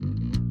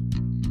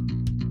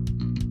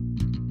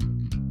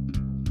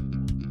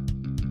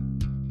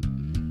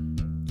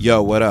Yo,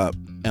 what up?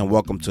 And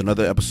welcome to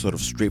another episode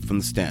of Straight from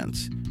the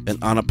Stands, an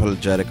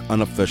unapologetic,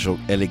 unofficial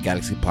LA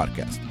Galaxy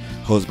podcast,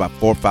 hosted by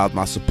four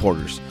Foulmouth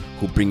supporters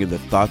who bring you their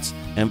thoughts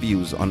and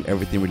views on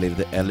everything related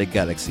to LA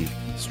Galaxy,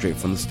 straight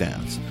from the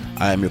stands.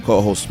 I am your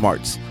co-host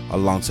Smarts,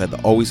 alongside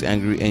the always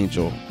angry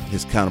Angel,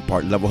 his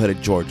counterpart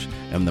level-headed George,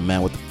 and the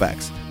man with the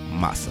facts,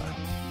 Masa.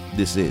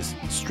 This is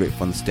Straight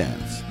from the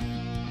Stands.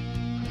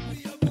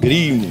 Good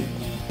evening.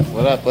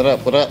 What up?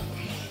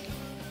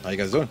 How you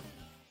guys doing?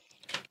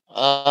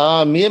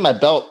 Me and my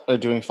belt are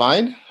doing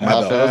fine. For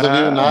those of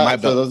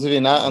you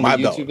not on the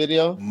YouTube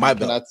video, you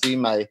cannot see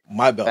my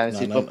belt.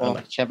 fantasy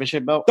football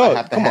championship belt. Dog, I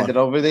have to hand it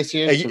over this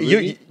year.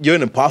 Hey, you're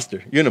an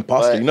imposter. You're an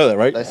imposter. You know that,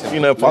 right? You're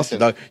an imposter,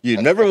 dog.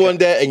 You never won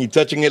that, and you're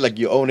touching it like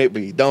you own it,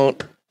 but you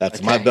don't.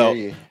 That's my belt.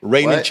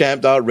 Reigning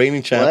champ, dog.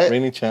 Reigning champ. That's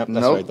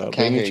right, dog.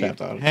 Reigning champ,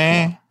 dog.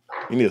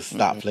 You need to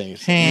stop playing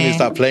yourself. You need to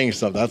stop playing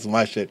yourself. That's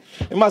my shit.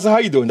 And Masa, how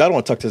you doing? I don't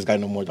want to talk to this guy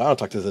no more. I don't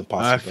talk to this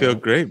imposter. I feel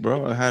great,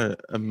 bro. I had an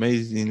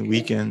amazing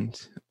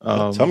weekend.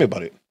 Tell me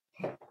about it.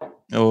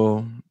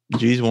 Oh,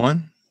 G's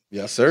won.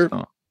 Yes, sir.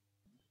 So,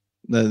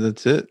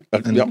 that's it.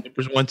 And the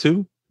Clippers won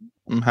too.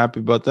 I'm happy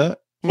about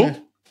that. Cool.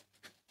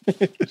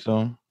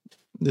 So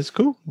it's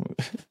cool.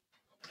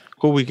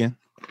 Cool weekend.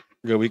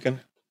 Good weekend.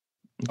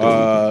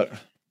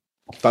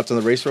 Thoughts on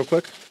the race real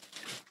quick?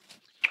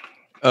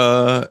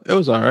 It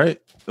was all right.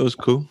 It was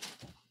cool.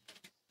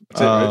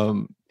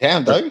 Right?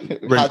 Damn,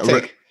 Doug. Hot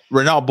take.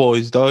 Renault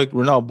boys, dog.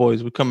 Renault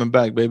boys. We're coming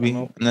back, baby.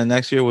 And then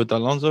next year with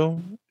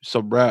Alonso, it's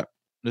a wrap.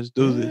 Let's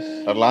do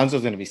this.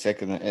 Alonso's gonna be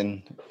sick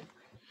in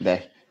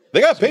there.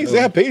 They got pace. They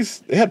had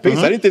pace. I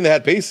didn't think they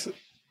had pace,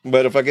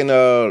 but if I can,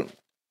 both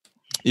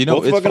it's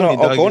fucking funny,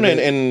 Ocon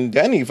and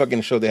Danny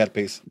fucking showed they had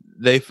pace.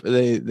 They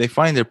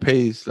find their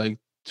pace like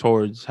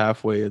towards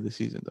halfway of the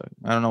season, dog.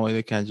 I don't know why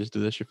they can't just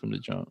do that shit from the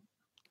jump.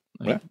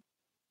 Yeah.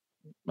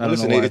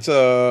 Listen, it's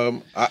I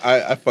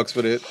fucks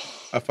with it.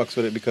 I fucks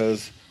with it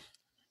because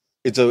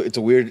it's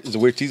a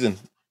weird season.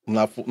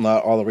 Not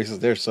all the races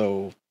there,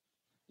 so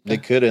they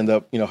could end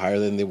up higher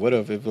than they would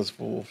have if it was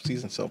full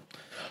season. So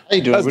how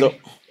you doing, Rudy?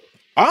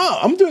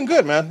 I'm doing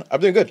good, man. I'm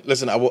doing good.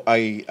 Listen, I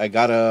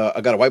got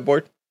a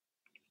whiteboard,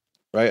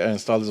 right? I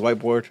installed this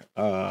whiteboard.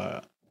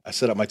 I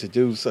set up my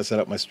to-dos. I set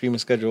up my streaming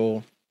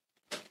schedule,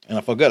 and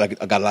I felt good. I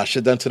got a lot of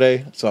shit done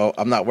today, so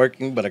I'm not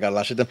working, but I got a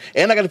lot of shit done.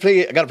 And I got to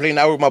play an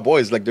hour with my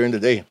boys like during the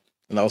day,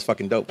 and that was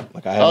fucking dope.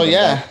 Like I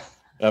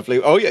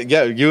played. Oh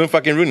yeah. You and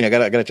fucking Rooney. I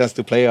got a chance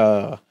to play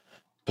a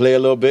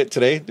little bit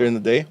today during the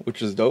day,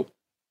 which was dope.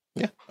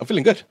 Yeah, I'm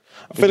feeling good.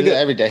 I'm feeling good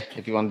every day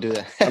if you want to do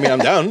that. I mean, I'm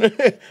down.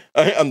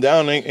 I'm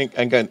down.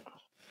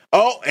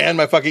 And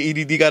my fucking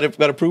EDD got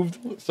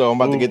approved, so I'm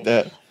about to get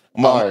that.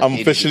 I'm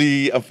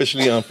officially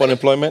on full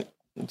employment,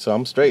 so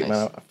I'm straight,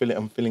 man.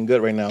 I'm feeling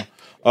good right now.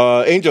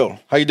 Angel,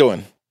 how you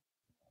doing?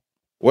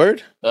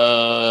 Word?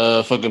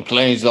 Fucking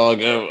planes, dog.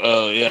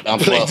 Yeah, I'm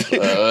fluff.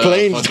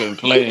 Fucking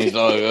planes,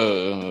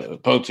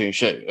 dog. Protein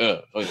shake.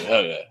 Fucking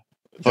hell yeah.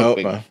 Dope,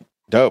 man.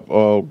 Dope.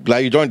 Oh, glad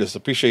you joined us.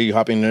 Appreciate you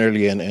hopping in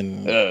early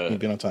and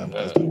being on time.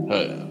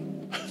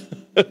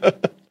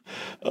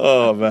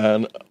 Oh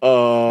man.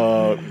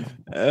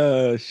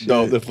 Shit.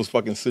 No, this was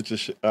fucking such a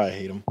shit. I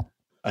hate him.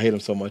 I hate him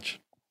so much.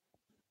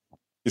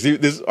 You see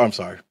this? I'm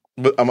sorry,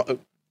 but I'm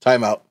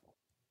time out.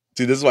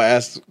 See, this is why I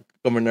asked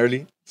coming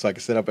early so I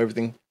can set up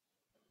everything.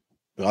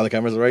 All the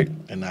cameras are right,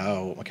 and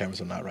now my cameras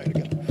are not right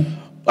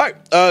again. All right,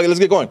 let's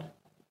get going.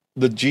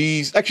 The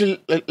G's.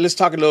 Actually, let's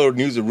talk a little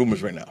news and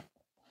rumors right now.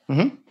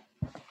 Mm-hmm.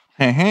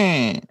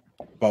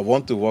 But I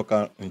want to walk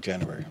out in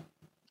January.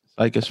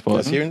 Like as fun. You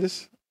guys hearing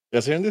this?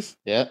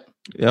 Yeah.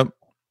 Yep.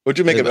 What'd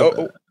you make of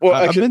it?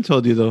 I've been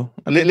told you though.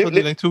 I told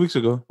you like 2 weeks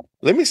ago.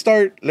 Let me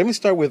start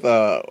with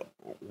why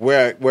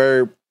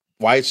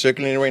it's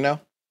circulating right now.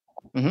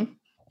 Mm-hmm.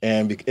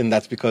 And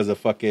that's because of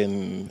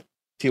fucking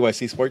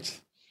TYC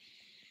Sports.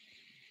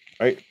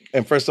 Right?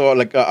 And first of all,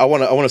 like I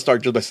want to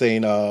start just by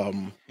saying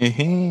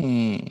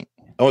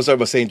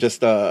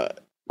just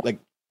like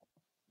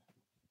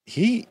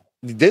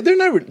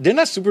they're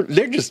not super,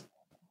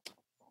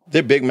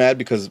 they're big mad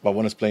because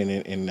Babona's playing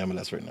in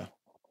MLS right now.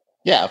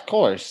 Yeah, of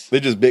course. They're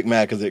just big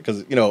mad because I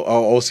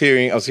was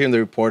hearing the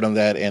report on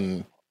that,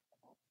 and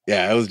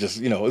yeah, it was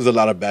just it was a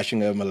lot of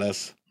bashing of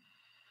MLS.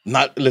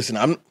 I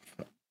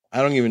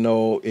don't even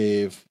know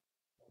if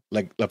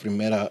like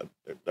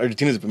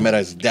Argentina's Primera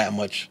is that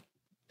much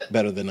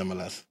better than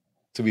MLS,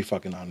 to be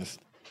fucking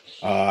honest.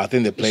 I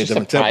think they play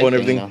different tempo and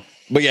everything.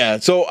 But yeah,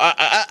 so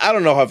I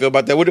don't know how I feel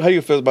about that. How do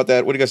you feel about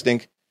that? What do you guys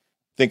think?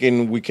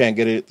 Thinking we can't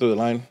get it through the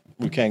line?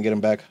 We can't get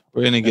him back?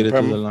 We're going to get it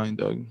through the line,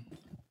 dog.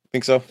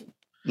 Think so?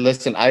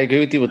 Listen, I agree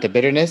with you with the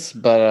bitterness,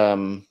 but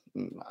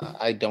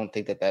I don't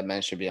think that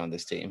man should be on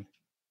this team.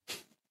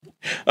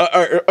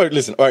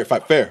 Listen, all right,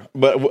 fine, fair.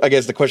 But I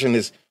guess the question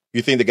is,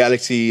 you think the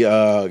Galaxy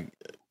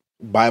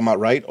buy him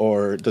outright,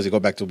 or does he go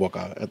back to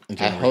Boca in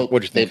January? I hope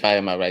what do you think? they buy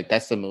him outright.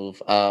 That's the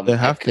move. They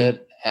have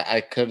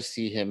I could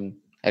see him.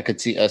 I could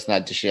see us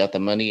not dishing out the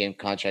money and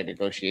contract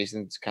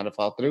negotiations kind of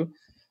fall through.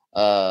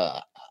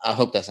 I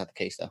hope that's not the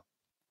case, though.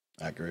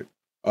 Accurate.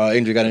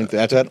 Andrew, got anything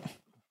to add to that?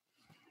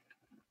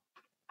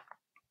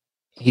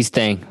 He's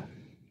staying.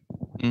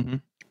 Mm-hmm.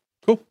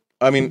 Cool.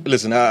 I mean,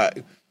 listen,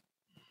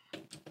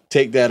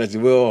 take that as you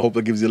will. I hope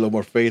it gives you a little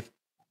more faith.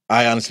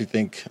 I honestly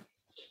think,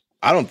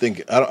 I don't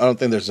think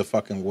there's a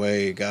fucking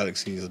way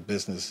Galaxy's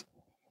business.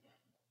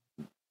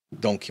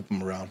 Don't keep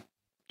him around.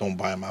 Don't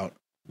buy him out.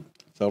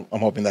 So I'm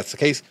hoping that's the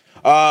case.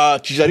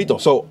 Chicharito.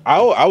 So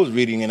I was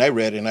reading and I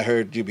read and I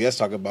heard GBS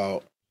talk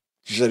about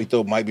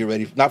Chicharito might be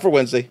ready, not for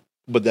Wednesday,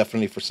 but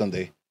definitely for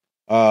Sunday.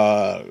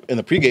 In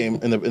the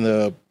pregame,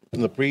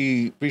 in the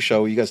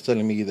pre-show, you guys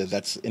telling me that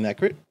that's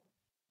inaccurate?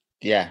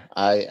 Yeah,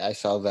 I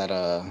saw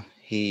that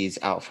he's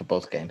out for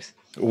both games.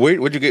 Where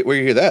you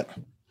hear that?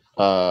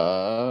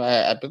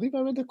 I believe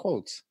I read the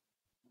quotes.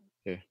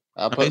 Here,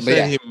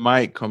 He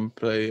might come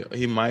play.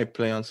 He might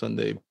play on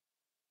Sunday.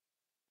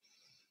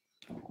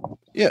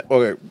 Yeah.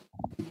 Okay.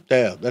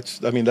 Yeah.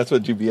 That's what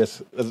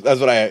GBS. That's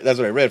what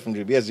I read from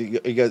GBS.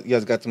 You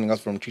guys got something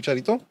else from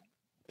Chicharito?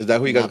 Is that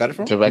who you guys got it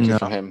from? Directly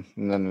from him.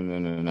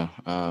 No.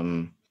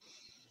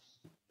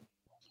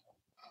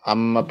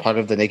 I'm a part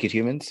of the Naked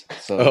Humans,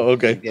 so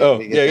okay.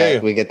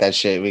 We get that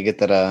shit. We get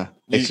that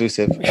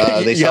exclusive.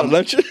 They saw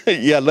lunch.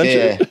 Yeah,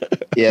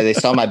 they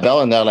saw my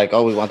belt and they're like,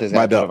 "Oh, we want this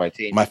guy part of our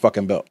team." My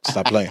fucking belt.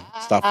 Stop playing.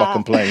 Stop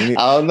fucking playing.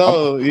 Oh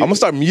no! I'm gonna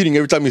start muting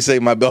every time you say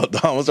my belt.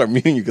 I'm gonna start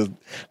muting you because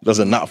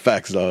those are not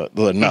facts. Those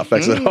are not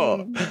facts at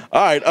all. All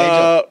right.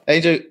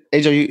 AJ,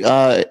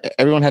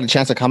 everyone had a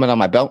chance to comment on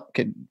my belt.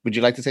 Would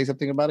you like to say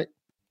something about it?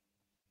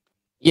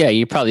 Yeah,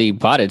 you probably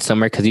bought it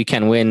somewhere because you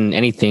can't win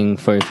anything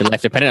for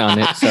life dependent on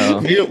it.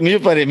 So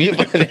mute button.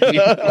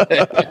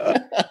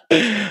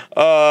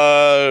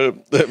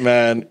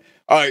 Man.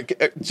 All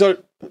right.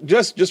 So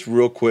just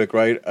real quick,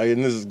 right?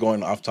 And this is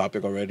going off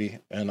topic already,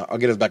 and I'll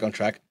get us back on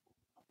track.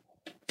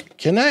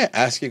 Can I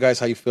ask you guys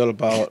how you feel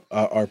about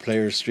our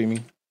players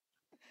streaming?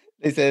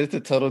 They said it's a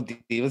total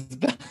divas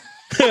belt.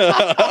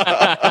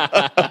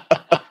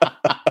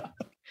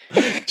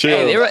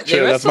 Chill, hey,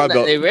 that's my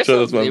belt. They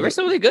wrestle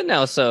really good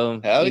now, so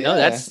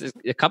that's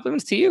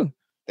compliments to you.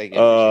 Thank you.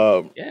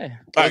 Yeah.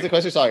 What was the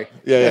question? Sorry.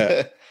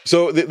 Yeah.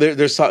 So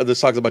there's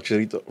talks about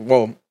Chirito.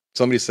 Well,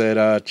 somebody said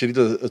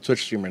Chirito's a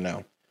Twitch streamer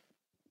now.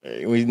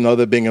 We know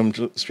that Bingham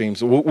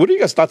streams. What are you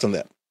guys' thoughts on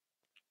that?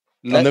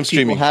 Let them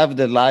streaming. People have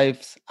their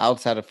lives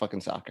outside of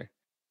fucking soccer.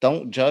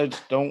 Don't judge.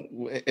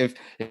 If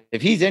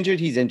he's injured,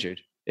 he's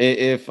injured.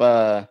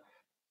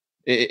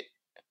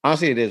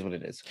 Honestly, it is what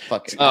it is.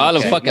 Fuck it. All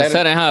of fucking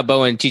sudden, huh? But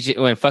when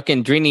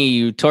fucking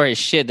Drini tore his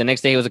shit, the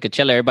next day he was at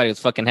Coachella, everybody was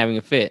fucking having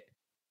a fit.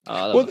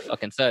 All of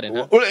fucking sudden.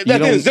 Huh? Well,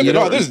 this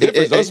is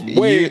different. That's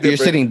way different. You're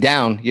sitting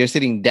down. You're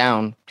sitting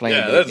down playing.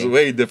 Yeah, that's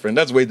way different.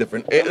 That's way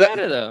different. It doesn't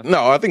matter though.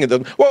 No, I think it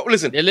doesn't. Well,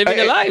 listen, they're living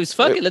their lives.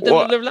 Fuck it, let them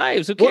live their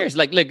lives. Who cares?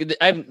 Like, look,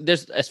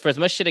 there's for as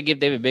much shit I give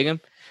David Bingham,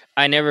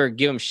 I never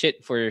give him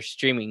shit for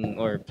streaming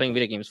or playing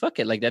video games. Fuck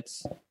it, like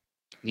that's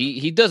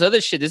he does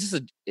other shit. This is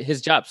his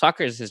job.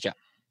 Soccer is his job.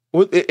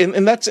 Well,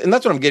 and that's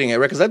what I'm getting at,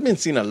 right? Because I've been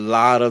seeing a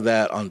lot of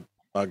that on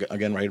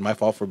again, right? My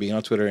fault for being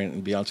on Twitter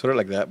and being on Twitter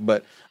like that,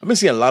 but I've been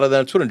seeing a lot of that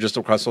on Twitter and just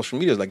across social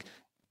media. Like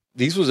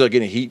these was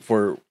getting heat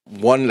for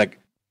one, like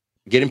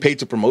getting paid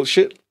to promote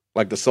shit,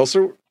 like the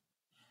Seltzer.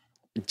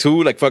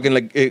 Two, like fucking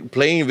like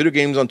playing video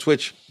games on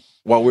Twitch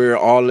while we're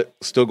all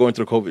still going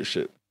through COVID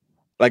shit.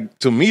 Like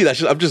to me, that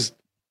shit, I'm just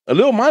a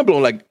little mind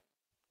blown. Like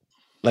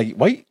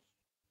why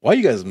are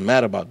you guys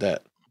mad about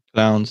that?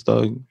 Clowns,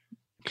 dog.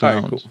 Clowns.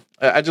 All right, cool.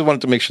 I just wanted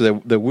to make sure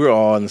that we're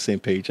all on the same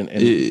page, and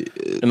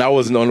I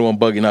wasn't the only one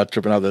bugging out,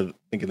 tripping out, thinking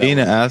that being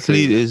an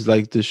athlete is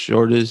like the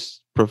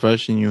shortest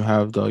profession you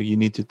have, dog. You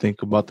need to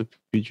think about the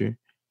future.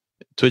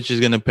 Twitch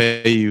is gonna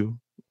pay you.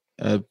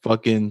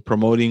 Fucking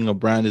promoting a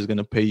brand is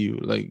gonna pay you.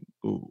 Like,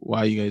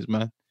 why are you guys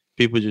mad?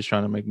 People just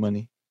trying to make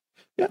money.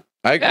 Yeah,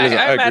 I'm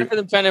mad for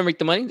them trying to make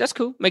the money. That's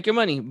cool. Make your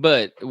money.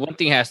 But one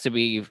thing has to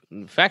be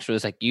factual.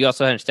 It's like you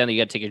also understand that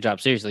you got to take your job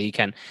seriously. You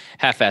can't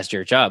half-ass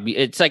your job.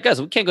 It's like us.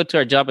 We can't go to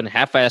our job and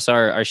half-ass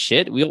our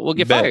shit. We'll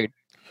get fired.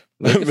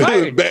 We'll get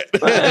fired.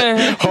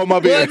 Hold my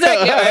beer. Well,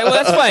 exactly. All right. Well,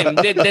 that's fine.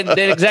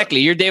 Then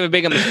exactly. You're David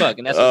Bingham as fuck,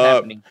 and that's what's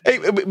happening. Hey,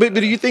 but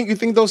do you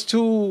think those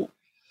two?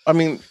 I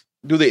mean,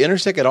 do they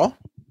intersect at all?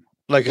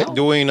 Like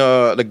doing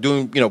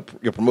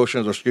your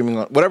promotions or streaming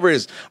on whatever it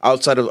is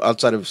outside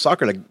of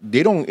soccer, like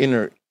they don't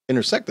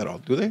intersect at all,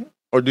 do they?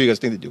 Or do you guys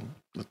think they do?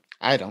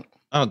 I don't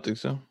think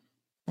so.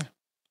 Yeah,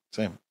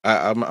 same.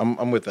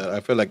 I'm with that. I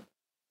feel like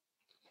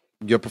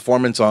your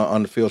performance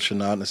on the field should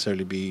not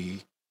necessarily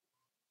be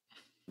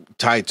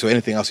tied to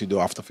anything else you do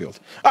off the field.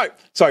 All right,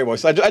 sorry,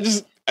 boys. I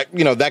just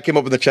that came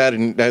up in the chat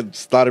and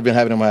that's thought I've been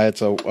having in my head,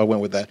 so I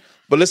went with that.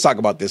 But let's talk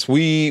about this.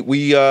 We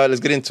let's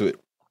get into it.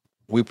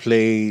 We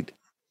played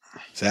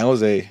San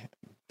Jose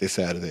this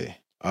Saturday.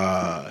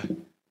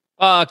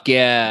 Fuck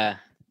yeah.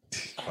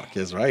 Fuck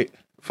yeah is right.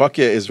 Fuck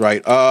yeah is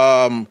right.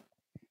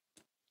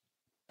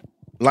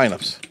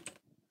 Lineups.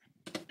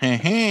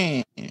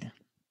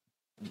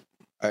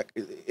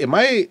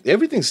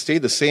 Everything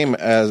stayed the same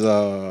as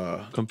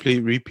complete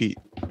repeat.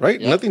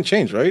 Right? Yep. Nothing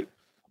changed, right?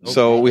 Okay.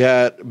 So we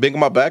had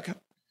Bingham out back.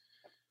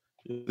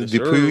 Yes,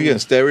 Dupuy and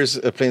Steris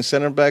playing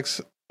center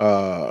backs.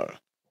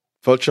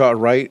 Felcher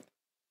right.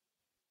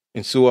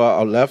 Insua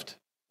out left.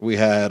 We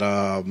had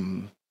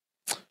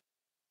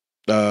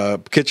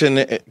Kitchen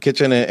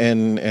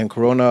and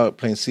Corona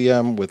playing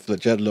CM with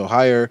Leggett a little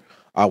higher.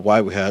 Out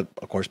wide, we had,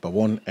 of course,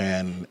 Pavon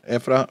and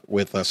Efra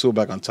with Sua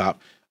back on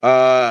top.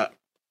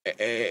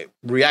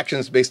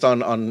 Reactions based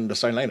on the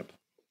starting lineup.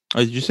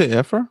 Did you say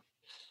Efra?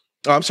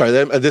 Oh, I'm sorry.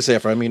 This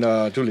Efra. I mean,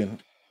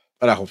 Julian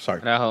Araujo.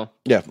 Sorry. Araujo.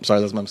 Yeah,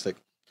 sorry. That's my mistake.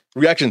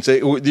 Reactions.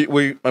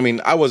 I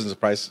mean, I wasn't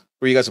surprised.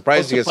 Were you guys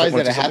surprised? I was surprised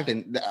that it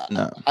happened.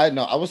 No.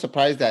 I was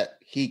surprised that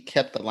he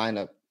kept the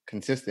lineup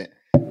consistent.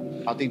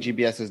 I don't think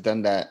GBS has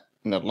done that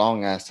in a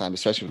long ass time,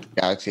 especially with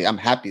the Galaxy. I'm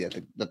happy that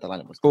the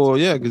lineup was consistent. Oh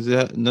yeah, because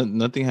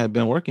nothing had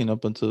been working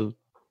up until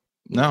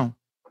now.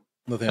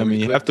 I mean,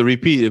 you have to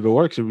repeat. If it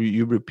works,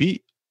 you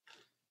repeat.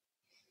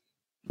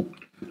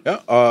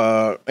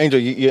 Yeah. Angel,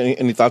 you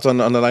any thoughts on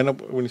the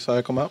lineup when you saw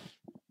it come out?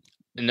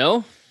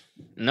 No,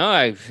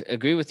 I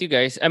agree with you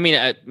guys. I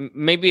mean,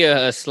 maybe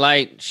a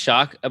slight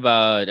shock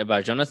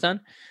about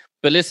Jonathan,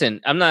 but listen,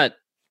 I'm not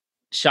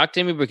shocked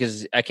to me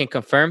because I can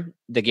confirm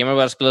the Gamer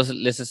Boss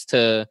listens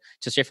to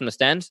Straight from the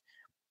Stands.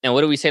 And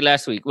what did we say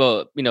last week?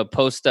 Well,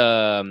 post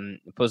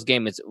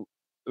game, it's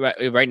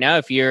right now.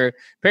 If you're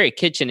Perry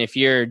Kitchen, if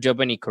you're Joe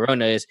Benny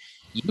Corona,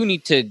 you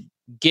need to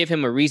give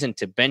him a reason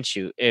to bench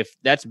you. If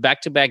that's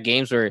back-to-back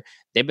games where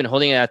they've been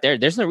holding it out there,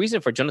 there's no reason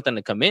for Jonathan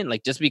to come in.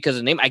 Like, just because of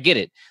the name, I get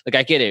it. Like,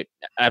 I get it.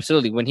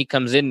 Absolutely. When he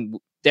comes in,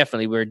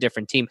 definitely we're a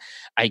different team.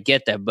 I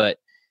get that. But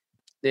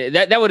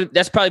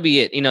that's probably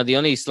be it. The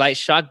only slight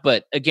shock.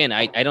 But again,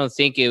 I don't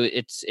think it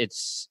would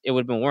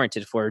have been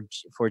warranted for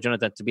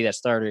Jonathan to be that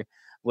starter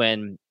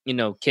when,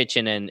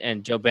 Kitchen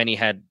and Joe Benny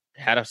had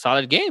a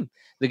solid game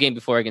the game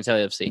before against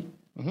LAFC.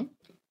 Mm-hmm.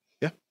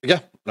 Yeah,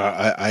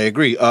 I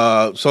agree.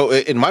 So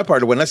in my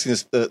part, when I seen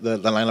the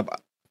lineup,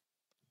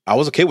 I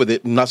was okay with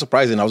it. Not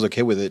surprising, I was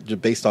okay with it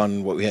just based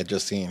on what we had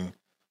just seen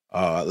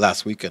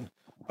last weekend.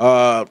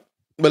 But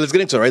let's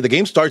get into it. Right, the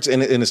game starts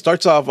and it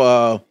starts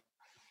off.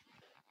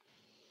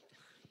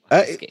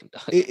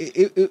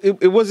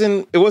 It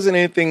wasn't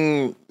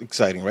anything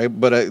exciting, right?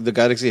 But the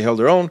Galaxy held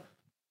their own.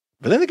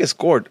 But then they get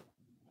scored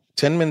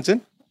 10 minutes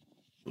in,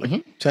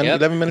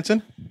 11 minutes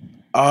in.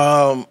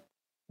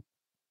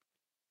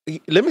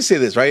 Let me say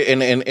this, right?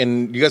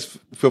 And you guys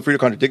feel free to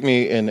contradict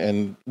me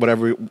and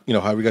whatever,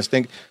 however you guys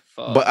think.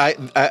 But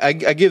I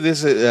give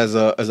this as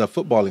a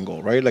footballing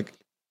goal, right? Like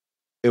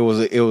it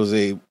was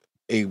a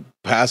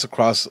pass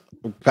across,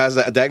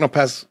 a diagonal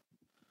pass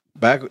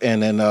back,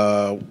 and then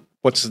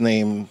what's his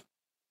name?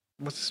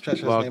 What's his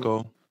trash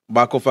name?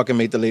 Baco fucking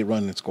made the late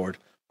run and scored.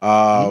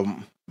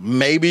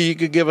 Maybe you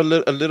could give a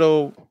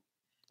little.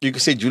 You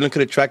could say Julian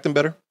could have tracked him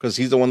better because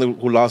he's the one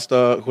who lost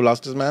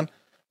his man.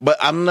 But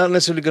I'm not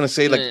necessarily going to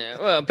say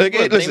people are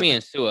blaming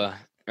Insua,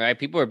 right?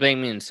 People are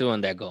blaming Insua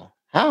on that goal.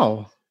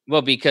 How?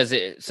 Well, because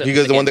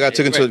the one that got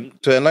taken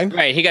to end line,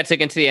 right? He got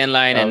taken to the end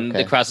line, and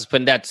the cross was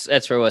put in.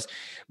 That's where it was.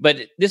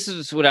 But this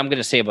is what I'm going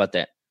to say about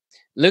that.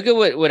 Look at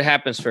what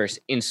happens first.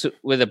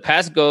 Where the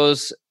pass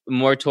goes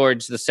more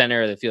towards the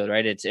center of the field,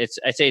 right? It's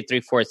I say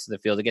 3/4 of the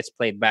field. It gets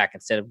played back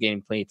instead of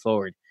getting played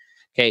forward.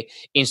 Okay,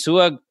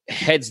 Insua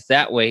heads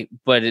that way,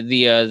 but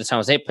the San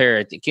Jose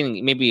player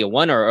maybe a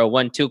 1 or a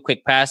 1-2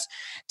 quick pass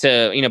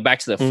to back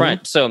to the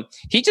front. So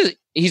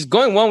he's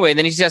going one way,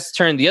 then he just has to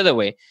turn the other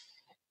way.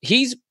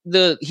 He's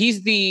the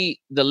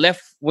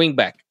left wing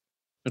back,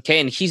 okay,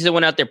 and he's the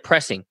one out there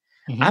pressing.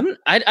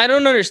 I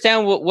don't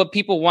understand what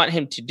people want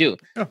him to do.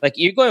 Yeah. Like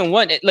you're going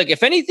one. Like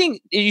if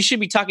anything, you should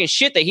be talking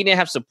shit that he didn't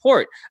have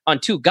support on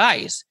 2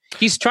 guys.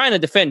 He's trying to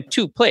defend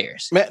 2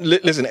 players. Man,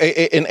 listen,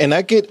 and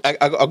I'll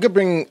get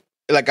bring.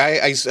 Like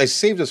I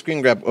saved a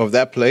screen grab of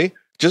that play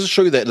just to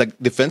show you that like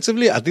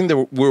defensively, I think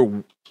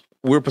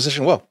we're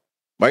positioned well,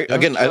 right?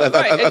 Again,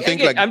 I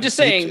think like I'm just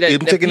saying that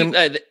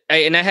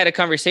and I had a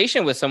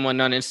conversation with someone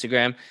on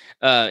Instagram.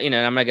 And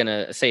I'm not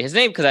gonna say his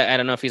name because I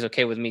don't know if he's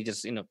okay with me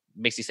just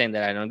basically saying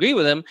that I don't agree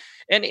with him.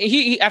 And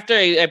he after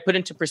I put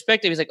into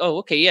perspective, he's like, oh,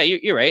 okay, yeah,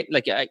 you're right.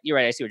 Like you're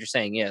right. I see what you're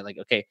saying. Yeah, like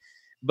okay.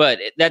 But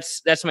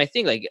that's my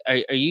thing. Like,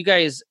 are you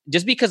guys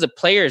just because a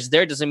player is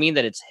there doesn't mean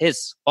that it's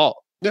his fault?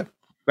 Yeah.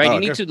 Right.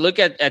 You need to look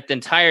at the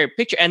entire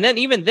picture. And then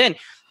even then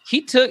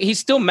he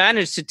still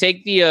managed to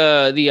take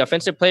the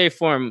offensive player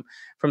from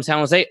San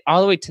Jose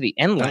all the way to the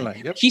end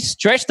line. Yep. He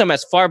stretched them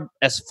as far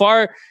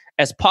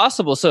as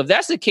possible. So if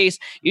that's the case,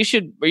 you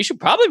should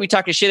probably be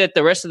talking shit at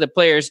the rest of the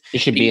players. You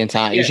should be in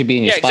time. You should be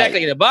in your spot.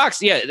 Exactly, in the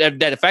box. Yeah,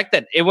 the fact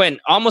that it went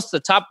almost to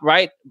the top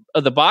right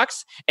of the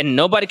box and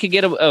nobody could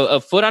get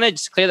a foot on it,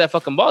 just clear that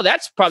fucking ball.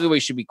 That's probably what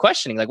you should be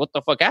questioning. Like, what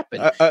the fuck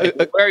happened?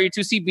 Where are your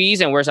 2 CBs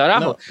and where's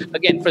Araujo? No.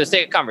 Again, for the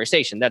sake of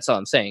conversation, that's all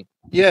I'm saying.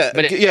 Yeah,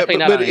 but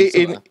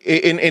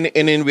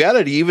in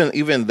reality,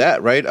 even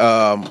that, right?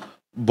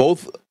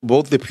 Both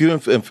the Pew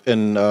and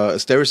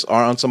Asteris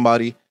are on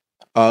somebody.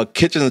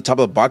 Kitchen in the top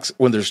of the box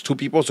when there's 2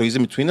 people, so he's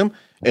in between them.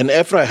 And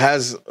Efra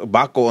has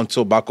Baco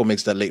until Baco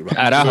makes that late run.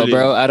 Araujo,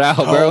 bro.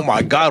 Oh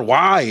my God,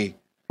 why?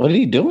 What are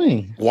you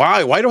doing?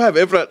 Why? Why do I have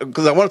Efra?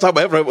 Because I want to talk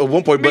about Efra at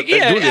one point. But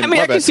yeah, Julian, I mean, my I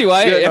can bad. see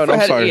why. Yeah, no,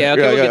 I'm sorry. Yeah,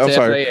 I'm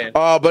sorry.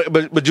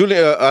 Efra, But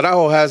Julian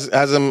Araujo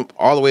has him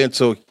all the way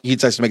until he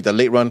decides to make that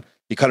late run.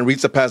 He kind of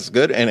reads the pass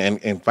good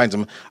and finds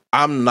him.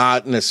 I'm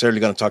not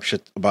necessarily going to talk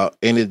shit about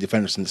any of the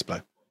defenders in this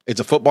play. It's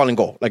a footballing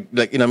goal. Like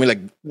you know what I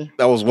mean? Like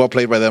that was well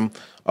played by them.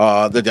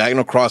 The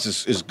diagonal cross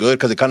is good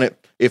because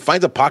it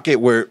finds a pocket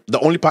where the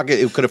only pocket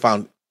it could have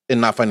found and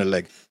not find a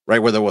leg. Right,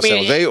 whether it was San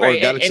Jose or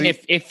Galaxy. And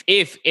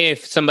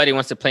if somebody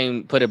wants to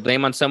put a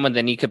blame on someone,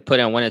 then you could put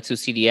on one or two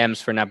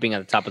CDMs for not being at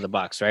the top of the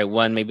box, right?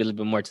 One maybe a little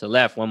bit more to the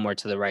left, one more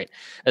to the right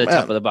at the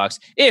top of the box.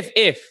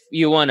 If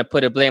you want to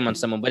put a blame on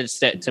someone, but it's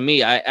to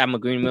me, I'm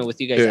agreeing with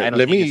you guys. I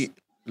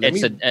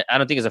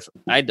don't think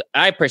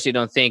I personally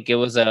don't think it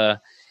was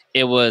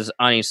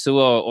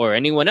Anisua or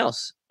anyone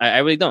else. I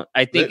really don't.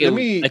 I think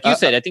like you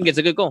said, I think it's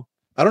a good goal.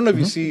 I don't know if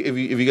you see if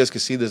you guys can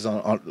see this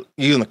on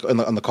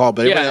the call,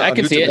 but yeah, I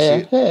can see it.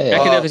 I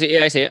can definitely see it.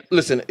 Yeah, I see it.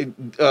 Listen,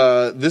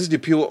 this is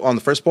DePew on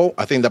the first poll.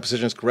 I think that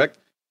position is correct.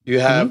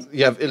 You have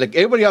like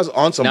everybody else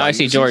on somebody. Now I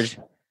see George.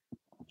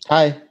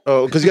 Hi.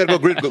 Oh, because you got to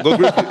go grid. If you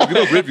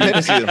go grid, you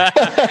can see them.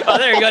 Oh,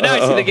 there you go. Now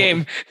I see the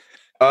game.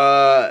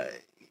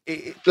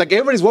 Like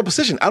everybody's well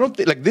positioned. I don't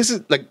think like this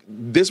is like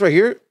this right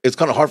here. It's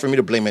kind of hard for me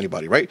to blame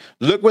anybody, right?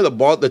 Look where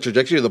the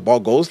trajectory of the ball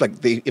goes.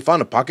 Like they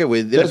found a pocket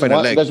where they didn't find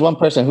a leg. There's one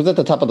person who's at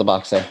the top of the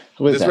box there.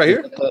 Who is this that? Right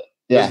here?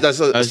 Yeah, that's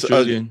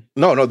Julian.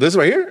 No, this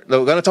right here.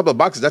 The guy on the top of the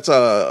box. That's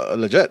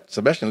Leggett,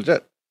 Sebastian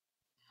Leggett,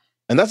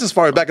 and that's as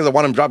far back as I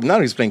want him dropping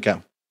down. He's playing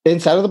cam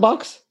inside of the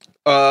box.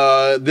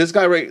 This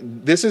guy right.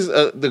 This is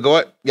the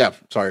go. Yeah,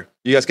 sorry,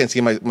 you guys can't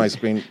see my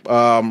screen.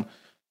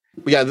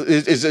 Yeah,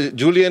 it's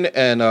Julian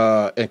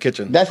and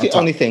Kitchen. That's the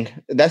only thing.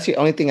 That's the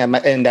only thing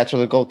and that's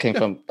where the goal came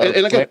from.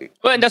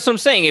 Well, and that's what I'm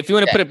saying. If you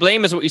want to put a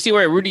blame, is what you see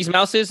where Rudy's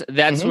mouse is.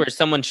 That's where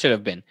someone should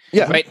have been.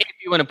 Yeah, right. If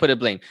you want to put a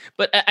blame,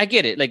 but I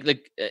get it. Like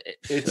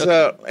it's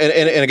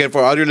and again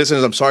for audio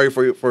listeners, I'm sorry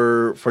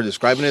for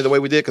describing it the way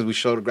we did because we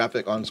showed a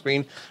graphic on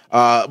screen.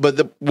 But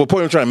the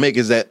point I'm trying to make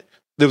is that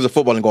there was a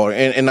footballing goal,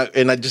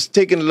 and I just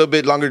taken a little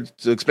bit longer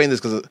to explain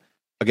this because.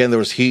 Again, there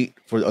was heat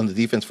on the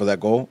defense for that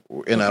goal,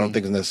 and I don't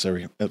think it's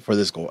necessary for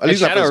this goal. At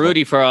least shout out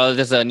Rudy for all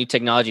this new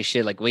technology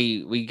shit. Like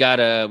we got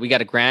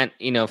a grant,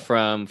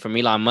 from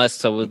Elon Musk.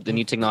 So with the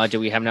new technology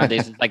we have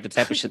nowadays, it's like the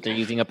type of shit they're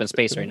using up in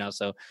space right now.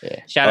 So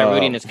shout out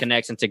Rudy and his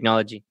connects and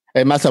technology.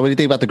 Hey Masa, what do you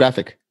think about the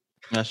graphic?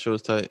 That show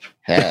was tight.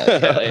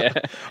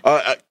 Yeah.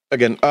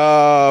 Again,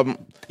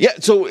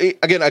 So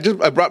again,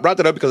 I brought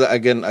that up because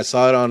I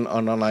saw it on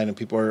online, and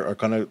people are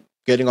kind of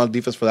getting on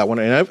defense for that one,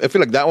 and I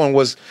feel like that one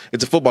it's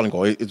a footballing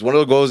goal. It's one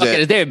of the goals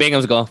it's David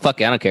Bingham's goal. Fuck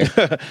it, I don't care.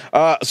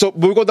 So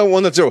we go down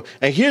 1-0,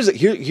 and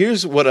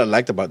here's what I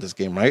liked about this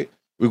game. Right,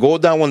 we go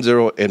down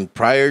 1-0, and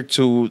prior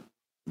to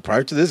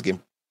this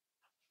game,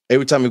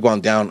 every time we've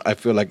gone down, I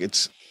feel like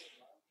it's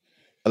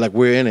like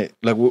we're in it.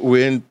 Like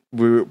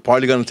we're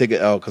probably gonna take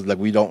it out because like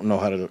we don't know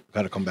how to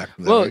come back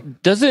from that. Well,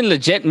 right? Doesn't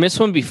Leggett miss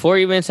one before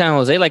even San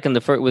Jose? Like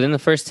within the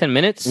first 10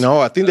 minutes? No,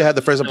 I think they had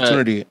the first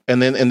opportunity,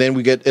 and then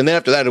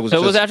after that it was.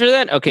 So it was after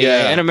that. Okay,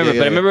 yeah, I don't remember,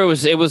 but I remember it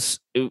was they were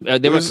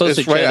close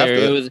to each other.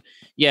 It was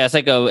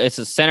it's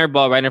a center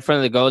ball right in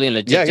front of the goalie, and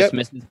Leggett just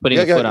misses putting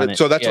the foot on it.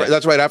 So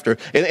that's right after,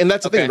 and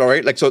that's the thing,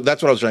 right? Like so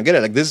that's what I was trying to get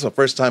at. Like this is the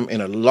first time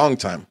in a long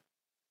time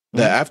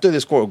that after they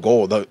score a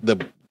goal,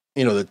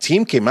 the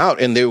team came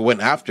out and they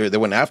went after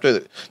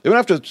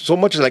so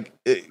much like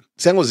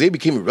San Jose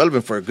became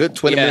irrelevant for a good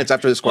 20 minutes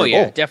after they scored a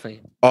goal.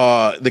 Definitely.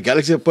 The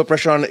Galaxy put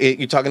pressure on it.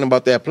 You're talking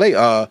about that play.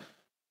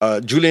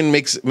 Julian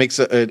makes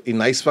a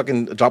nice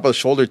fucking drop of the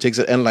shoulder, takes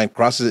an end line,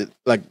 crosses it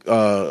like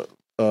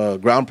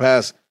ground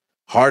pass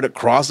hard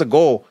across the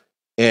goal,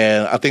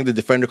 and I think the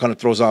defender kind of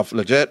throws off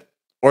Leggett,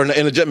 and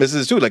Leggett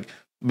misses it too.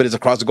 But it's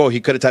across the goal.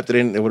 He could have tapped it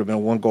in. It would have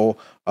been one goal.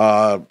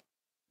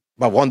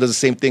 But one does the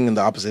same thing on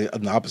the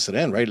opposite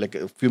end, right? Like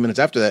a few minutes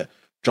after that,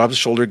 drops the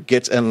shoulder,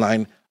 gets end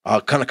line,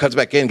 kind of cuts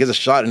back in, gets a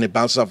shot, and it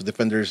bounces off the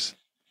defender's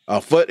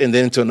foot and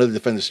then into another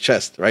defender's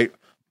chest, right?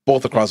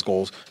 Both across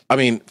goals. I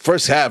mean,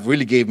 first half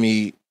really gave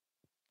me.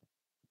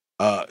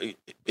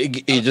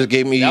 It just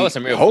gave me that was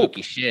some real hope.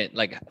 Fluky shit.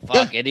 Like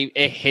fuck, it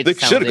hit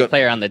the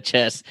player on the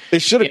chest.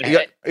 It should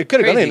have. It could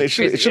have gone in. It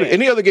should.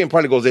 Any other game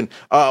probably goes in.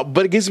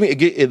 But it gives me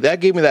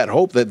that gave me that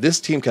hope that this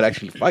team could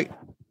actually fight.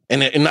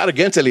 And not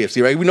against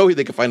LAFC, right? We know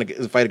they can fight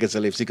against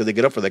LAFC because they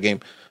get up for that game.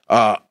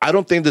 I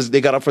don't think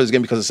they got up for this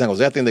game because of San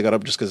Jose. I think they got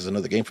up just because it's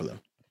another game for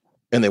them.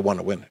 And they want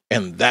to win.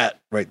 And that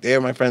right there,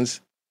 my friends,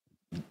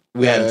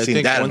 we hadn't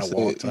seen that in a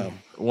long time.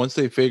 Once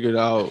they figured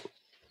out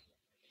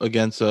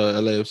against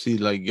LAFC,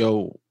 like,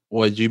 yo,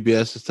 what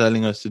GBS is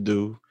telling us to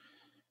do,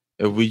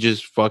 if we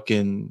just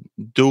fucking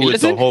do it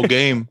the whole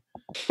game.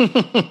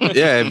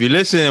 Yeah, if you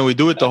listen and we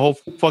do it the whole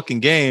fucking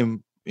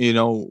game,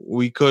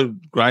 we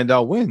could grind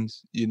out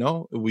wins.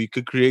 We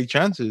could create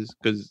chances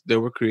because they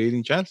were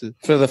creating chances.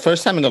 For the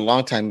first time in a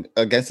long time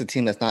against a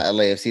team that's not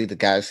LAFC, the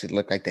Galaxy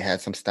looked like they had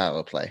some style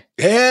of play.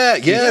 Yeah,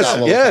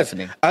 yes.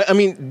 I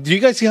mean, do you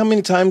guys see how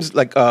many times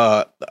like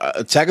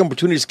attack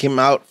opportunities came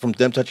out from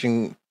them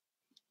touching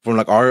from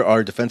like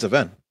our defensive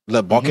end?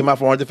 The ball came out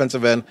from our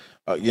defensive end.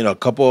 A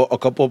couple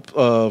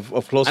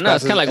of close. I know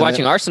it's passes, kind of like and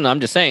watching then, Arsenal. I'm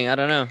just saying. I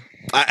don't know.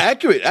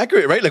 accurate,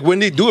 right? Like when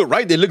they do it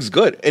right, it looks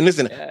good. And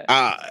listen,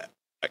 I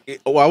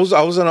was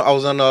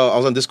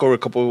on Discord with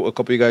a couple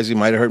of you guys. You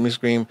might have heard me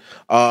scream,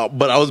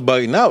 but I was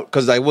bugging out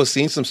because I was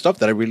seeing some stuff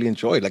that I really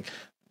enjoyed,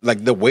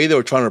 like the way they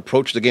were trying to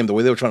approach the game, the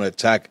way they were trying to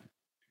attack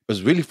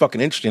was really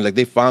fucking interesting. Like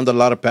they found a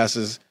lot of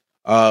passes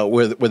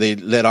where they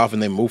let off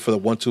and they moved for the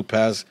 1-2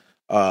 pass.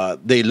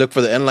 They looked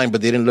for the end line,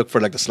 but they didn't look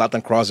for like the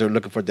Zlatan cross. They were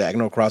looking for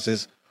diagonal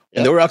crosses,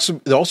 and they're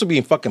also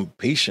being fucking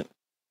patient,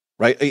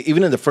 right?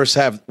 Even in the first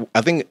half,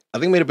 I think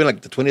it may have been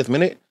like the 20th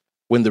minute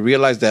when they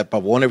realized that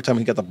Pavon, every time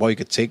he got the ball, he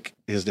could take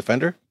his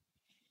defender.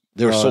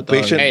 They were so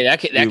patient. Hey, that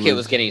kid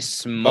was getting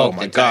smoked. Oh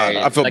my god,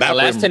 I feel like bad the for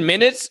last him. 10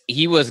 minutes,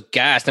 he was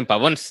gassed, and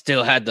Pavon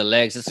still had the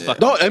legs. It's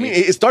fucking No, I mean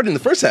it started in the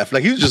first half.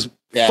 Like he was just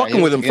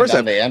fucking with him first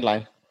half. The end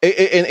line.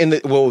 And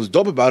what was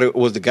dope about it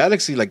was the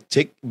Galaxy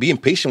being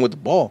patient with the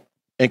ball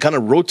and kind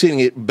of rotating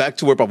it back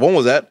to where Pavon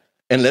was at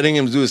and letting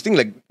him do his thing.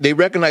 Like they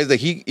recognized that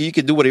he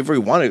could do whatever he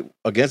wanted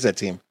against that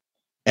team,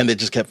 and they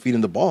just kept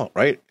feeding the ball,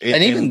 right?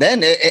 Even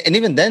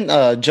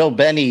then, Joe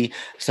Benny,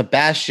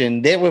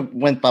 Sebastian, they were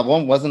when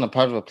Pavon wasn't a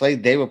part of a play,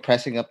 they were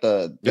pressing up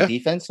the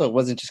defense, so it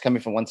wasn't just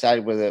coming from one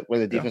side where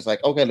the defense was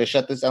like, okay, let's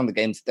shut this down, the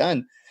game's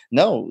done.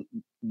 No,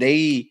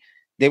 they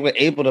were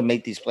able to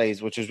make these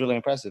plays, which was really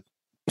impressive.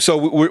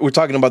 So we're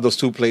talking about those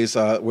two plays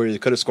where you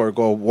could have scored a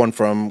goal. One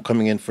from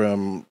coming in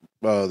from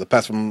the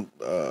pass from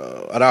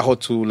Araujo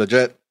to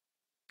Leggett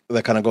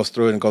that kind of goes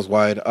through it and goes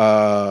wide,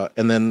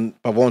 and then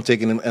Pavon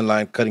taking him in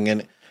line, cutting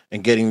in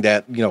and getting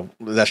that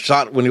that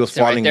shot when he was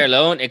falling right there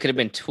alone. It could have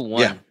been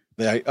 2-1.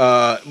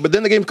 Yeah. But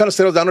then the game kind of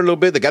settles down a little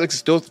bit. The Galaxy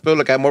still feel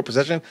like I have more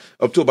possession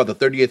up to about the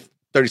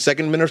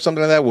 32nd minute or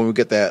something like that when we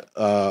get that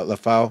the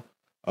foul.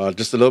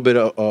 Just a little bit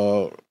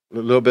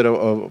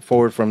of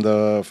forward from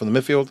the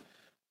midfield.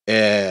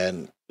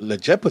 And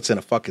Leggett puts in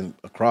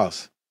a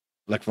cross,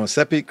 like from a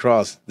set piece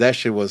cross. That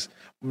shit was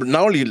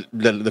not only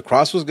the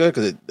cross was good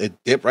because it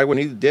dipped right when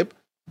he dip,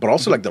 but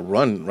also like the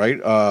run right.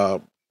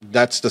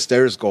 That's the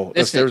Steres goal.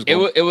 Listen,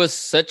 it was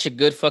such a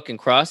good fucking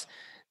cross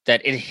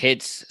that it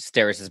hits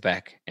Steres'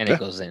 back and it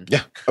goes in.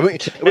 Yeah, I mean,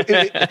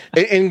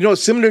 and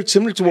similar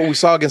to what we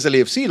saw against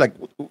LAFC, like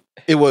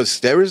it was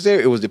Steres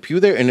there, it was Depew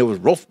there, and it was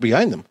Rolf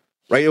behind them.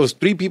 Right, it was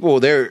three people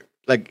there,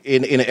 like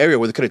in an area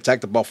where they could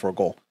attack the ball for a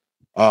goal.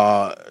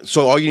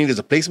 So all you need is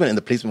a placement, and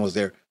the placement was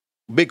there.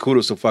 Big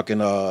kudos to fucking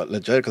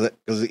Leggett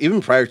because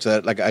even prior to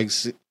that, like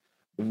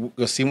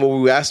seen what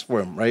we asked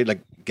for him, right? Like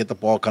get the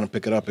ball, kind of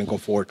pick it up and go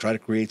forward, try to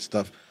create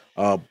stuff,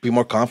 be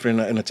more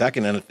confident in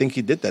attacking, and I think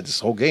he did that this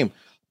whole game.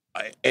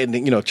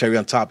 And cherry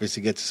on top is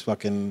he gets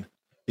the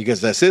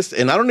assist,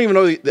 and I don't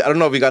know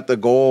if he got the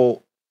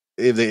goal,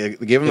 if they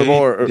gave him the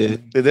goal or they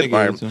did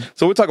fire him.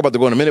 So we'll talk about the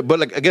goal in a minute, but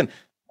like again,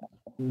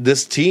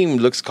 this team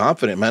looks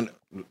confident, man.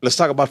 Let's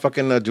talk about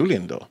fucking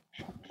Julian though.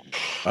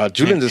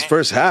 Julian's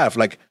first half,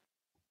 like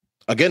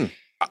again,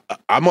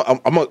 I'm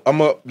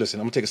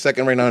gonna take a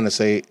second right now and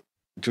say,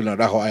 Julian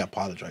Araujo, I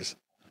apologize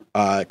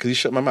because you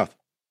shut my mouth.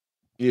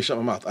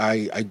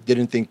 I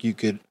didn't think you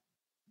could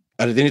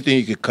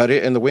cut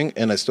it in the wing,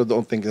 and I still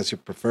don't think that's your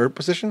preferred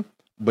position,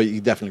 but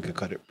you definitely could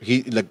cut it.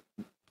 He like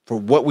for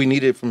what we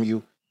needed from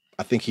you,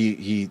 I think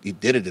he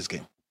did it this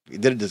game. He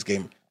did it this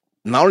game.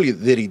 Not only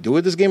did he do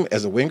it this game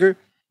as a winger,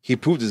 he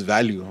proved his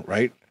value,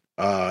 right?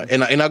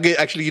 And I'll get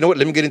actually, you know what?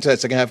 Let me get into that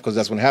second half because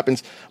that's when it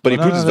happens. But he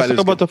proved his value. Let's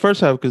talk about the first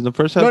half because the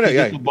first half he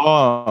gets the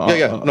ball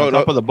on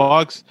top of the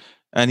box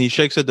and he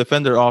shakes a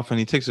defender off and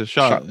he takes a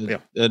shot. And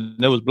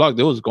it was blocked.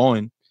 It was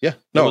going. Yeah,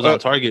 no, it was on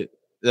target.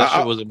 That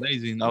shit was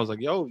amazing. I was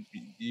like, yo,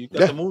 you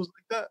got the moves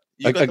like that.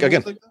 You got the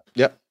moves like that?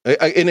 Yeah,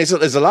 and it's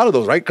a lot of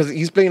those, right? Because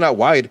he's playing out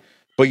wide,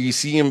 but you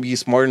see him be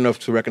smart enough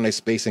to recognize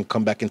space and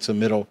come back into the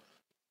middle,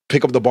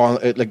 pick up the ball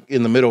like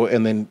in the middle,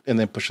 and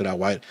then push it out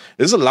wide.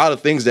 There's a lot of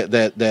things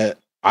that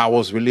I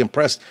was really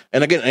impressed.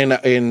 And again,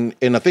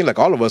 and I think like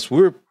all of us, we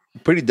were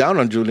pretty down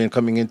on Julian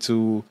coming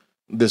into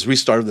this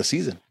restart of the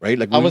season, right?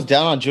 Like I was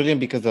down on Julian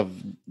because of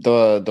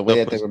the way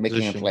that they were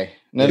making him play.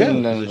 No,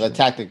 the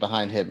tactic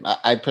behind him.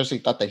 I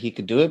personally thought that he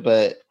could do it,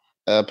 but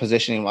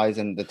positioning wise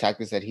and the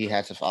tactics that he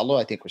had to follow,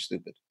 I think were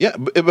stupid. Yeah,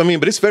 but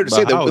it's fair to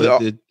say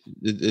that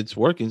it's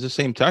working. It's the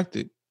same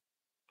tactic.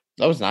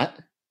 No, it's not.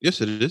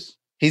 Yes, it is.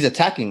 He's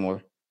attacking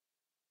more.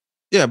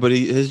 Yeah, but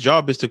his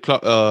job is to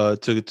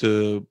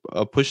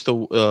push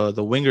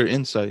the winger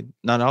inside,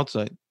 not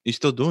outside. He's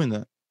still doing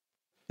that.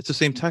 It's the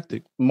same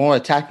tactic. More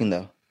attacking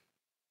though.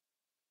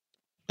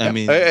 I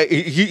mean,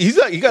 he's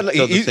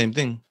the same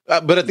thing.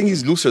 But I think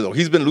he's looser though.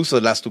 He's been looser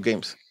the last two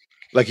games.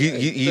 Like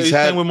he's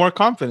playing with more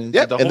confidence.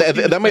 Yeah,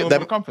 that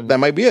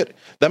might be it.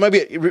 That might be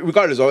it.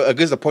 Regardless, I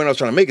guess the point I was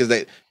trying to make is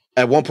that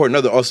at one point or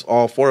another,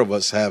 all four of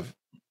us have,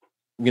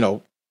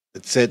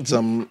 said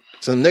some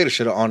negative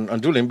shit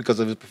on Julian because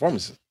of his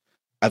performances.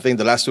 I think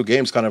the last two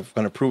games kind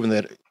of proven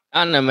that.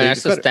 I don't know, man. I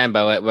still stand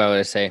by what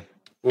I say.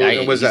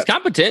 He's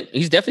competent.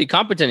 He's definitely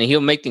competent, and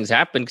he'll make things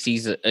happen because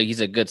he's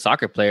a good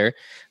soccer player.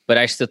 But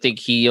I still think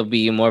he'll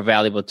be more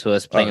valuable to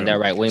us playing that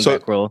right wing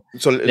back role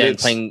than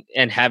playing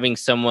and having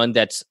someone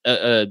that's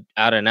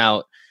out and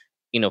out,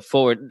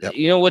 forward. Yep.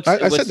 You know what's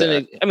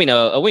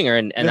a winger,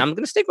 and I'm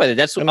going to stick by it.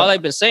 That's all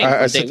I've been saying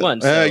from day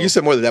one. So. You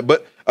said more than that,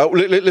 but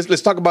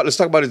let's talk about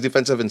his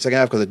defensive in the second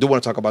half because I do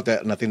want to talk about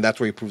that, and I think that's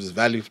where he proves his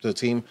value to the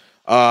team.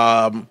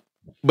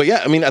 But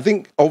yeah, I mean, I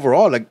think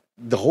overall, like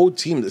the whole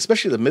team,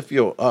 especially the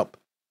midfield up,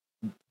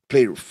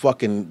 played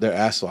fucking their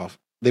ass off.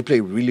 They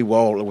played really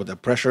well with the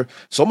pressure,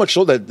 so much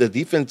so that the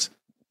defense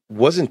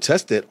wasn't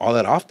tested all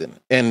that often.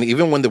 And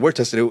even when they were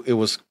tested, it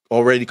was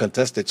already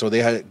contested, so they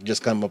had to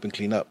just come up and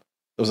clean up.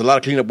 There was a lot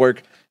of cleanup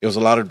work. It was a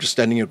lot of just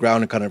standing your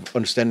ground and kind of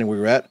understanding where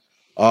you're at,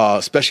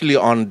 especially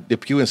on the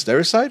Pew and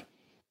Steres side,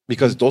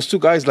 because those two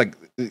guys, like,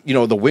 the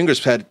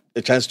wingers had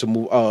a chance to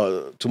move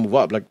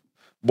up, like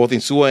both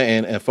Insua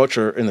and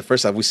Fletcher in the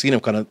first half. We've seen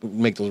them kind of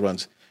make those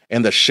runs.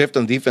 And the shift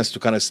on defense to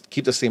kind of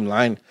keep the same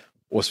line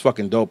was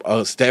fucking dope.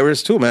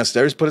 Steres too, man.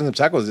 Steres put in some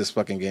tackles this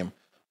fucking game,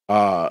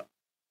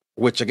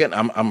 which again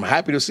I'm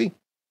happy to see.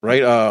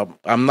 Right,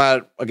 I'm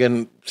not,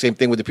 again, same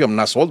thing with the Pew. I'm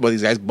not sold by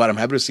these guys, but I'm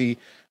happy to see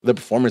the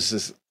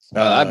performances.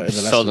 I'm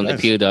sold on the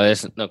Pew, though.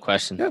 There's no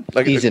question.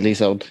 Yeah, easily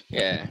sold.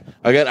 Yeah.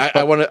 Again,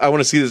 I want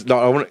to see this. No,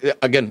 I want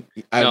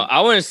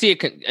to see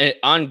it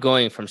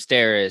ongoing from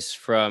Steres,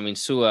 from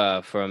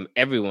Insua, from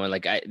everyone.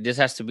 Like this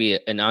has to be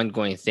an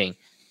ongoing thing.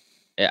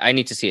 I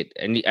need to see it,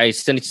 and I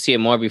still need to see it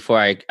more before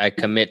I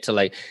commit to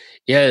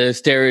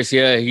Steres.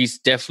 Yeah, he's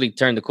definitely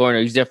turned the corner.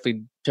 He's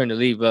definitely turned the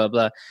lead. Blah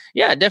blah.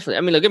 Yeah, definitely.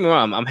 I mean, look, get me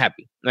wrong. I'm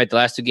happy. Right, the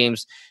last two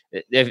games.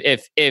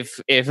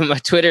 If my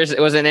Twitter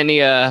wasn't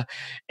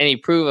any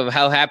proof of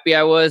how happy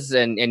I was,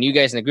 and you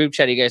guys in the group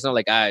chat, you guys know,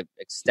 like, I'm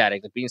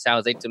ecstatic. Like beating San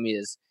Jose to me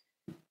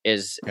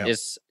is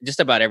just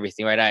about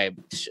everything, right?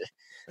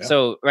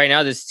 So right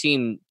now this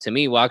team to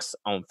me walks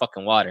on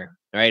fucking water,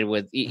 right?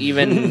 With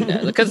even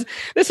because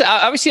this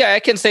obviously I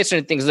can say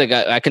certain things. Like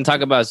I can talk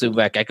about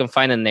Zubak, I can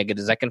find the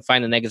negatives,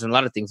 in a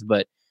lot of things,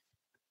 but.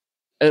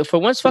 For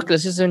once, fuck,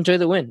 let's just enjoy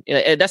the win.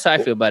 That's how I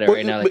feel about it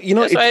right now.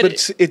 Like,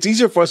 but it's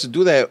easier for us to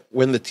do that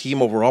when the team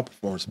overall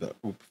performs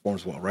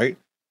well, right?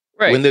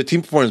 Right. When the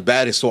team performs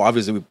bad, it's so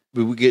obvious that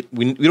we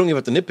don't even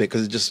have to nitpick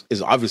because it just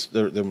is obvious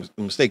the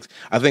mistakes.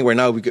 I think right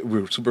now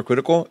we're super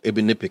critical. It'd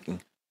be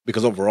nitpicking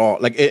because overall,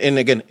 like, and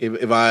again, if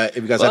you guys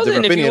have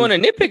different opinion, if you want to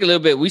nitpick a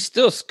little bit, we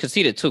still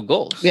conceded 2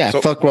 goals. Yeah,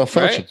 so, fuck well,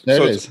 right?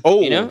 There it is.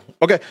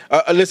 Okay.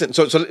 Listen.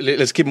 So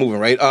let's keep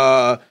moving, right?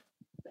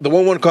 The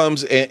 1-1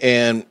 comes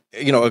and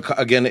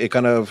again, it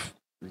kind of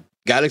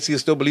Galaxy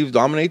still believes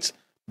dominates,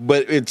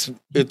 but it's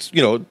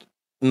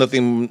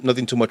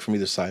nothing too much from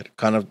either side.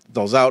 Kind of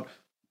dulls out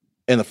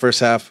in the first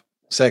half.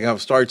 Second half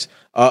starts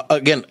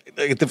again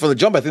from the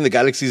jump. I think the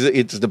Galaxy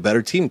it's the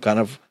better team, kind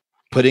of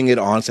putting it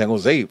on San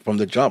Jose from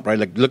the jump, right?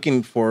 Like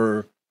looking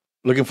for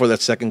that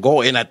second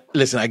goal. And I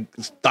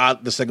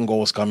thought the second goal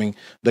was coming.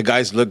 The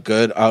guys looked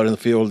good out in the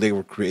field. They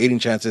were creating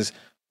chances,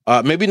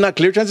 maybe not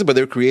clear chances, but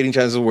they were creating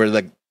chances where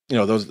like.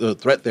 There was the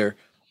threat there.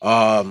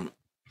 But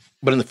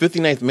in the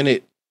 59th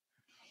minute,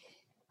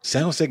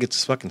 San Jose gets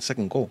his fucking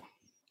second goal.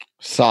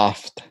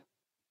 Soft.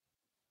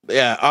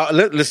 Yeah,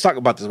 let's talk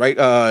about this, right?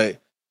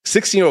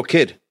 16-year-old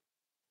kid.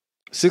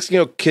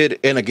 16-year-old kid,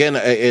 and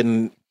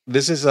again,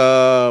 this is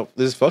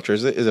Felcher.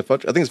 Is it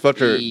Felcher? I think it's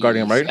Felcher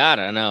guarding him, right? I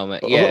don't know, man.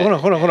 Yeah.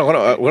 Hold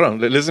on.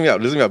 Listen me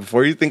out.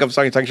 Before you think I'm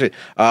starting talking shit.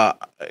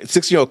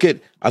 16-year-old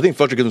kid, I think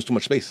Felcher gives him too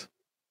much space.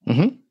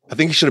 Mm-hmm. I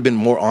think he should have been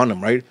more on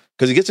him, right?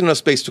 Because he gets enough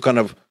space to kind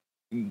of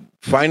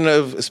find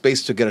a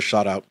space to get a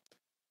shot out.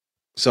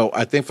 So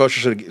I think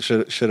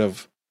Felcher should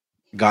have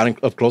gotten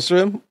up closer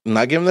to him,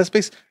 not give him that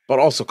space. But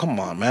also, come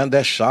on, man,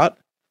 that shot,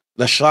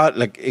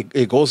 like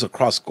it goes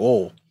across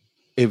goal.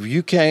 If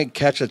you can't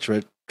catch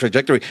a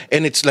trajectory,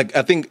 and it's like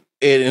I think,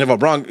 and if I'm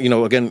wrong,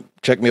 again,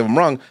 check me if I'm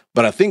wrong,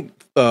 but I think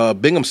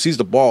Bingham sees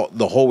the ball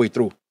the whole way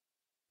through.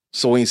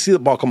 So when you see the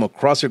ball come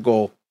across your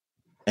goal,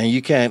 and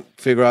you can't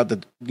figure out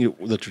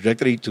the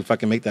trajectory to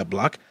fucking make that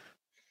block,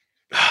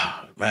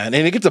 man,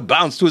 and it gets a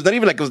bounce too. It's not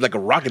even like it was like a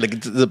rocket; like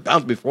it's a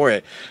bounce before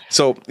it.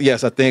 So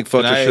yes, I think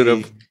Felcher should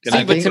have.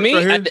 See, but to me,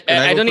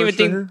 I don't even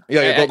think.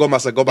 Yeah, go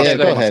Masa, go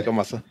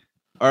Masa.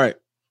 All right,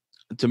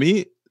 to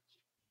me,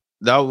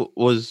 that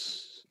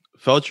was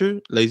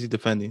Felcher lazy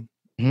defending.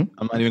 Mm-hmm.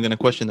 I'm not even going to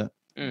question that.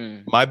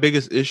 My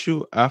biggest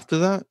issue after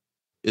that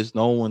is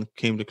no one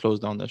came to close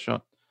down that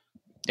shot.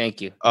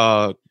 Thank you.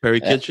 Perry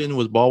Kitchen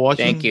was ball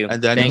watching. Thank you.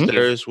 And Danny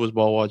Steres was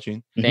ball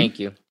watching. Thank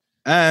you.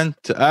 And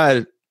to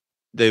add,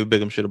 David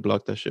Bingham should have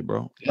blocked that shit,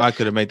 bro. I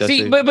could have made that.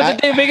 See, but the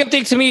David Bingham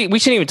thing to me, we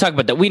shouldn't even talk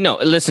about that. We know.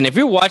 Listen, if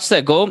you watch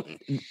that goal,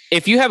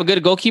 if you have a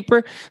good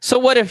goalkeeper, so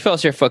what if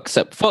Felcher fucks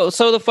up?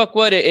 So the fuck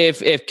what if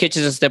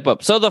Kitchen doesn't step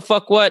up? So the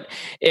fuck what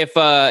if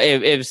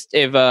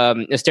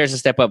Steres doesn't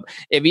step up?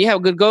 If you have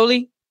a good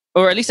goalie,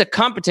 or at least a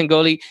competent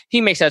goalie, he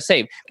makes that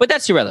save. But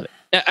that's irrelevant.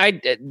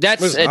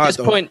 That's at this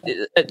point.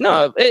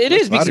 No, it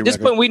is because at this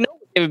point we know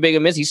David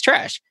Bingham is. He's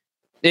trash.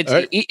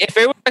 If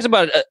everyone talks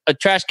about a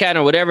trash can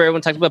or whatever,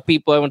 everyone talks about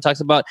people, everyone talks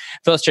about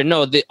Filster.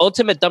 No, the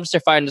ultimate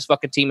dumpster fire in this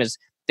fucking team is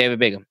David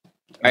Bingham.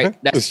 Right? Okay.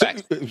 That's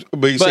fact.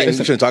 But you're saying we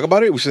shouldn't talk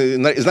about it?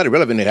 It's not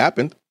irrelevant. It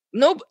happened.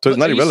 No, so it's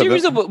not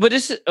irrelevant. But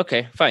this is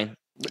okay. Fine.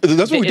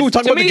 That's what we do. We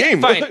talk about the game.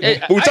 Fine.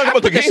 We talk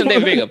about the game.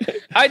 David Bingham.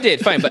 I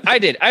did fine, but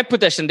I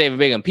put that shit on David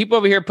Bingham. People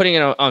over here putting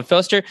it on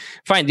Filster.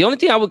 Fine. The only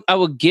thing I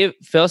would give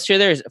Filster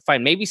there is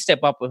fine. Maybe step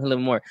up a little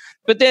more.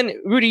 But then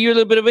Rudy, you're a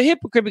little bit of a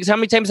hypocrite because how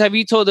many times have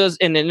you told us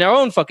in our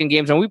own fucking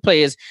games when we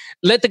play is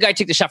let the guy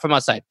take the shot from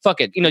outside?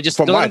 Fuck it. Just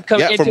from don't wide.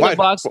 come into the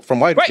box from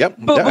wide. Right. Yep.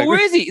 But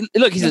where is he?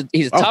 Look,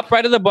 he's top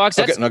right of the box.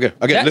 Okay.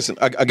 Listen.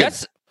 Again.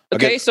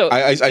 Okay, so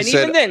I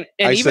said,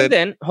 even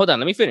then, hold on,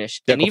 let me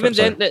finish. Yeah, and even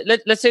then,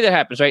 let's say that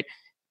happens, right?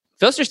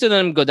 Filster still let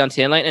him go down to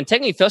the end line, and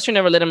technically, Filster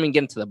never let him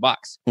get into the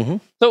box.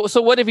 Mm-hmm.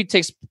 So what if he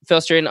takes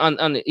Filster in on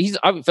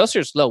Filster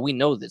is slow. We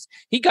know this.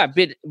 He got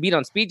beat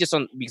on speed because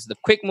of the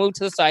quick move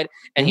to the side,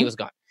 and he was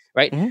gone.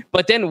 Right,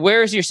 but then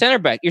where's your center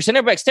back? Your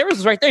center back, Steres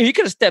was right there. He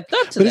could have stepped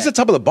up to but he's at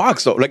the top of the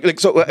box, though.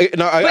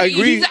 I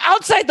agree. He's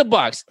outside the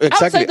box.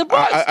 Exactly. Outside the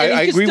box.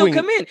 I agree. Still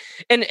come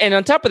in, and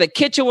on top of the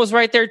Kitchen was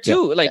right there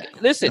too. Yeah.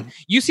 Listen,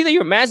 you see that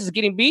your Maz is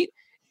getting beat.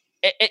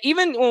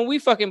 Even when we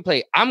fucking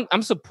play,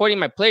 I'm supporting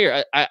my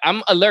player.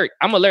 I'm alert.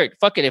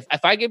 Fuck it.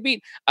 If I get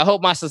beat, I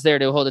hope Masa's there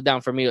to hold it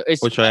down for me.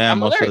 Which I am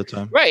most of the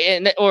time. Right,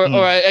 and or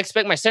I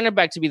expect my center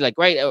back to be like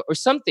right or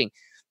something.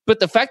 But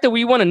the fact that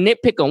we want to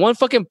nitpick on one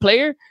fucking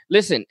player,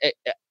 listen,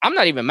 I'm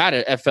not even mad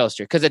at Filster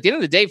because at the end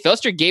of the day,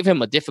 Filster gave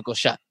him a difficult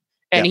shot.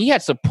 And he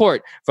had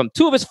support from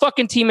two of his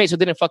fucking teammates who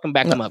didn't fucking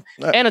back him up.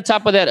 And on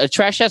top of that, a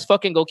trash-ass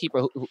fucking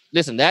goalkeeper.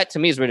 Listen, that to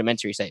me is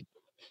rudimentary save.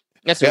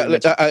 That's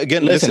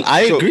again, listen,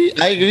 I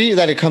agree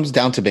that it comes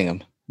down to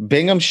Bingham.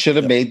 Bingham should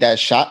have made that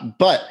shot,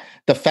 but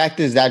the fact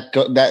is that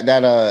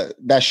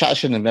that shot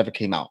should have never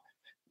came out.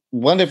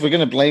 One, if we're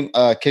going to blame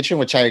Kitchen,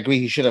 which I agree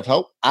he should have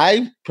helped,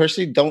 I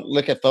personally don't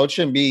look at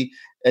Filcher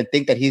and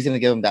think that he's going to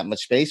give him that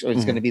much space or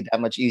it's going to be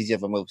that much easier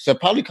of a move. So it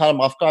probably caught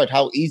him off guard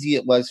how easy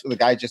it was for the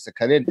guy just to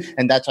cut in,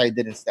 and that's why he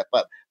didn't step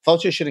up.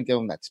 Filcher shouldn't give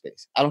him that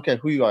space. I don't care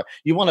who you are.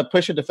 You want to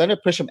push a defender,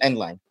 push him end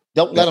line.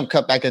 Don't let him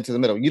cut back into the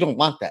middle. You don't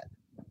want that.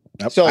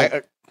 Yep. So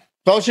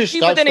Filcher starts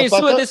but then he's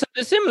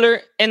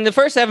similar in the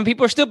first half, and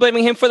people are still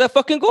blaming him for that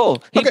fucking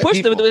goal. He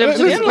pushed them to the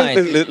end line.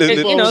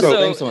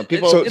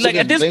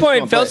 At this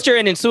point, Filcher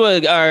and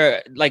Insua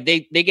are like they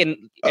get.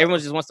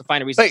 Everyone just wants to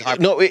find a reason.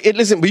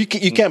 Listen, but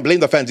you can't blame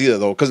the fans either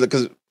though,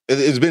 because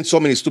it's been so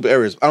many stupid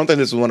errors. I don't think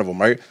this is one of them,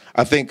 right?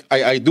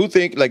 I do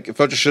think like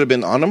Filcher should have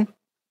been on him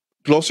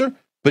closer.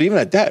 But even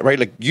at that, right?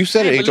 Like you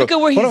said it, Angel. Look at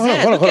where he's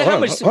at.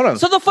 Hold on.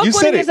 So the fuck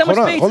when he has that much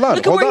space.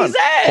 Look at where he's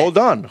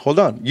at. Hold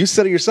on. You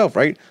said it yourself,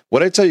 right?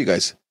 What I tell you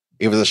guys,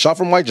 if it's a shot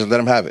from wide, just let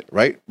him have it,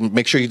 right?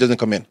 Make sure he doesn't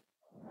come in.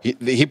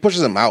 He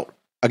pushes him out.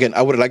 Again,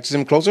 I would have liked to see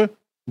him closer,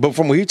 but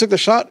from where he took the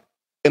shot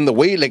and the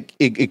way like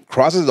it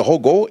crosses the whole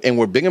goal and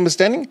where Bingham is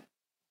standing,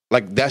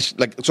 like that's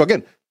like so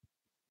again.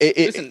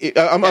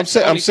 I'm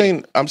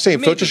saying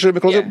Filcher should have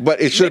been closer,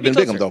 but it should have been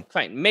Bingham though.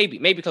 Fine,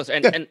 maybe closer,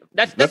 and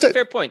that's a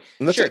fair point.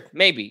 Sure,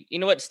 maybe you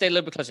know what, stay a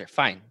little bit closer.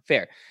 Fine,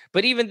 fair.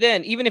 But even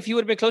then, even if he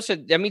would have been closer,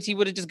 that means he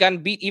would have just gotten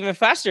beat even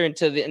faster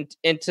into the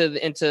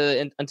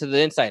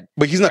inside.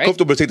 But he's not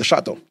comfortable to take the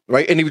shot though,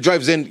 right? And if he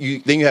drives in,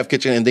 then you have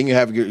Kitchen, and then you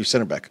have your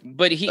center back.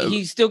 But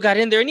he still got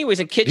in there anyways,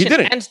 and Kitchen he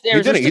didn't. And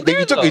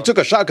Steres He took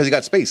a shot because he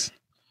got space,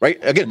 right?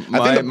 Again,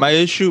 my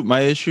issue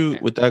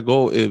with that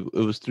goal, it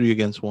was 3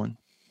 against 1.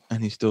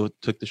 And he still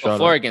took the shot.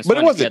 4 against 1.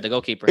 But it wasn't the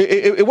goalkeeper.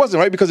 It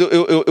wasn't right because it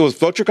was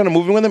Filcher kind of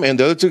moving with him, and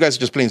the other two guys are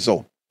just playing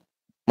zone,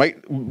 right?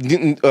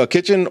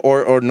 Kitchen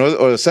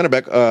or center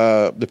back,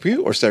 Dupuis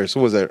or Steres.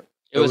 Who was there?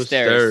 It was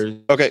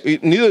Steres. Okay,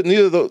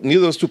 neither of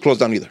those two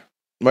closed down either,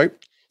 right?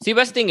 See,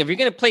 that's the thing. If you're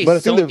gonna play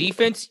zone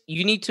defense,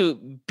 you need to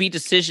be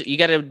decision. You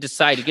got to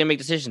decide. You got to make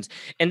decisions.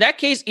 In that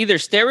case, either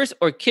Steres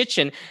or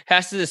Kitchen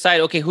has to decide.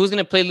 Okay, who's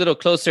gonna play a little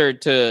closer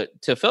to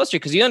Filcher?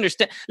 Because you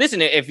understand.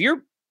 Listen, if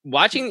you're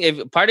watching,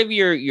 if part of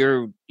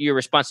your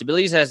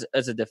responsibilities as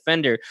a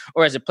defender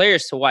or as a player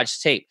is to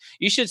watch tape,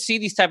 you should see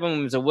these type of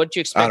moves of what you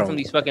expect from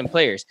these fucking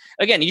players.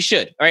 Again, you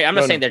should. All right, I'm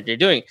not saying that they're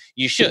doing.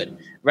 You should,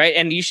 right?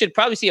 And you should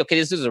probably see. Okay,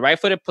 this is a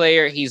right-footed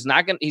player. He's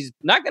not gonna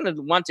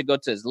want to go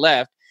to his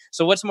left.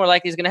 So what's more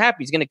likely is going to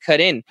happen? He's going to cut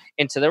into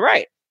the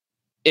right.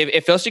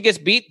 If Filcher gets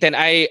beat, then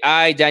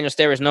I Daniel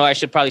Steres know I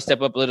should probably step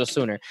up a little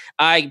sooner.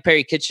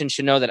 Perry Kitchen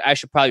should know that I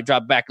should probably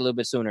drop back a little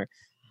bit sooner.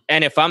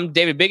 And if I'm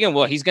David Bingham,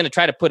 well, he's going to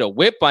try to put a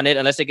whip on it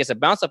unless it gets a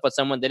bounce up on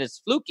someone. Then it's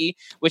fluky,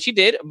 which he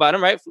did. A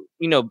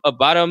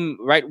bottom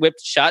right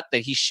whipped shot that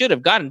he should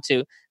have gotten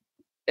to.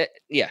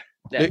 Yeah.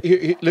 Let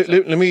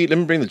me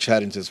bring the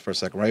chat into this for a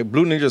second, right?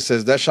 Blue Ninja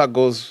says that shot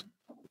goes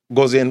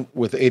in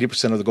with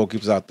 80% of the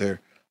goalkeepers out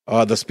there.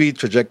 The speed,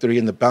 trajectory,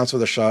 and the bounce of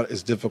the shot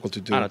is difficult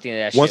to do. I don't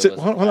think that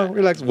hold on,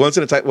 relax. Once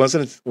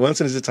in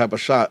is the type of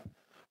shot.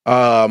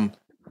 I'm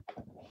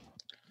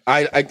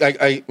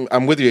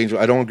with you, Angel.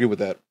 I don't agree with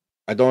that.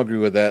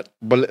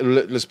 But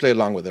let's play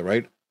along with it,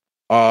 right?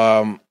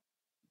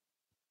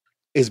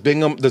 Does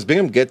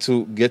Bingham get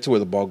to where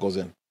the ball goes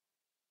in?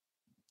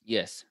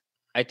 Yes.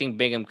 I think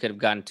Bingham could have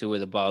gotten to where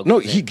the ball. No,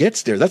 goes he in.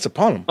 gets there. That's a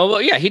problem. Oh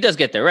well, yeah, he does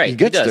get there, right? He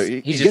gets does.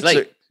 there. He's just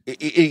late.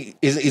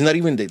 He's not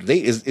even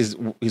late. Is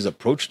his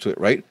approach to it,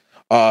 right?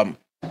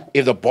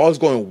 If the ball is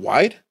going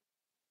wide,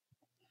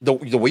 the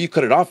way you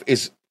cut it off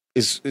is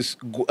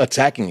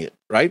attacking it,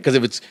 right? Because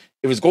if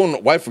it's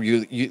going wide for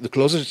you, the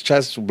closest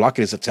chance to block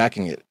it is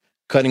attacking it,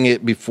 cutting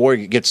it before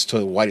it gets to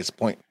the widest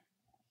point.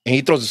 And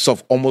he throws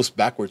himself almost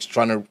backwards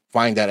trying to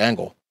find that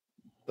angle.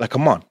 Like,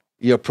 come on,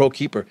 you're a pro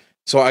keeper.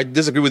 So I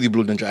disagree with you,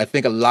 Blue Ninja. I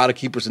think a lot of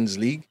keepers in this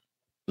league,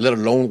 let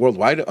alone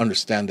worldwide,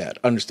 understand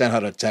how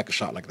to attack a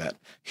shot like that.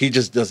 He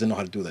just doesn't know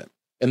how to do that,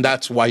 and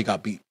that's why he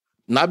got beat.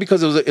 Not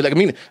because it was like, I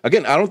mean,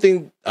 again, I don't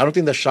think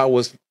that shot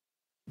was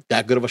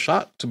that good of a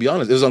shot. To be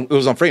honest, it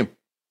was on frame.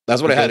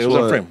 That's what I had. It was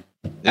on frame.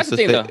 That's the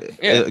thing, though.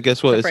 Yeah,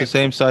 guess what? It's the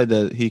same side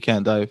that he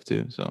can't dive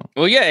to. So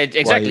well, yeah,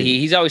 exactly.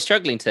 He's always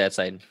struggling to that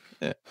side.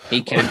 Yeah.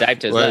 He can't dive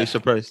to his left.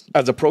 Surprised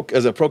as a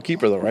pro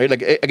keeper though, right?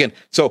 Like again,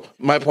 so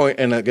my point,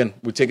 and again,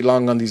 we take it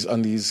long on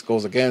these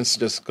goals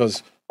against, just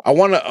because I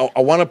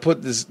wanna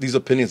put these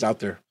opinions out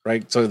there,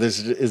 right? So this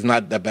is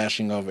not that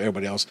bashing of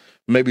everybody else.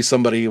 Maybe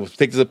somebody will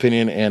take this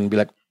opinion and be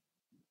like,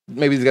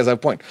 maybe these guys have a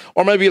point,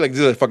 or maybe like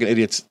these are fucking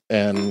idiots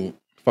and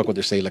fuck what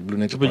they're saying, like Blue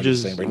Ninja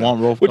is saying right now,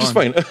 which is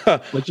fine.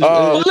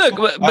 Well, look,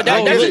 but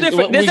that's a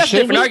different. That's a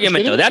different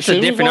argument, though. That's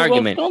a different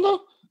argument.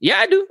 Yeah,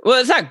 I do.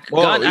 Well, it's not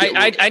gone.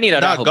 I need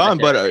Araujo. Not gone,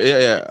 but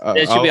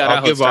it should be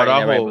Araujo.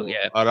 I'll give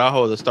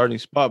Araujo the starting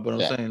spot. But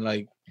I'm saying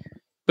like,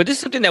 but this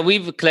is something that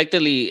we've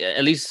collectively,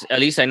 at least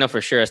I know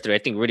for sure, as I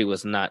think Rudy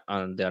was not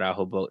on the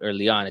Araujo boat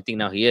early on. I think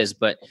now he is,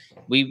 but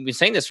we've been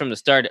saying this from the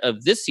start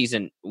of this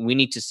season. We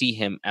need to see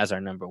him as our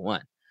number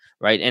one.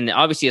 Right. And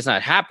obviously it's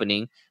not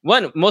happening.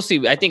 One,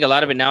 mostly, I think a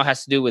lot of it now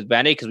has to do with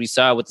Band-Aid because we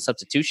saw with the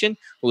substitution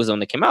who was the one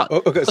that came out.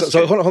 Okay.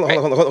 So hold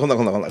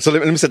on. So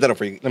let me set that up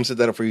for you. And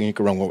you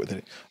can run with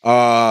it.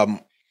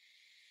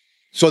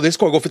 So they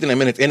score goal 59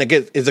 minutes. And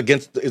again, it's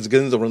against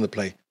the run of the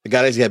play. The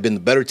Galaxy had been the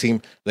better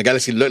team. The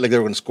Galaxy looked like they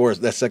were going to score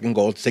that second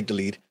goal to take the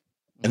lead.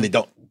 And they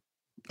don't.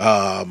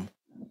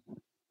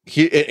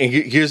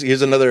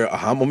 Here's another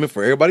aha moment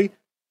for everybody.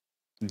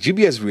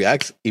 GBS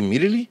reacts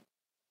immediately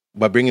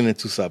by bringing in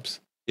two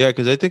subs. Yeah,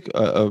 because I think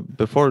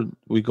before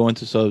we go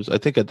into subs, I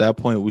think at that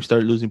point we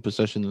start losing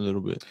possession a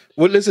little bit.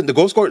 Well, listen, the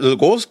goal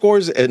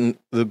scores, and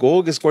the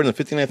goal gets scored in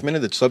the 59th minute.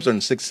 The subs are in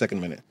the 62nd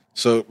minute,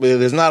 so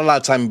there's not a lot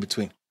of time in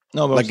between.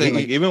 No, but like, I'm saying,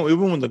 like even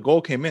when the goal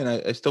came in,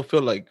 I still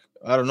feel like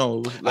I don't know.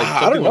 It was like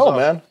I don't know,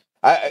 man.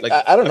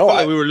 I don't know.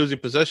 Like we were losing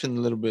possession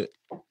a little bit.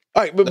 All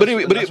right, but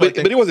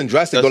it wasn't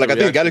drastic though. Like I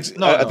think Galaxy,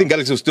 I think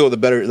Galaxy was still the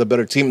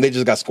better team. They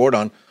just got scored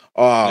on.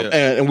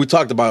 And we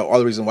talked about all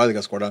the reasons why they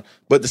got scored on.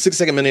 But the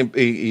 62nd minute,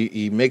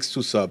 he makes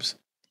two subs.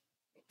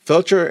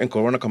 Felcher and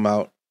Corona come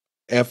out.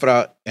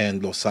 Efra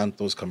and Los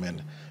Santos come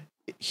in.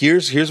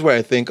 Here's where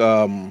I think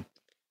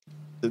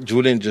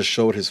Julian just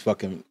showed his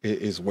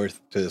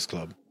worth to this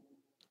club,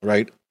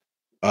 right?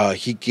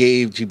 He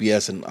gave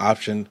GBS an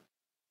option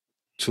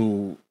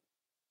to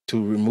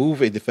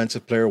remove a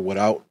defensive player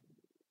without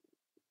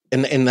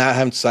and not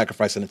having to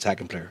sacrifice an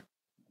attacking player,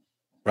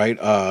 right?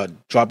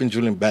 Dropping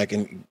Julian back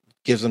and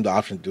gives them the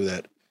option to do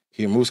that.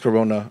 He removes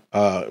Corona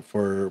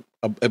for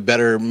a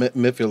better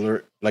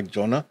midfielder like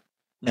Jonah,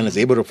 and is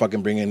able to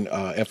fucking bring in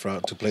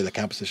Efra to play the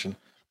cam position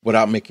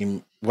without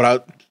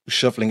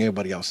shuffling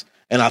everybody else.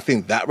 And I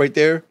think that right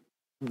there,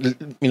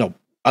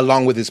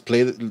 along with his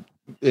play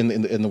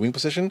in the wing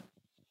position,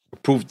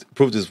 proved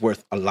his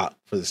worth a lot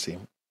for this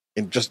team.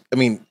 And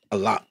a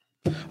lot.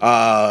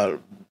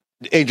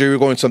 AJ,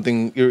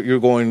 you're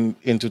going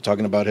into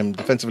talking about him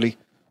defensively.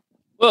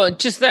 Well,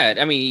 just that.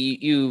 I mean,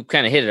 you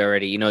kind of hit it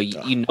already. You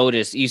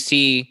notice, you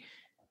see.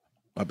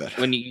 My bad.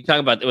 When you talk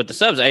about with the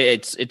subs,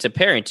 it's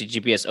apparent to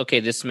GPS.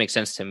 Okay, this makes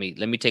sense to me.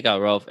 Let me take out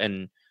Rolf,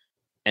 and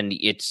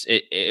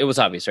it was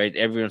obvious, right?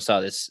 Everyone saw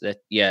this. That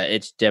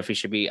it definitely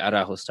should be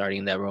Araujo starting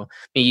in that role.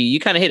 I mean, you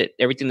kind of hit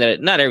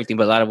it. Not everything,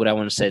 but a lot of what I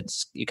want to say.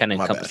 You kind of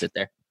encompass it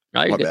there.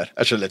 No, my bad.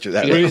 I should let you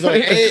that.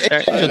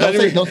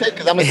 Don't say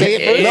because I'm gonna say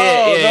it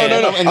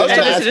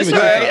first.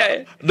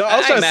 No. I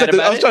was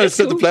trying to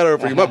set the platter up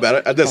for you. My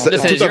bad. Listen,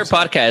 it's your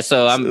podcast,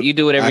 so you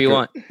do whatever you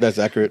want. That's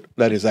accurate.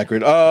 That is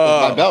accurate.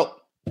 My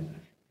belt.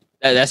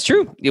 That's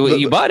true.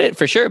 You bought it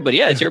for sure, but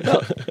yeah, it's your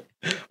belt.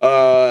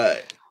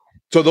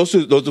 So those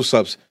two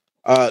subs.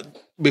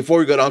 Before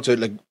we go down to it,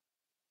 like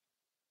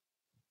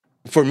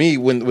for me,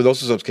 when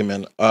those two subs came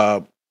in,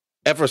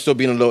 Efra still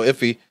being a little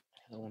iffy.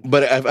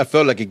 But I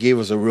felt like it gave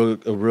us a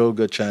real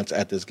good chance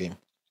at this game,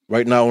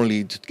 right? Not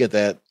only to get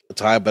that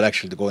tie, but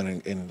actually to go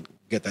in and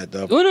get that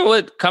dub. You know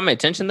what caught my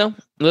attention though, a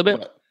little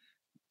bit?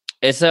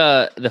 It's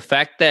the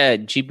fact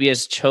that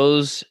GBS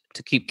chose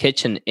to keep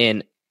Kitchen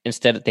in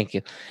instead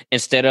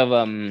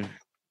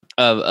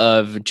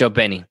of Joe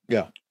Benny.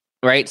 Yeah.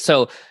 Right.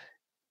 So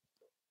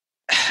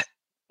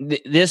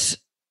this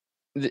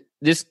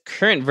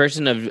current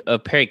version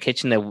of Perry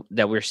Kitchen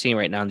that we're seeing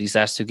right now in these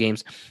last two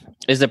games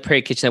is the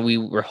Perry Kitchen that we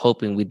were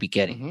hoping we'd be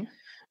getting,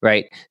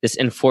 right? This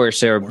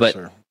enforcer,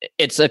 but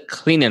it's a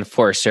clean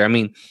enforcer. I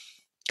mean,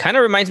 kind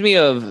of reminds me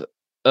of.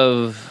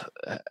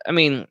 I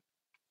mean,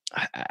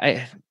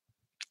 I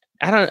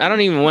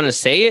don't even want to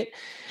say it.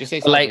 Just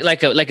say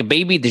like a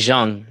baby De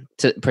Jong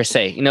per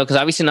se, you know, because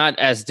obviously not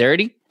as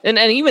dirty. And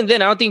even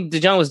then, I don't think De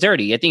Jong was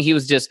dirty. I think he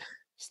was just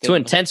too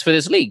intense for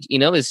this league. You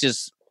know, it's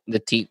just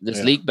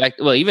this league back.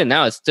 Well, even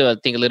now, it's still, I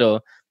think, a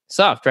little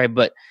soft, right?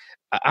 But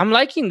I'm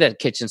liking that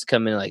Kitchen's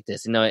coming like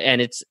this, you know,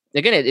 and it's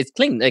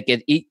clean. Like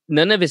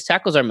none of his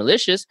tackles are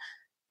malicious,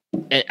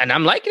 and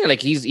I'm liking it.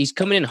 Like he's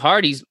coming in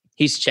hard.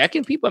 He's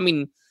checking people. I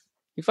mean,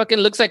 he fucking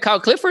looks like Kyle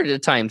Clifford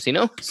at times, you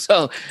know.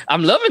 So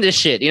I'm loving this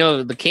shit. You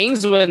know, the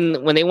Kings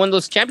when they won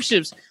those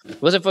championships,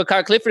 it wasn't for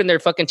Kyle Clifford and they're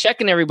fucking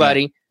checking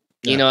everybody.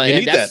 Yeah. You know,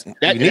 and that's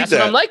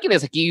what I'm liking.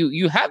 Is like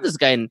you have this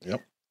guy and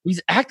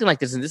he's acting like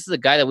this, and this is the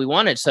guy that we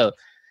wanted. So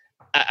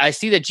I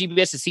see that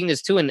GBS is seeing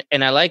this too, and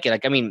I like it.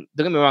 Like, I mean,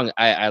 don't get me wrong,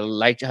 I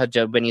like how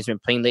Joe Benny's been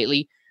playing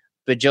lately,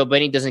 but Joe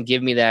Benny doesn't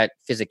give me that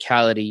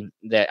physicality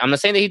that I'm not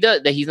saying that he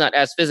does, that he's not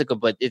as physical,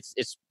 but it's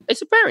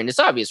apparent, it's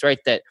obvious, right?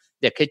 That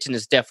Kitchen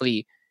is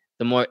definitely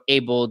the more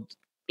able,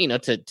 you know,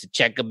 to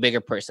check a bigger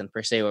person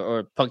per se,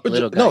 or punk the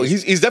little guy. No,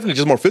 he's definitely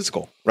just more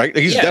physical, right?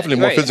 He's definitely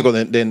more physical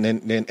than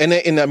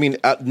and I mean,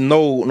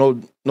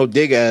 no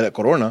dig at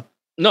Corona.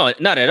 No,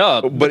 not at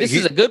all. But this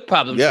is a good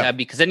problem to have,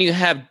 because then you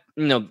have,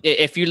 you know,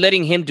 if you're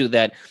letting him do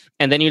that,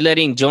 and then you're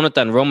letting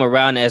Jonathan roam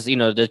around as, you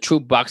know, the true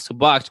box to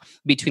box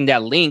between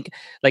that link,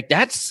 like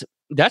that's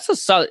a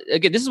solid.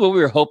 Again, this is what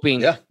we were hoping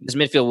this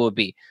midfield would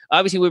be.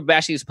 Obviously, we're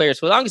bashing these players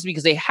for the longest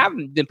because they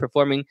haven't been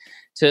performing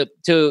to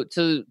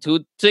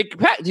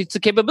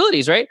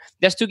capabilities. Right?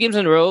 That's 2 games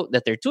in a row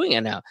that they're doing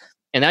it now,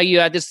 and now you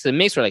add this to the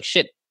mix. We're like,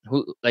 shit.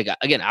 Who? Like,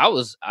 again, I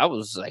was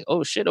like,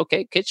 oh shit,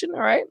 okay, Kitchen,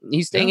 all right,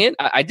 he's staying in.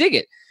 I dig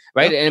it.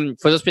 Right. And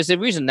for those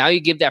specific reasons, now you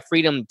give that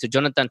freedom to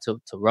Jonathan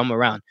to roam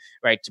around,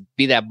 right? To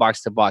be that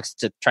box to box,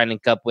 to try and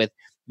link up with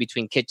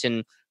between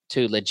Kitchen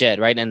to Lletget,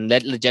 right? And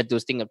let Lletget do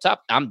his thing up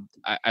top.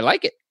 I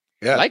like it.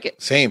 Yeah. I like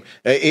it. Same.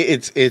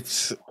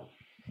 It's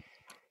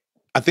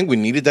I think we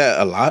needed that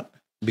a lot,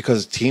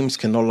 because teams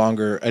can no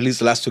longer, at least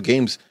the last 2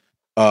 games,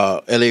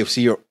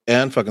 LAFC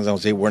and fucking San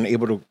Jose weren't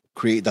able to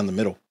create down the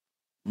middle,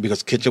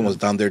 because Kitchen was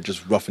down there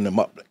just roughing them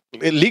up.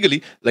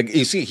 Legally, like,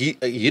 you see, he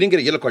didn't get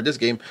a yellow card this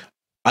game.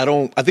 I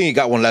think he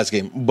got one last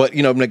game, but,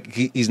 you know, like,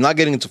 he's not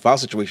getting into foul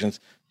situations,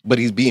 but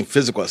he's being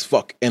physical as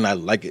fuck, and I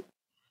like it.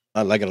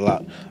 I like it a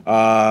lot.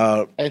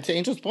 And to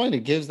Angel's point,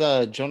 it gives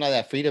Jonah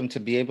that freedom to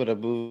be able to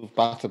move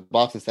box to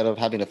box instead of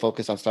having to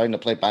focus on starting to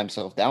play by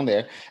himself down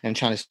there and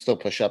trying to still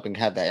push up and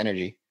have that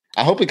energy.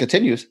 I hope it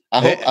continues.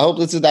 I hope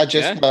this is not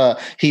just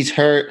he's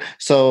hurt,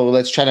 so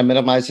let's try to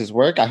minimize his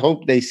work. I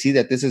hope they see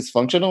that this is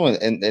functional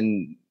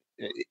and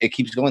it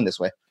keeps going this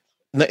way.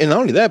 And not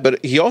only that,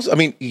 but he also, I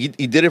mean, he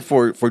did it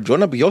for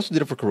Jonah, but he also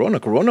did it for Corona.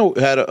 Corona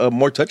had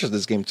more touches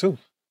this game too,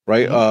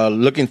 right? Mm-hmm.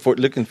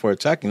 Looking for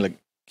attacking, like,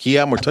 he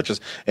had more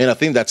touches, and I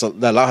think that a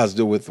lot has to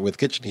do with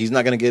Kitchen. He's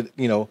not going to get,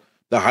 you know,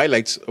 the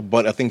highlights,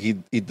 but I think he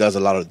does a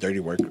lot of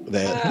dirty work.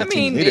 I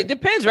mean, it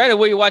depends, right, on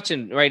what you're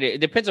watching, right? It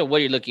depends on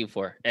what you're looking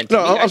for. And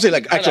no, I'm saying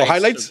like actual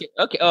highlights.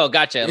 Okay. Oh,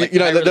 gotcha. Like, you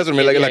know, that doesn't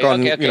mean like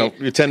on you know,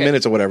 your 10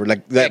 minutes or whatever,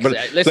 like that. But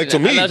listen, like, to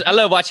me, I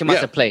love watching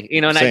Massa play.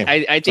 You know, and same,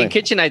 I think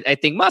Kitchen. I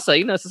think Massa.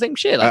 You know, it's the same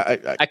shit.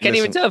 Like, I can't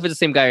even tell if it's the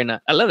same guy or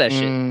not. I love that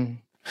shit.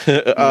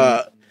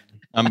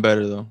 I'm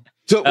better though.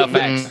 So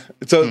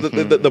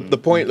the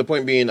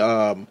point being,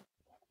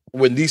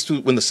 when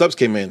the subs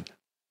came in,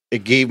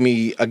 it gave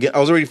me, again, I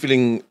was already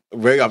feeling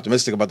very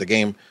optimistic about the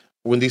game.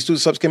 When these 2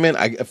 subs came in,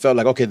 I felt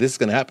like, okay, this is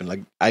gonna happen. Like,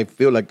 I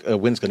feel like a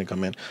win's gonna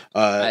come in.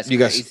 You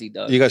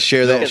guys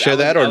share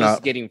that or not? I was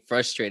getting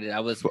frustrated. I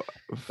was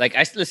like,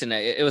 listen,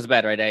 it was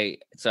bad,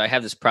 right? So I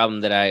have this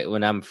problem that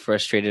when I'm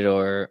frustrated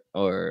or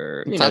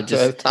you know,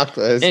 talk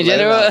to us in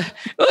general.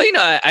 Well, you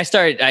know, I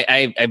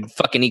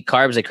fucking eat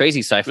carbs like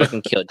crazy. So I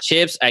fucking killed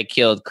chips. I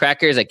killed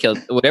crackers. I killed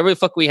whatever the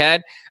fuck we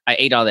had. I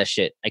ate all that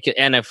shit.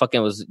 And I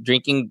fucking was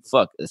drinking.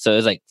 Fuck. So it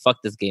was like, fuck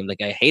this game.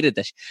 Like, I hated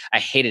that. I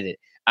hated it.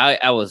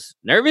 I was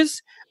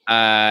nervous.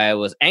 I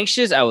was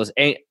anxious. I was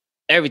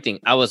everything.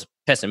 I was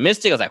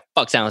pessimistic. I was like,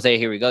 fuck San Jose.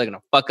 Here we go. They're going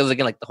to fuck us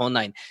again, like the whole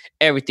 9.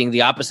 Everything.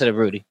 The opposite of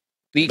Rudy.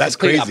 That's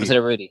crazy. Opposite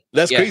of Rudy.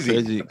 That's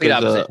crazy.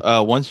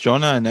 Once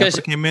Jonah and Effer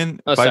came in,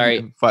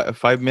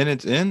 5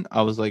 minutes in,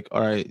 I was like,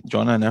 all right,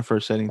 Jonah and Effer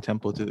setting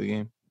tempo to the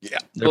game. Yeah.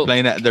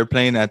 They're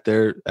playing at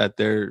their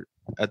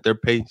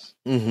pace.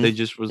 Mm-hmm. They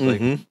just was like,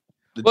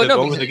 well, no,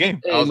 over the game.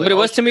 What it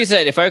was to me is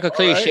that if I recall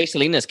clearly, Shea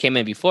Salinas came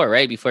in before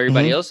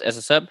everybody else as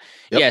a sub.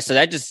 Yep. Yeah, so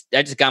that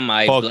just got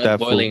my blood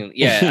boiling. Fool.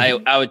 Yeah,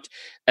 I would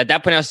at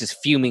that point I was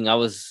just fuming. I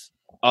was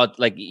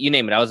like, you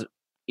name it. I was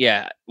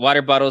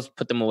water bottles,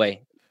 put them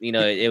away. You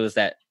know, it was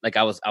that, like,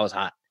 I was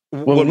hot.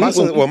 We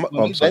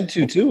went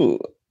to too.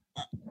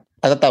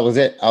 I thought that was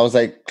it. I was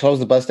like, close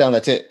the bus down.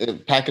 That's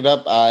it. Pack it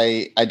up.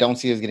 I don't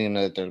see us getting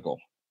another 3rd goal.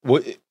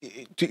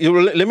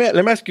 Let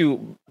me ask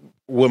you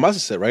what Massa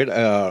said,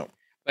 right?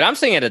 But I'm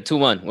saying at a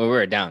 2-1 when we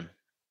were down.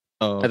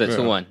 Oh, at a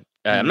 2-1.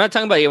 I'm not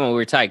talking about even when we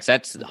were tied, because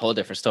that's a whole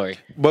different story.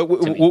 But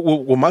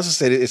what Massa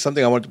said is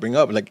something I wanted to bring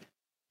up, like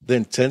the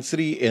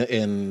intensity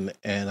and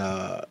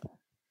the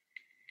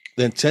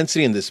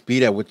intensity and the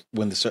speed at which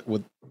when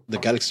the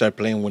Galaxy started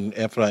playing when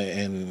Efra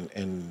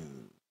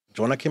and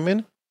Jonah came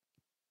in,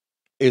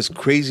 it's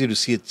crazy to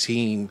see a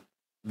team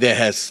that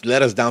has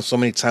let us down so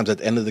many times at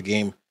the end of the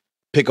game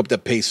pick up the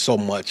pace so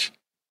much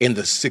in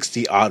the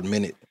 60-odd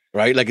minute,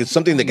 right? Like it's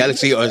something the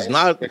Galaxy is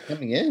not. We're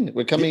coming in.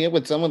 We're coming in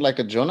with someone like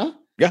a Jonah.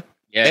 Yeah.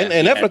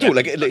 And Efra too.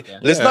 Like,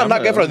 let's not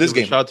knock Efra this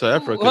game. Shout out to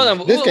Efra. Hold on,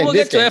 we'll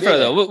get to Efra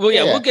though.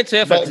 We'll get to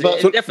Efra.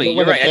 But Definitely,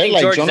 you're right. I think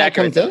George Jonah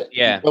comes in.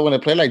 Yeah. But when a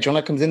player like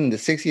Jonah comes in the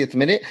 60th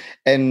minute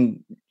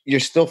and you're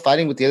still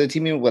fighting with the other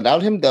team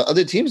without him, the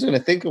other team's going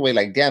to think away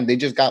like, damn, they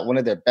just got one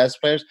of their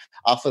best players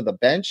off of the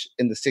bench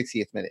in the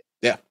 60th minute.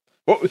 Yeah.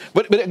 Well,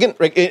 but again,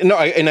 right,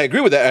 I agree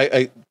with that.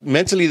 I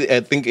mentally,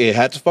 I think it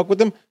had to fuck with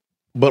them,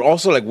 but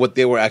also like what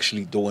they were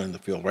actually doing in the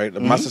field, right?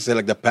 Like Masa said,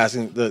 like the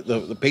passing,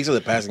 the pace of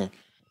the passing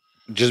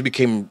just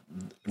became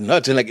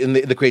nuts, and like in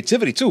the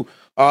creativity too.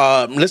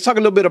 Let's talk a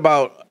little bit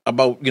about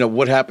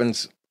what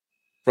happens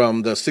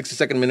from the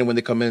 62nd minute when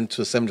they come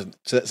into the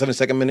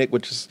 72nd minute,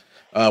 which is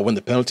when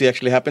the penalty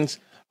actually happens.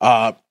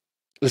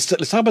 Let's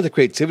talk about the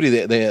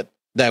creativity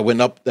that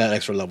went up that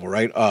extra level,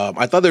 right?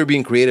 I thought they were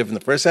being creative in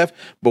the first half,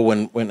 but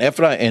when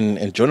Efra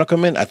and Jonah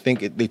come in, I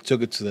think they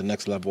took it to the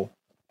next level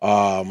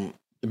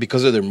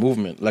because of their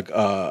movement. Like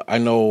I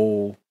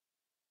know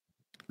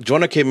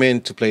Jonah came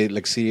in to play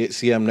like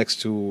CM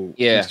next to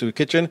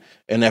Kitchen,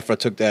 and Efra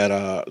took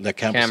that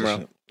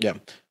camera. Yeah.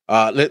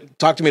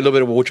 Talk to me a little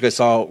bit about what you guys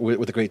saw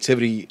with the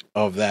creativity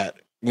of that.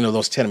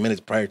 Those 10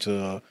 minutes prior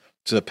to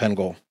the pen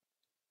goal.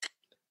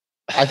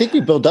 I think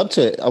we built up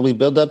to it. We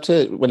built up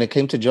to it when it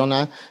came to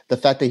Jonah. The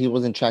fact that he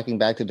wasn't tracking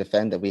back to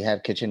defend, that we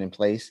had Kitchen in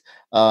place,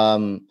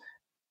 and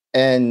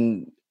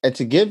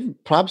to give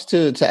props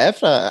to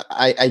Efra,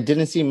 I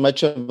didn't see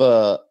much of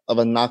a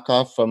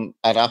knockoff from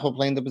Araujo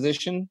playing the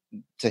position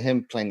to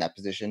him playing that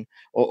position,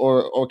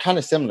 or kind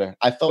of similar.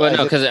 I felt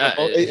because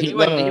he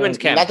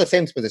went not the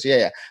same position,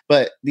 yeah,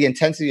 but the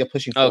intensity of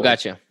pushing forward. Oh,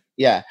 gotcha.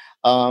 Yeah.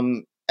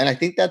 And I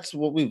think that's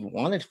what we've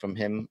wanted from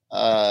him.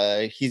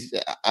 I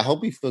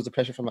hope he feels the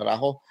pressure from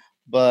Araujo,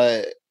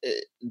 but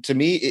to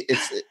me,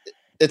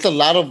 it's a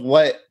lot of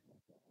what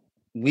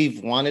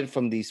we've wanted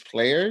from these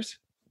players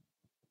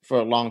for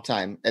a long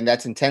time, and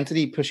that's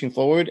intensity, pushing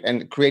forward,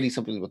 and creating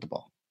something with the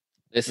ball.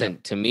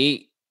 Listen, to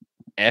me,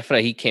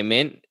 Efra, he came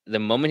in. The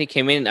moment he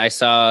came in, I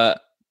saw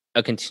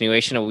a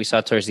continuation of what we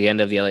saw towards the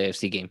end of the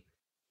LAFC game.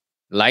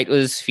 Light with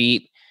his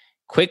feet.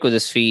 Quick with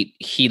his feet.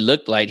 He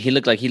looked like he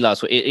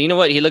lost weight. You know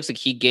what? He looks like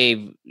he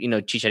gave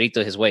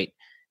Chicharito his weight.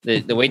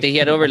 The weight that he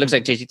had over, it looks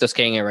like Chicharito's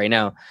carrying it right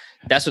now.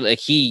 That's what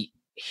he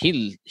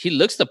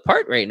looks the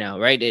part right now,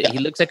 right? He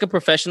looks like a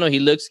professional. He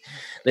looks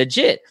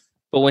legit.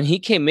 But when he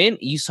came in,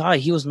 you saw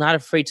he was not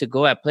afraid to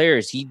go at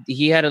players.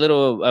 He had a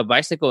little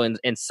bicycle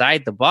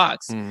inside the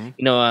box, on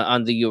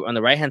the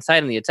right hand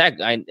side in the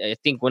attack. I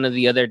think one of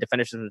the other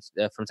defenders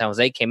from San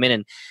Jose came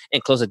in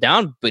and closed it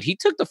down. But he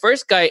took the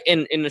first guy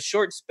in a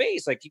short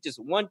space, like he just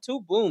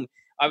 1-2, boom.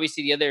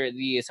 Obviously,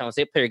 the San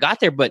Jose player got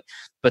there, but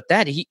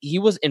that he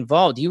was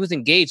involved. He was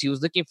engaged. He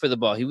was looking for the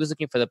ball. He was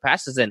looking for the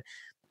passes. And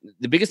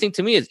the biggest thing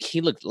to me is he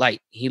looked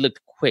light. He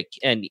looked quick,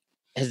 and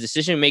his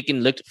decision making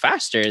looked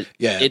faster.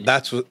 Yeah,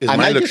 that's what his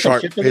mind looked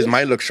sharp. His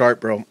mind looked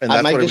sharp, bro. And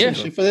I might get some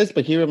shit for this,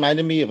 but he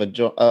reminded me of a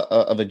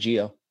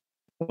Gio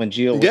when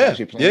Gio was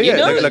actually playing.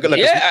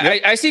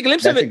 I see a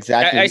glimpse of it.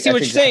 Exactly, I see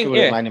what you're saying. What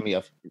it reminded me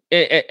of.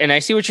 And I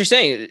see what you're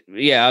saying.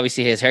 Yeah,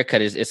 obviously his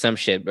haircut is some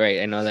shit, right?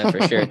 I know that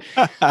for sure.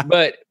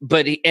 but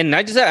and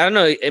I don't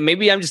know.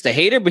 Maybe I'm just a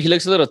hater, but he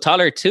looks a little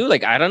taller too.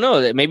 Like I don't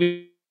know.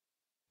 Maybe.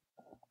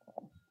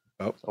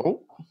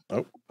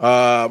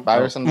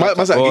 Virus give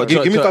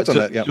me thoughts on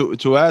that. Yeah.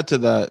 To add to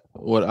that,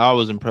 what I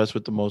was impressed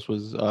with the most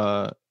was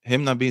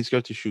him not being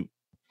scared to shoot.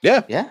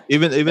 Yeah.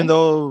 Even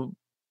though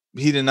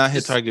he did not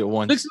hit target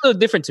once. Looks a little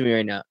different to me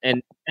right now,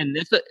 and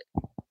it's all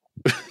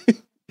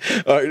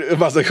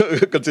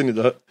right, continue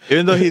that.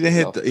 Even though he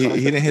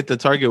didn't hit the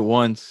target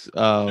once.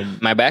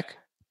 My back.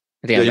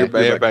 You're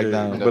back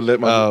down.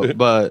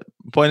 But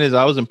point is,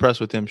 I was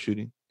impressed with him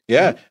shooting.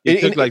 Yeah, he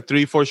took like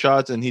 3-4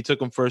 shots, and he took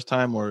them first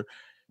time, or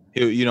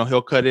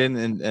he'll cut in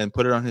and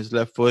put it on his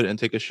left foot and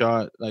take a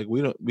shot. Like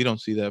we don't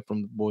see that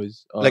from the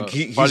boys. Like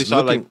he's probably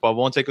saw looking, like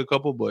Pavon take a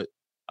couple, but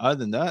other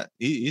than that,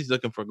 he's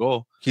looking for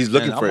goal. He's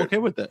looking for I'm okay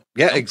with that.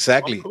 Yeah,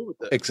 exactly. I'm cool with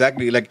that.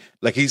 Exactly. Like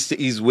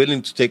he's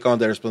willing to take on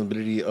the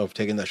responsibility of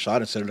taking that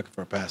shot instead of looking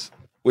for a pass.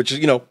 Which is,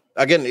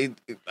 again,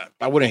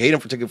 I wouldn't hate him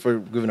for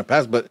giving a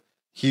pass, but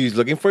he's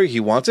looking for it. He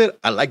wants it.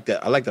 I like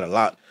that. I like that a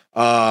lot.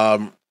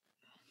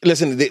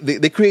 Listen,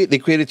 they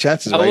created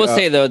chances. I will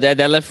say though that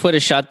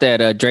left-footed shot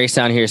that Dre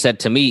Sound here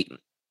said to me,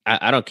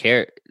 I don't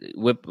care.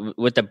 Whip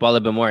the ball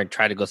a bit more and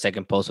try to go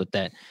second post with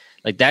that.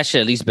 Like that should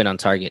at least been on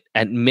target.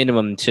 At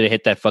minimum, should have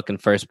hit that fucking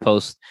first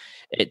post.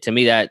 To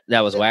me, that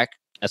was whack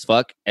as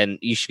fuck, and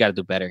you should got to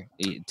do better.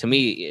 To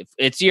me, if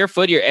it's your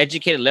foot, your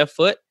educated left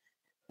foot.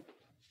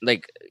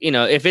 Like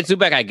if it's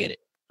Zubak, I get it,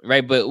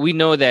 right? But we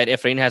know that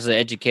Efrain has an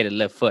educated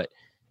left foot.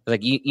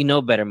 Like you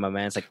know better, my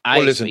man. It's like I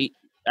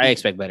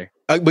expect better.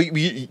 But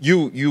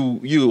you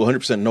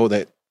 100% know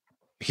that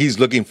he's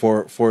looking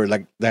for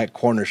like that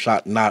corner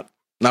shot, not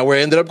Not where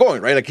it ended up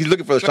going, right? Like he's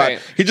looking for the shot.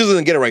 He just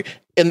doesn't get it right.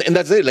 And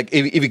that's it. Like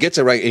if he gets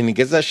it right and he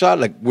gets that shot,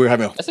 like we're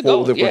having a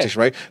full different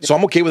right? So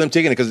I'm okay with him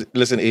taking it because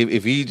listen,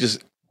 if he's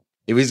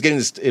getting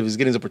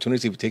this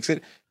opportunity, if he takes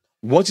it,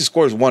 once he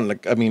scores one,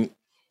 like I mean,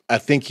 I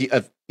think he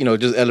it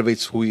just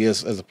elevates who he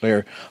is as a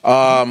player.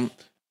 But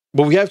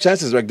we have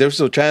chances. Like there's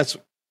a chance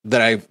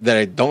that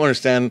I don't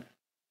understand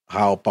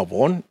how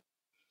Pavon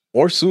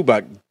or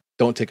Zubac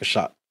don't take a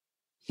shot.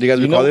 Do you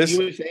guys recall this?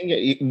 You were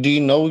saying, do you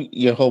know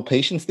your whole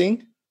patience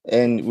thing?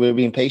 And we're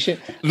being patient.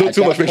 A little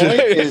too much patient.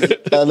 Is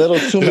a little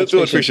too much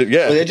patient.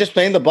 Yeah. They're just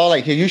playing the ball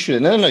like, here, you shoot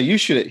it. No, you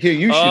shoot it. Here,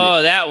 you shoot it.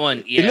 Oh, that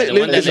one. Yeah.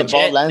 The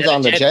ball lands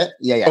on the jet.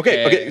 Yeah.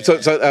 Okay. So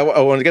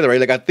I want to get it right.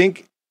 Like I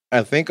think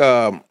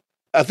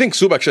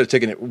Zubac should have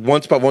taken it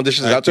once Pavon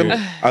dishes it out to him.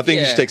 I think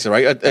he just takes it,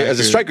 right? As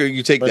a striker,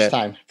 you take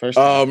First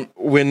time.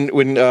 When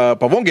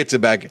Pavon gets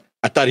it back,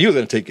 I thought he was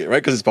going to take it,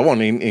 right? Because it's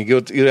Pavon, and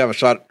he'll have a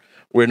shot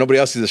where nobody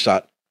else sees a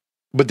shot.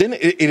 But then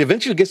it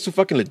eventually gets to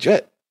fucking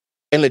Legit,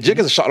 and Legit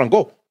gets a shot on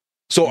goal.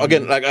 So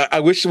again, like I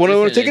wish one of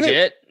them would have taken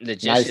it.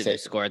 Legit should have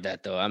scored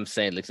that though. I'm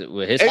saying, with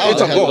his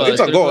it's on goal. It's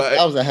on goal.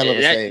 That was a hell of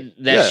a save.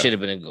 That should have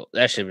been a goal.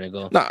 That should have been a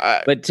goal.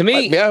 But to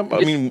me, I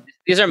mean,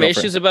 these are my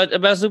issues about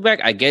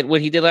Zubac. I get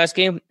what he did last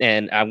game,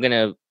 and I'm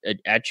gonna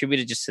attribute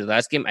it just to the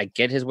last game. I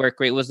get his work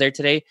rate was there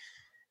today,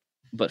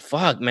 but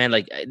fuck, man,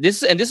 like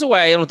this is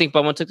why I don't think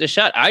Pavon took the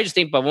shot. I just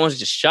think Pavon was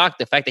just shocked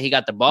the fact that he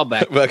got the ball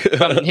back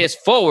from his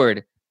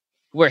forward,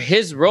 where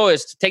his role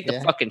is to take the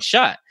fucking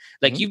shot.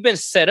 Like you've been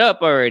set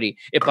up already.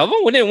 If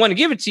Pavon didn't want to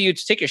give it to you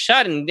to take your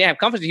shot and have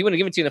confidence, he wouldn't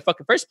give it to you in the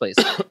fucking first place,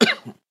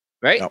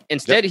 right? No.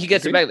 Instead, he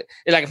gets it back.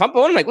 Like if I'm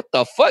Pavon, I'm like, what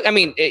the fuck? I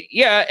mean,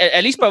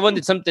 at least Pavon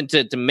did something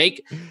to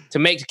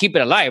keep it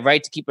alive,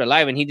 right? To keep it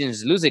alive, and he didn't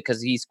just lose it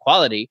because he's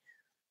quality.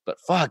 But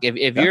fuck, if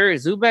you're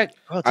Zubac,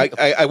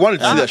 I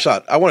wanted to see that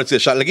shot. I wanted to see the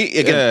shot. Like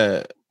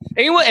again,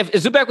 anyone, if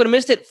Zubac would have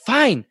missed it,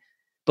 fine,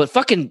 but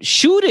fucking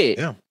shoot it.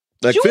 Yeah,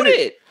 like shoot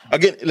it.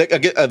 Again,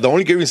 the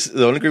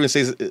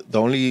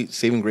only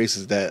saving grace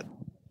is that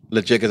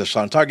Legit gets a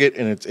shot on target,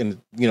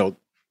 and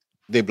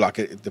they block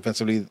it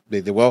defensively.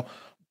 They do well,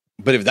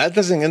 but if that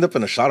doesn't end up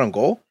in a shot on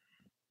goal,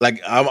 like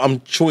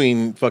I'm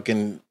chewing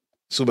fucking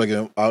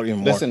Zubac out even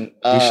more. Listen,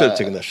 we should have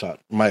taken that shot,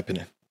 in my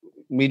opinion.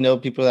 We know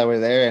people that were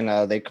there,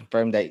 and they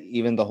confirmed that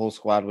even the whole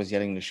squad was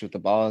yelling to shoot the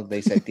ball. They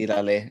said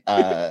 "tírale"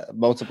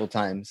 multiple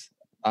times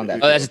on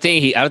that. Oh, that's the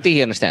thing. I don't think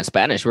he understands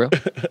Spanish, bro.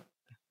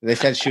 They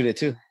said shoot it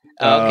too.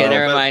 Okay,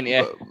 never mind.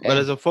 Yeah, but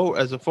as a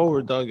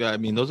forward, dog, I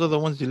mean, those are the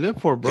ones you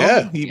live for, bro.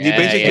 Yeah. He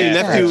basically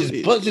left you.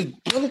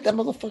 Just bullet that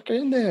motherfucker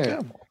in there.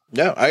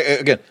 Yeah.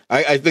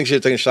 I think she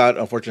had taken a shot.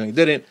 Unfortunately, he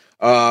didn't.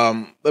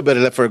 But it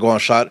left for a go on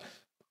shot.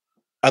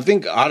 I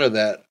think out of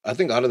that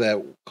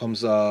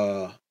comes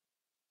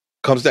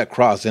that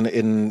cross,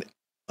 and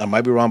I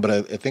might be wrong, but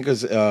I think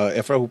it's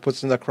Efra who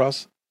puts in that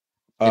cross.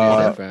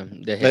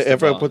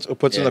 Efra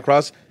puts in the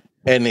cross,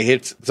 and it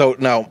hits. So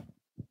now.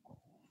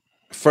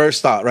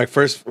 First thought, right?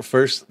 First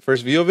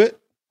view of it,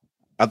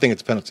 I think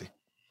it's a penalty.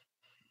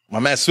 My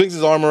man swings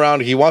his arm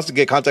around. He wants to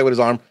get contact with his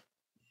arm,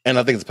 and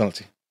I think it's a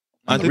penalty.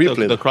 I think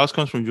the cross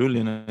comes from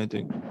Julian. I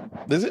think.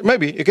 Is it?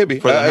 Maybe it could be.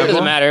 It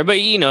doesn't matter,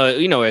 but you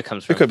know where it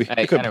comes from. It could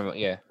be.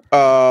 Yeah.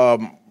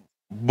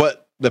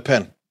 But the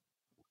pen.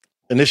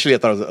 Initially, I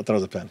thought it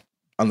was a pen.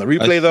 On the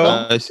replay,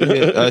 though,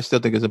 I still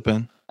think it's a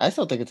pen. I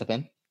still think it's a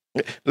pen.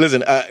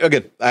 Listen,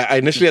 again, I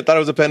initially thought it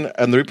was a pen.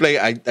 On the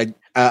replay,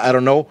 I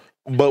don't know.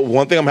 But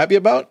one thing I'm happy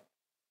about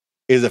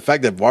is the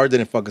fact that VAR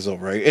didn't fuck us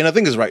over, right? And I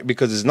think it's right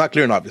because it's not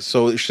clear and obvious,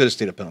 so it should have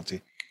stayed a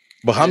penalty.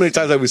 But how many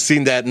times have we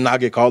seen that not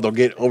get called or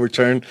get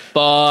overturned?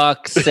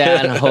 Fuck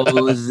San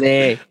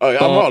Jose.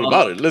 I'm all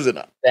about it.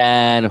 Listen,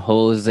 San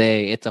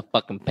Jose, it's a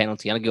fucking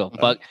penalty. I don't give a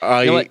fuck.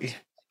 You know what?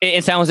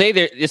 In San Jose,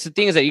 the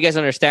thing is that you guys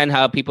understand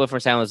how people from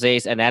San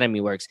Jose's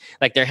anatomy works.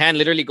 Like their hand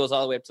literally goes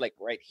all the way up to like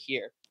right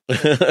here.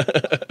 If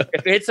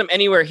it hits them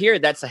anywhere here,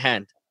 that's a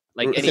hand.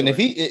 Like listen, if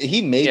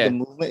he made the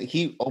movement,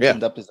 he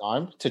opened up his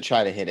arm to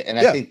try to hit it, and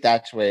I think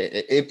that's where,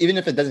 even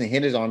if it doesn't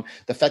hit his arm,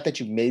 the fact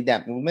that you made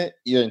that movement,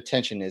 your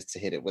intention is to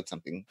hit it with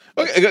something.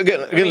 Okay,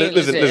 again,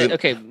 listen.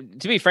 Okay,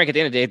 to be frank, at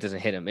the end of the day, it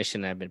doesn't hit him. It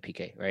shouldn't have been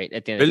PK, right?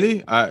 At the end, really?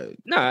 It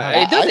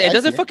doesn't. It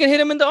doesn't fucking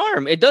hit him in the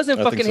arm. It doesn't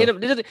fucking hit him.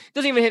 It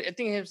doesn't even hit. I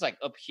think it's like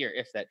up here.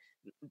 If that,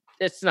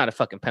 it's not a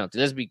fucking penalty.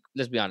 Let's be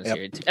honest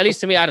here. At least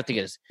to me, I don't think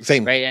it is.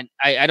 Same, right? And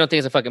I don't think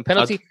it's a fucking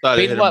penalty.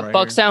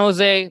 Fuck San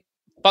Jose.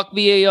 Fuck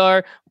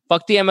VAR.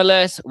 Fuck the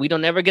MLS. We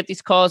don't ever get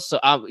these calls. So,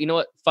 you know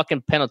what?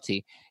 Fucking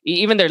penalty.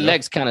 Even their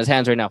legs count as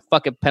hands right now.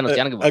 Fucking penalty.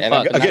 I don't give a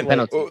fuck. Again,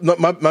 penalty. No,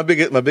 my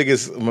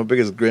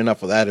biggest grin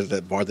off of that is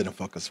that VAR didn't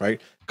fuck us,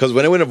 right? Because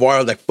when it went to VAR, I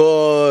was like,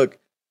 fuck.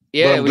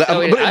 Yeah, I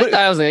thought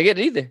I was going to get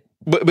it either.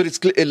 But it's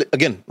clear,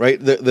 again, right?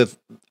 The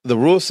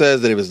rule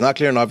says that if it's not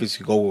clear and obvious,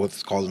 you go with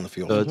what's called in the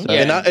field.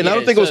 And I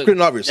don't think it was clear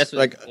and obvious.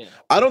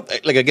 I don't,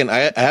 again,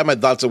 I have my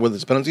thoughts of whether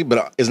it's penalty,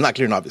 but it's not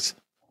clear and obvious.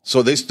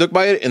 So they stuck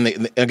by it,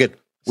 and again,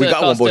 we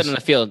got one, boys. In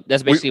the field.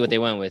 That's basically what they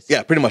went with.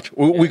 Yeah, pretty much.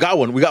 We got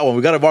one. We got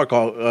a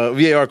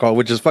VAR call,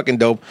 which is fucking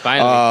dope.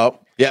 Finally.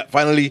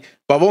 Finally.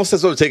 Pavon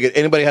says so. Take it.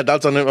 Anybody had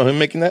doubts on him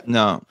making that?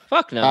 No.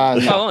 Fuck no.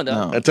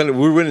 No. I tell you,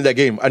 we were winning that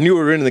game. I knew we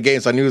were winning the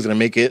game, so I knew he was gonna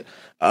make it.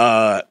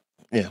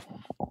 Yeah,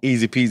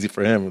 easy peasy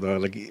for him. Though.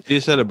 Like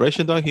his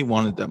celebration, dog. He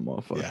wanted that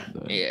motherfucker.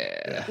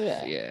 Yeah.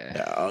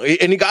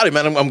 And he got it,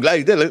 man. I'm glad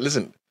he did.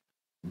 Listen,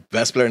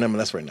 best player in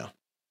MLS right now.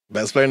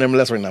 Best player in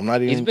MLS right now. I'm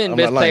not even. He's been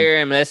best player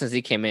in MLS since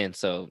he came in.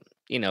 So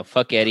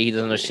fuck Eddie. He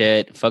doesn't know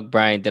shit. Fuck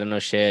Brian. They don't know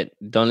shit.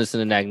 Don't listen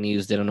to Nag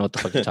News. They don't know what the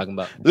fuck you're talking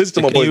about. Listen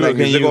to my boy Nag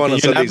News.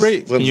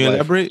 Can you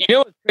elaborate? You know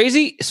what's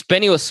crazy?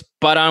 Spenny was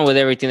spot on with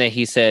everything that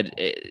he said.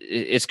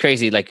 It's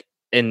crazy. Like,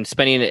 and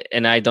Spenny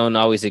and I don't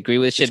always agree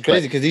with shit. It's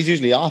crazy because he's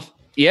usually off.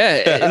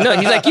 Yeah, no,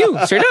 he's like you,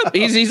 straight up.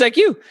 He's like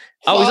you,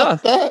 always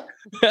off.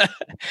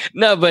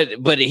 No,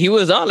 but he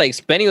was on. Like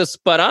Spenny was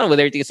spot on with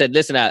everything he said.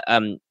 Listen,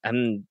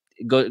 I'm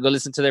go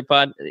listen to their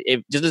pod.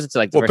 Just listen to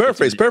like.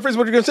 Paraphrase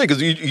what you're gonna say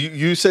because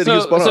you said he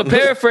was spot on. So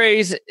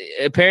paraphrase.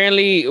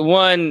 Apparently,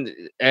 one,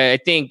 I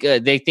think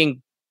they think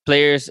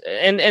players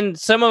and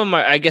some of them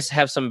are, I guess,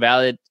 have some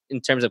valid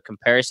in terms of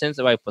comparisons.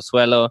 Like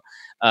Pozuelo,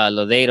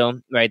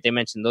 Lodeiro, right? They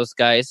mentioned those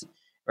guys,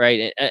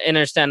 right? And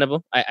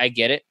understandable. I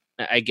get it.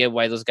 I get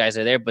why those guys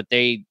are there, but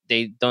they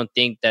don't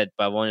think that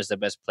Pavon is the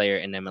best player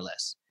in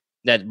MLS.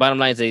 That bottom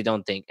line is they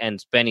don't think, and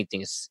Spenny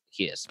thinks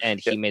he is, and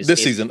he made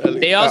this season.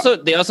 They also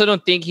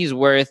don't think he's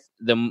worth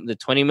the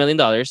 $20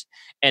 million,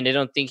 and they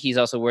don't think he's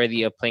also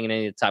worthy of playing in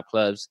any of the top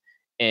clubs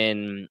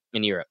in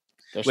Europe.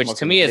 Which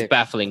to me is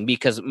baffling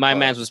because my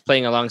man was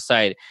playing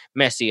alongside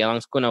Messi,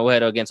 alongside Kun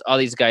Agüero against all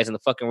these guys in the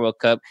fucking World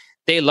Cup.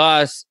 They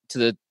lost to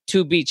the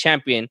 2B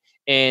champion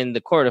in the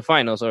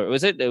quarterfinals, or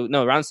was it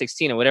round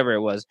 16 or whatever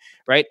it was,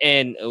 right?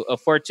 And a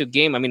 4-2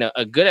 game. I mean,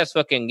 a good ass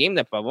fucking game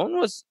that Pavon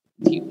was.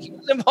 He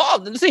was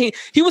involved.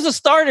 He was a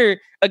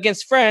starter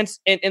against France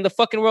in the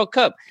fucking World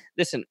Cup.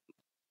 Listen,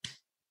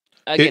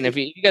 again, if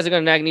you guys are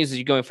going to Nag News,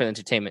 you're going for the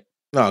entertainment.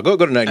 No, go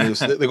to Nag News.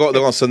 They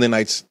go on Sunday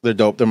nights. They're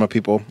dope. They're my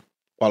people.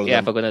 Follow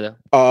them. Fuck with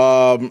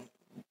all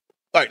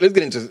right, let's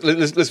get into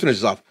this. Let's finish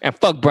this off. And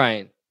fuck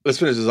Brian. Let's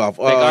finish this off.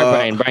 Like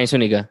our Brian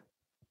Zuniga.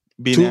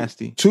 Be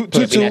nasty.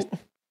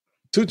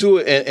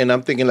 2-2, and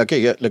I'm thinking like, hey,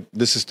 yeah, look,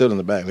 this is still in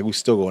the bag. Like we're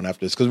still going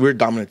after this because we're a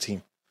dominant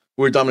team.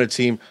 They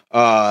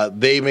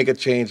make a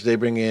change. They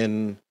bring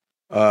in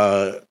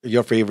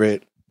your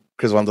favorite,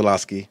 Chris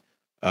Wondolowski.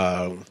 You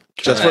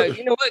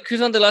know what? Chris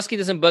Wondolowski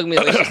doesn't bug me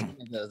the way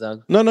she does,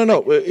 dog. No.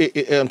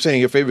 I'm saying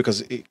your favorite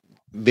because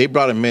they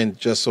brought him in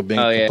just so Bing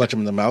can punch him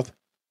in the mouth.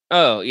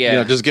 Oh,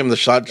 yeah. Just give him the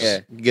shot,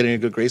 just getting a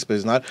good grace, but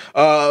he's not.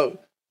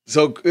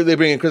 So they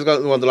bring in Chris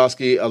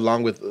Wondolowski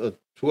along with 2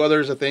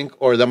 others, I think,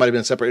 or that might have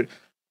been separate.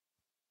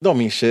 Don't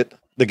mean shit.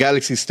 The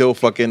Galaxy still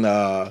fucking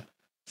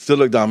still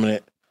look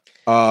dominant.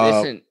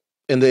 Listen,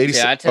 in the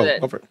 86.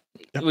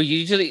 Yeah. We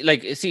usually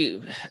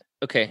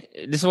okay.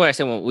 This is what I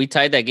said when we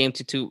tied that game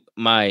to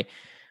my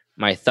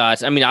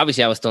thoughts. I mean,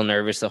 obviously, I was still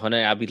nervous. So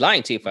I'd be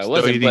lying to you if I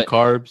wasn't. Eating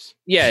carbs.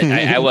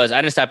 Yeah, I was.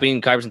 I didn't stop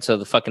eating carbs until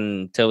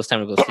it was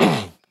time to go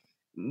sleep.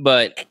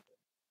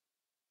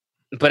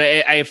 But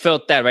I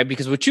felt that, right?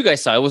 Because what you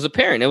guys saw, it was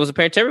apparent. It was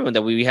apparent to everyone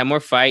that we had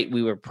more fight.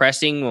 We were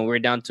pressing when we were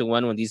down to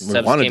 1 when these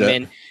subs came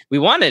in. We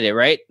wanted it,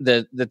 right?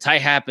 The tie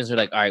happens. We're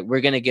like, all right,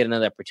 we're going to get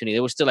another opportunity.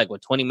 There was still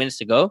 20 minutes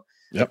to go.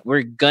 Yep.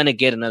 We're going to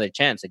get another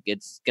chance.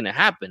 It's going to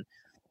happen.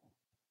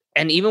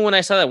 And even when I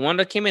saw that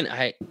Wanda came in,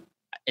 it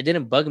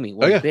didn't bug me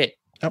one bit.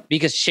 Yep.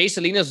 Because Shea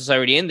Salinas was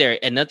already in there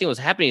and nothing was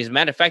happening. As a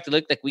matter of fact, it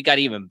looked like we got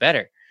even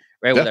better,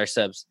 right, with our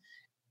subs.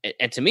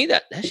 And to me,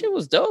 that shit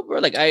was dope, bro.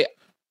 Like,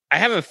 I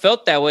haven't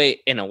felt that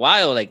way in a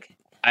while. Like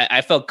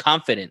I felt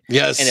confident, and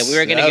that we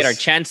were going to get our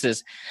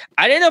chances.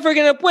 I didn't know if we are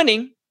going to end up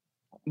winning,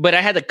 but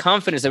I had the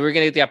confidence that we were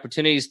going to get the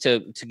opportunities to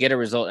get a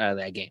result out of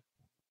that game.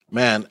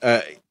 Man,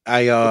 which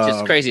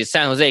is crazy. It's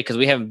San Jose because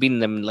we haven't beaten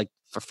them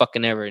for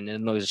fucking ever, and it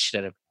annoys the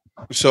shit out of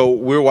them. So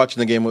we were watching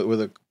the game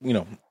with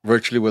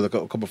virtually with a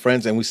couple of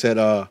friends, and we said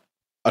a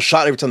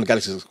shot every time the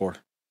Galaxy score.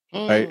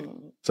 Right.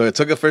 So it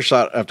took a first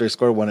shot after he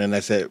scored 1, and I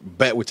said,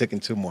 bet we're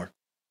taking 2 more.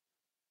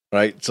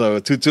 Right, so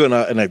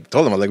 2-2, and I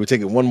told him, we're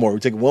taking 1 more. We're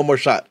taking 1 more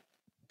shot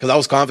because I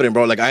was confident,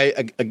 bro. Like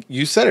I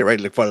you said it right.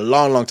 Like for a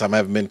long time, I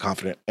haven't been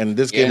confident. And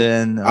this game,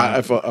 then,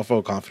 I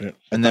felt confident.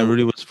 And then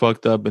Rudy was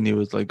fucked up, and he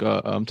was like,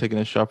 "I'm taking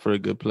a shot for a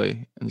good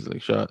play." And he's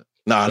like, "Shot."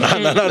 No.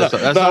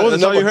 That's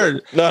all you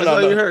heard. No.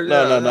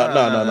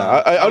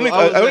 I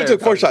only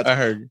took 4 shots.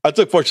 I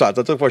took 4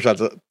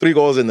 shots. 3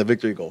 goals in the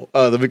victory goal.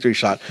 The victory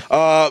shot.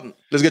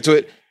 Let's get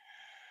to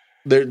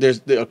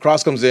it. A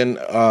cross comes in.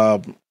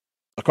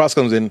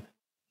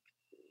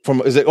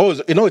 It's an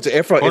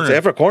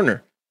Efra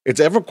corner.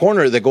 It's Efra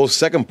corner that goes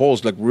second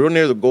post, like real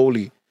near the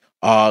goalie.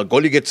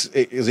 Goalie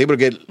is able to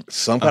get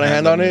some kind of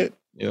hand on it.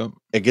 Yep.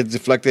 It gets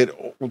deflected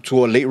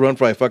to a late run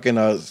by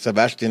fucking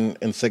Sebastian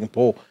in second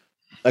pole.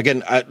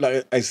 Again,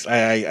 I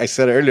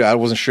said it earlier. I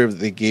wasn't sure if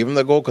they gave him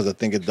the goal because I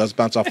think it does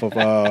bounce off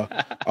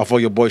of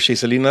your boy Shea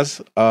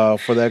Salinas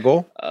for that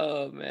goal.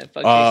 Oh man,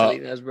 fuck Shea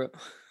Salinas, bro.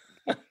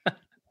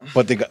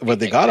 But they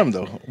got him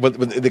though. But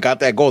they got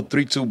that goal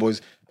 3-2,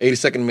 boys.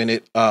 82nd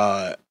minute.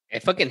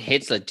 It fucking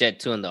hits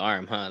legit too in the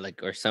arm, huh?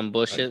 Like or some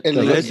bullshit. It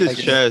It looks hits his like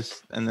it's-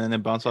 chest, and then it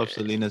bounced off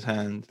Selena's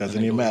hand. Doesn't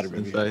and it even matter,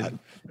 goes baby. inside.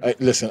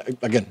 Listen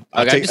again.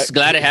 I'm just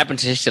glad it happened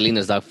to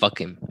Selena's dog. Fuck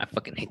him. I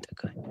fucking hate that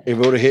guy. If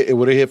it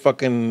would have hit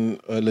fucking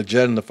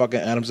legit in the fucking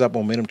Adam's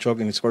apple, made him choke,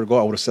 and he scored a goal,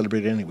 I would have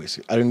celebrated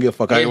anyways. I didn't give a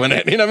fuck. I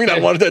went, you know what I mean? I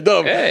wanted that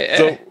dub.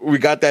 So we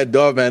got that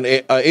dub, man.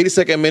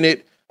 82nd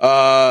minute.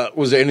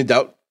 Was there any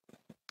doubt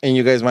in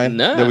you guys' mind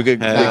No. that we could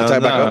take a tie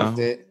back up?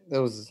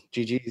 That was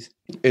GG's.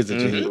 Is it?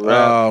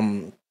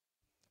 Mhm.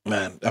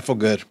 Man, that felt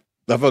good.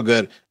 That felt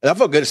good. That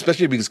felt good,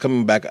 especially because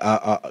coming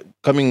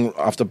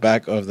off the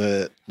back of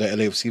the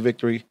LAFC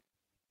victory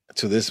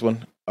to this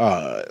one,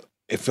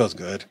 it feels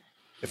good.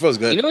 It feels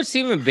good. You know what's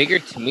even bigger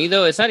to me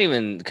though? It's not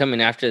even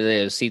coming after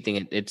the AFC thing.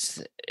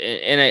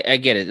 I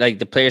get it. Like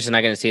the players are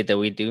not going to see it that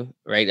we do,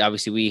 right?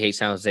 Obviously, we hate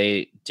San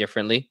Jose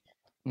differently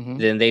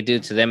than they do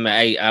to them.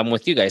 I'm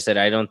with you guys that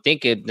I don't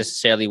think it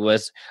necessarily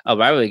was a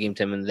rivalry game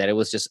to them, and that it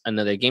was just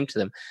another game to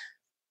them.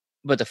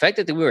 But the fact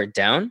that we were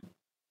down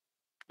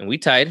and we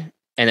tied,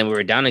 and then we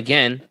were down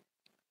again,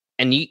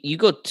 and you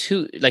go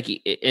to like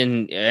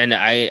and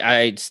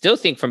I still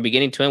think from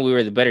beginning to end we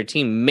were the better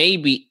team.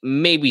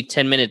 Maybe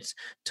 10 minutes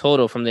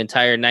total from the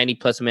entire 90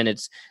 plus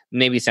minutes.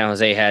 Maybe San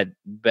Jose had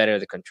better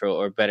the control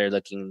or better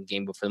looking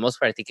game, but for the most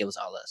part, I think it was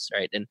all us,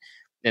 right?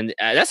 And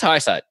that's how I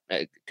saw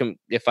it.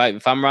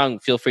 If I'm wrong,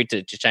 feel free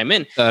to chime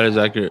in. That is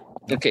accurate.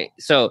 Okay,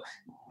 so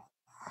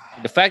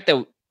the fact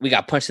that we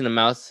got punched in the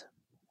mouth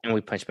and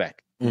we punched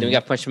back, then we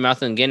got punched in the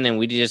mouth again, and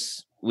we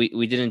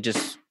didn't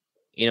just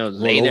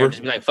lay there and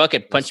just be like, fuck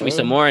it, punch me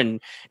some more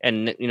and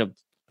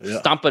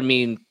stomp on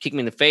me and kick me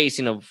in the face,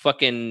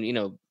 fucking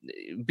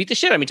beat the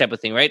shit out of me type of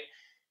thing, right?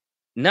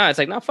 No, it's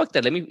like, no, fuck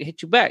that. Let me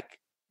hit you back,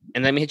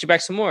 and let me hit you back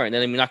some more, and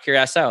then let me knock your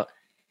ass out.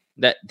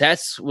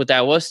 That's what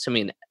that was to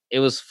me. It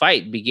was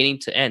fight beginning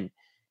to end.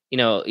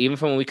 Even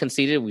from when we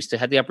conceded, we still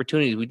had the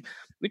opportunity. We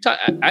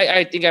talked.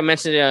 I think I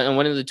mentioned it on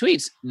one of the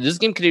tweets. This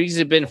game could have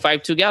easily been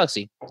 5-2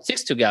 Galaxy,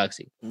 6-2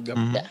 Galaxy,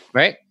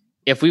 right?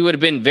 If we would have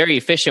been very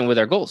efficient with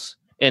our goals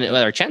and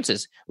with our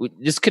chances,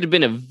 this could have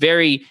been a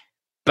very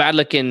bad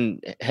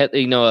looking,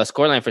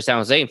 scoreline for San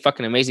Jose and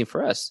fucking amazing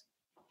for us.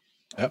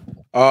 Yep.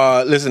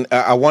 Listen,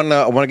 I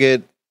wanna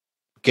get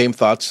game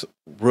thoughts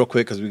real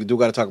quick because we do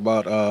got to talk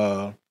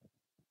about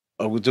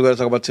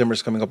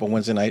Timbers coming up on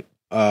Wednesday night.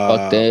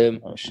 Fuck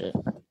them. Oh shit.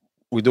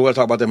 We do want to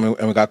talk about them,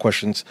 and we got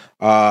questions.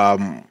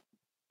 I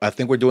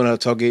think we're doing a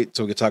tailgate,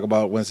 so we can talk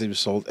about Wednesday's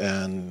result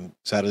and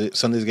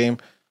Sunday's game.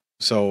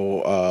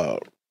 So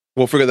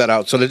we'll figure that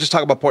out. So let's just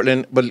talk about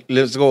Portland, but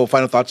let's go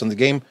final thoughts on the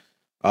game.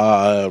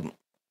 Feel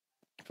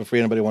free,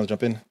 anybody want to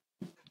jump in?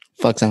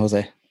 Fuck San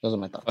Jose. Those are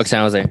my thoughts. Fuck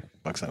San Jose.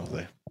 Fuck San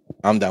Jose.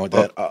 I'm down with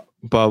that.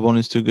 Bob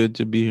is too good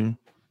to be here.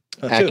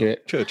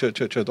 Accurate.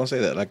 Chill. Don't say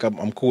that. Like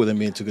I'm cool with him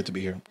being too good to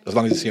be here, as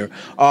long as he's here.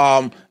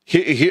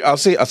 Here I'll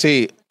say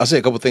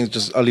a couple things.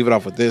 Just I'll leave it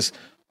off with this.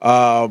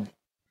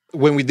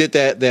 When we did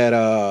that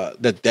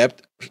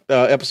depth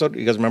episode,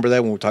 you guys remember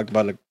that when we talked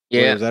about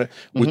Yeah.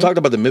 We talked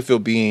about the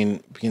midfield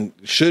being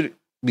should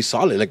be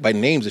solid. Like by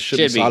names, it should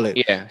be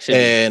solid. Yeah.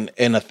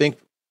 And I think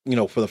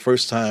for the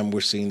first time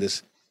we're seeing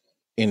this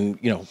in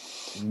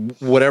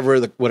whatever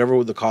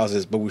the cause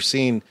is, but we're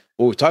seeing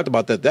what we talked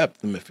about, that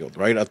depth in midfield,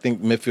 right? I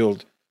think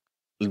midfield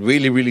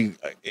really, really,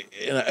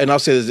 and I'll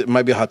say this, it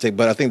might be a hot take,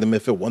 but I think the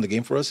midfield won the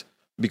game for us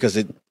because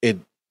it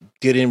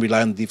didn't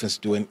rely on the defense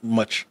doing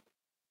much.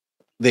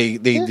 They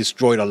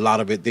destroyed a lot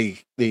of it.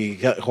 They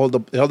held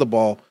the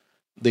ball,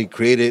 they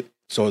created,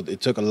 so it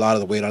took a lot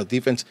of the weight out of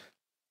defense.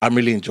 I'm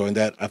really enjoying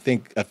that. I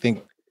think,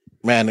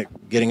 man,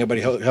 getting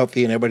everybody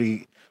healthy and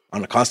everybody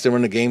on a constant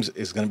run of games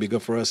is going to be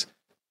good for us.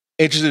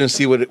 Interested to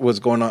see what's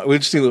going on. We're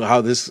interested in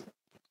how the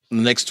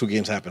next two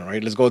games happen,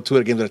 right? Let's go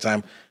 2 games at a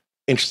time.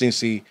 Interesting to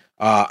see.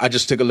 I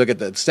just took a look at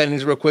the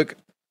standings real quick.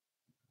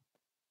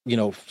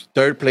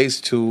 3rd place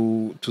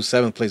to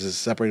 7th place is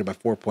separated by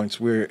 4 points.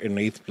 We're in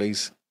 8th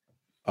place.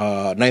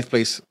 9th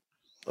place,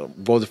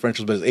 goal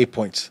differentials, but it's 8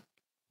 points,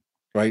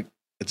 right?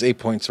 It's 8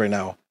 points right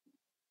now.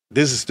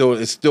 It's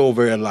still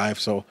very alive.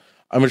 So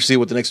I'm going to see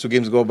what the next 2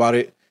 games go about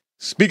it.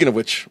 Speaking of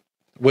which,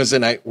 Wednesday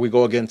night we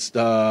go against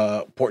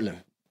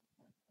Portland.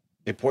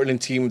 A Portland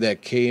team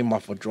that came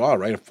off a draw,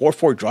 right? A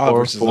 4-4 draw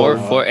versus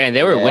 4-4, and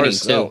they were winning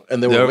too.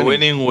 And they were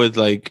winning with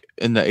like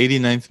in the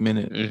 89th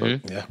minute.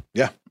 Mm-hmm.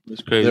 Yeah,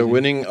 it's crazy. They're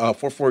winning a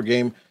 4-4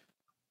 game,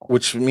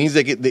 which means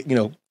they could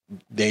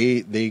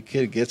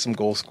get some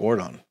goals scored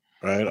on,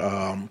 right?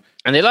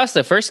 And they lost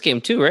the first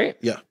game too, right?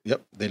 Yeah,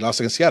 yep. They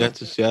lost against Seattle.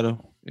 That's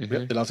Seattle. Mm-hmm.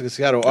 Yep, they lost against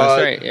Seattle.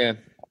 That's right. Yeah.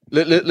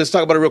 Let's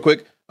talk about it real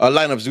quick.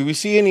 Lineups. Do we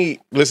see any?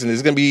 Listen, this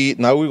is gonna be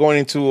now. We're going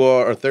into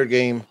our 3rd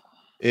game.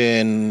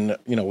 In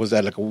was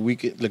that like a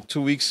week, like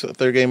 2 weeks,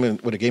 3rd game,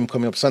 and with a game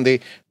coming up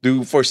Sunday? Do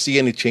you foresee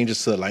any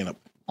changes to the lineup?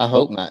 I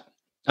hope not.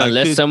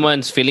 Unless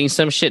someone's feeling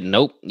some shit,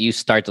 nope. You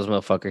start those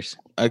motherfuckers.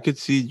 I could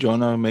see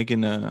Jonah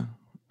making a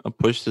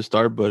push to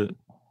start, but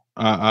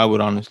I would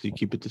honestly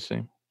keep it the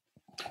same.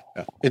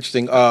 Yeah.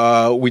 Interesting.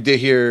 We did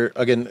hear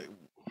again.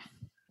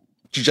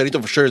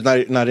 Chicharito for sure is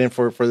not in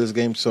for this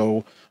game,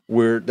 so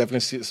we're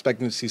definitely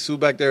expecting to see Sue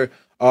back there.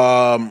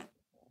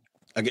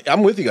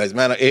 I'm with you guys,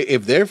 man.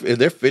 If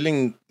they're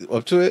feeling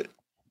up to it,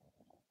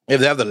 if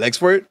they have the legs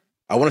for it,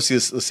 I want to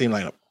see the same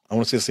lineup.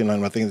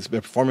 I think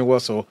they're performing well,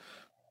 so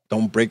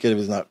don't break it if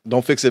it's not.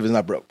 Don't fix it if it's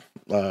not broke.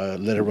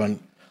 Let it run.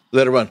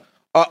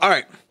 All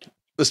right,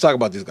 let's talk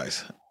about these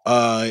guys.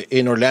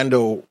 In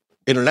Orlando,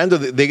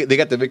 they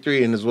got the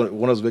victory, and it's one of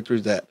those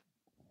victories that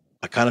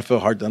I kind of feel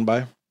hard done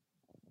by.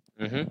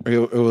 Mm-hmm.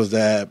 It was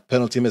that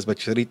penalty miss by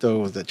Chicharito.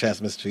 It was that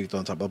chance miss Chicharito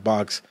on top of the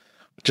box.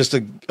 Just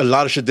a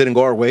lot of shit didn't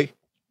go our way.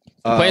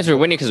 Points we're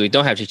winning because we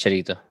don't have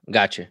Chicharito.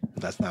 Gotcha.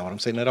 That's not what I'm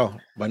saying at all.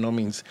 By no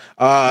means.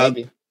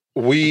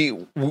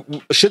 We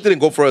shit didn't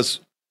go for us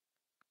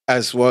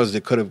as well as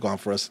it could have gone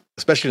for us,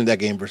 especially in that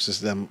game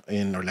versus them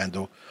in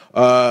Orlando.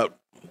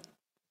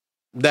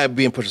 That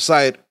being pushed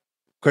aside,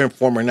 current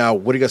former now,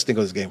 what do you guys think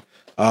of this game?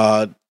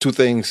 Two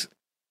things.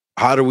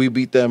 How do we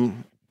beat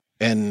them?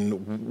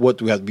 And what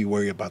do we have to be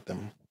worried about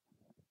them?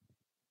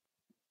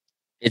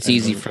 It's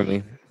easy for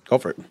me. Go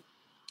for it.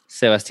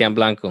 Sebastian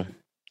Blanco.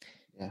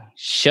 Yeah.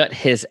 Shut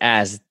his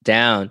ass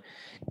down.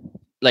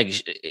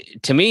 Like,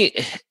 to me,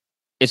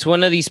 it's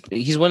one of these.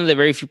 He's one of the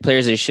very few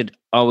players that should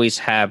always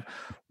have at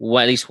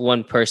least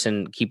one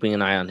person keeping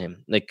an eye on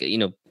him. Like,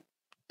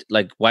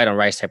 like white on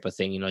rice type of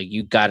thing.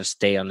 You got to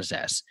stay on his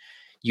ass.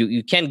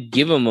 You can't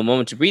give him a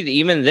moment to breathe.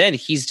 Even then,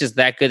 he's just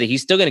that good that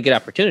he's still going to get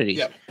opportunities.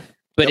 Yep.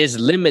 But it's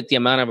limit the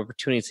amount of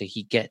opportunities that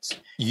he gets.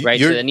 Right.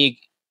 So then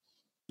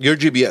you're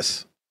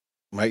GBS.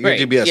 Right, you're right.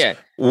 GBS.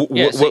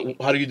 Yeah.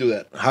 How do you do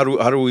that? How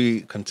do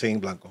we contain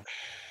Blanco?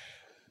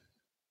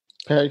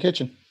 Perry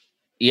Kitchen.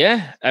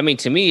 Yeah, I mean,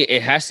 to me,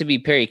 it has to be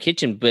Perry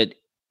Kitchen, but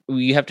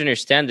you have to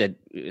understand that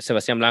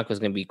Sebastian Blanco is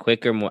going to be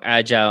quicker, more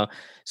agile.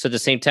 So at the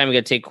same time, we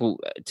got to take.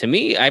 To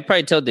me, I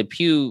probably tell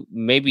DePuy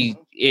maybe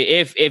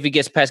if he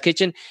gets past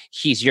Kitchen,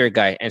 he's your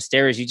guy. And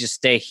Steres, you just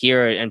stay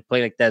here and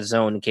play like that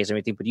zone in case of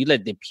anything. But you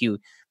let DePuy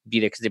be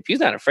there because DePuy's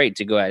not afraid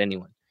to go at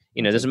anyone.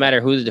 It doesn't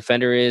matter who the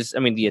defender is. I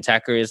mean, the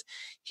attacker is.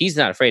 He's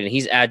not afraid, and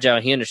he's agile.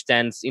 He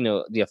understands,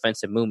 the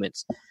offensive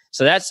movements.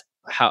 So that's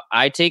how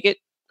I take it.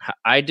 How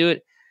I do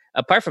it.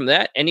 Apart from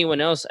that,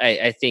 anyone else,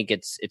 I think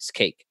it's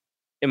cake.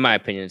 In my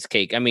opinion, it's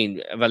cake. I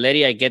mean,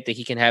 Valeri, I get that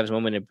he can have his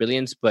moment of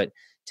brilliance, but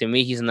to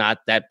me, he's not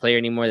that player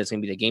anymore that's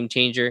going to be the game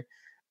changer.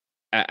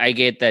 I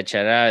get that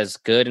Chara is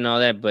good and all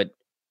that, but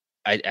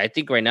I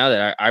think right now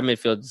that our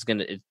midfield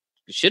is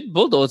should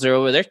bulldozer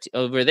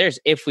over theirs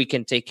if we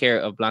can take care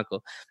of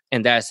Blanco.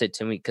 And that's it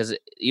to me. Because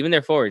even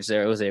their forwards,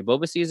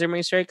 Bobasi is their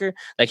main striker.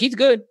 Like, he's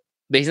good,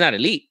 but he's not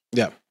elite.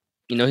 Yeah.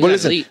 He's not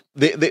elite.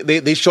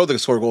 They showed the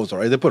score goals,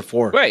 right? They put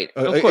 4. Right,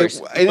 of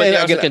course. But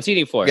they're also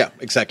conceding 4. Yeah,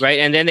 exactly. Right,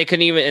 and then they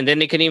couldn't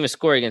even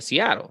score against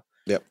Seattle.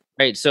 Yep.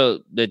 Right,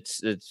 so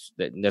that's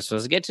what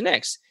let's get to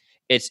next.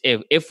 It's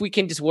if we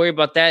can just worry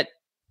about that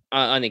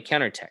on the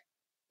counterattack.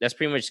 That's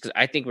pretty much because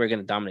I think we're going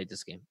to dominate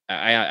this game.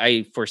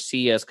 I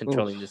foresee us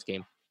controlling this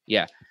game.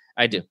 Yeah,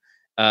 I do.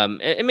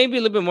 It may be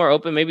a little bit more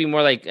open, maybe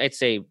more like I'd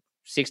say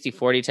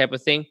 60-40 type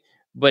of thing.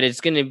 But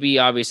it's going to be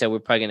obvious that we're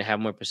probably going to have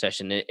more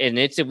possession. And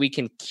it's if we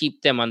can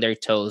keep them on their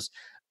toes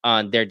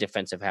on their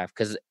defensive half.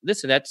 Because,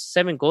 listen, that's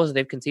 7 goals that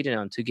they've conceded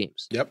on 2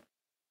 games. Yep.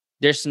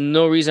 There's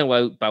no reason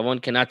why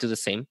Pavon cannot do the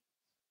same.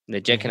 The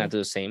Jet cannot do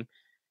the same.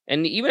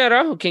 And even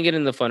Araujo can get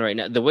in the fun right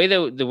now. The way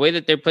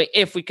that they're playing,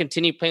 if we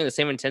continue playing the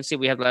same intensity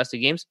we had the last 2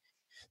 games,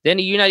 then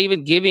you're not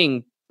even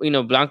giving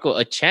Blanco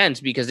a chance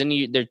because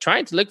then they're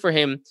trying to look for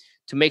him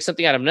to make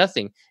something out of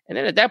nothing. And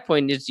then at that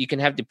point, you can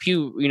have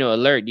DePuy,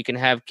 alert. You can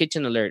have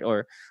Kitchen alert,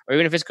 or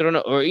even if it's Corona,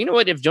 or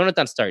if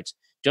Jonathan starts,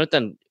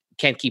 Jonathan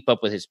can't keep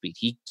up with his speed.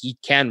 He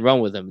can run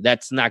with him.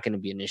 That's not going to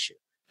be an issue.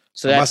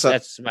 So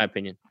that's my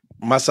opinion.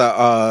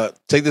 Masa,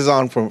 take this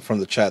on from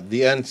the chat.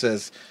 The end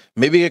says,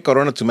 maybe get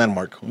Corona to man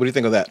mark. What do you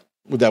think of that?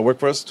 Would that work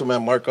for us to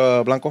man mark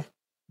Blanco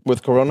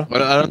with Corona?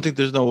 But I don't think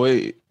there's no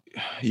way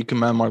you can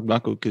man mark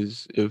Blanco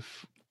because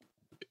if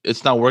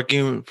it's not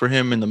working for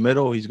him in the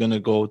middle, he's going to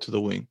go to the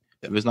wing.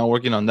 If it's not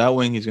working on that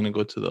wing, he's going to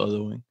go to the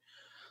other wing.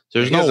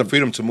 He has the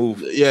freedom to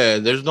move. Yeah,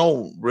 there's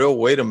no real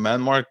way to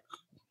man mark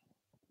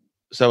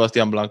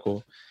Sebastian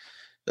Blanco.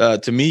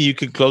 To me, you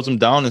can close him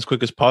down as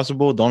quick as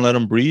possible. Don't let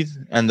him breathe.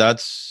 And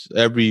that's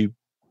every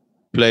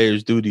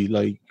player's duty.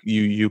 Like,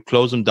 you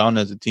close him down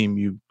as a team.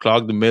 You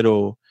clog the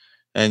middle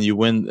and you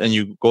win. And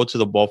you go to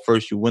the ball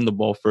first. You win the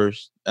ball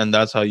first. And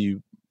that's how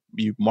you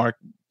mark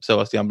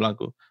Sebastian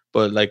Blanco.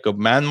 But like a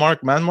man mark,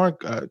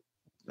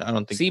 I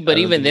don't think. See, but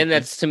even then,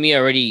 that's to me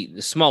already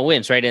small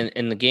wins, right?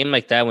 In the game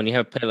like that, when you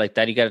have a player like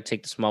that, you got to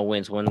take the small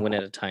wins, one win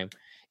at a time.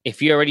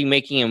 If you're already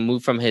making him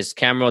move from his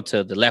camera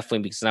to the left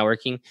wing because it's not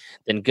working,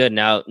 then good.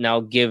 Now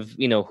give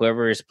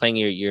whoever is playing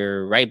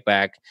your right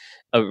back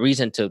a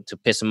reason to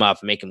piss him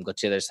off and make him go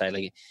to the other side.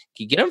 Like,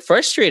 you get him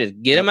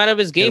frustrated, get him out of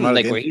his game,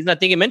 like where he's not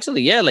thinking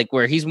mentally. Yeah, like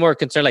where he's more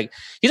concerned. Like,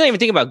 he's not even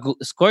thinking about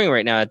scoring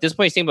right now. At this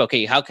point, he's thinking about,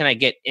 okay, how can I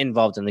get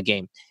involved in the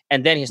game,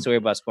 and then he has to worry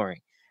about scoring.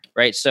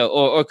 Right. So,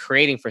 or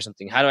creating for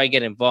something. How do I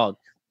get involved?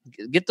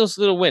 Get those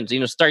little wins,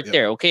 start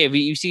there. Okay. If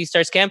you see he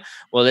starts cam,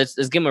 well, let's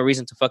give him a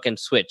reason to fucking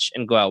switch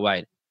and go out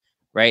wide.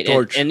 Right.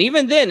 And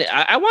even then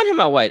I want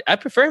him out wide. I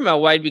prefer him out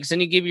wide because then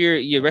you give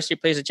your rest of your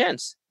players a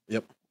chance.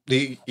 Yep.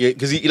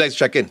 Because he likes to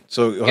check in.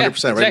 So 100%,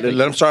 exactly. right?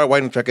 Let him start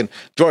wide and check in.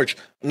 George,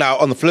 now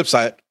on the flip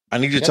side, I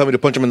need you to tell me to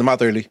punch him in the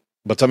mouth early,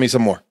 but tell me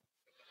some more.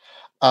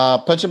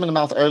 Punch him in the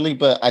mouth early,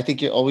 but I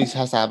think you always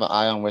has to have an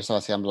eye on where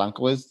Sebastian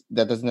Blanco is.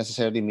 That doesn't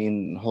necessarily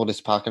mean hold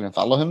his pocket and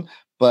follow him,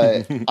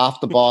 but his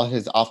off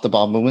the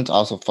ball movements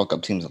also fuck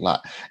up teams a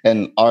lot.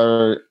 And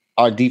our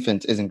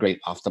defense isn't great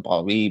off the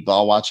ball. We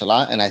ball watch a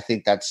lot, and I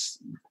think that's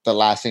the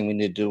last thing we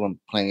need to do when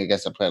playing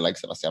against a player like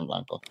Sebastian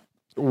Blanco.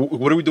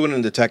 What are we doing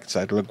in the attack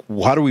side? Like,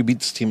 how do we beat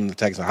this team in the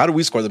attack side? How do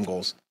we score them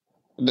goals?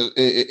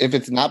 If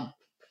it's not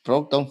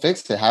broke, don't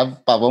fix it. Have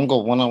Pavon go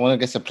one-on-one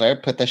against a player,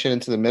 put that shit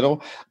into the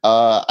middle.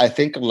 I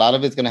think a lot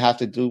of it's going to have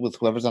to do with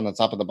whoever's on the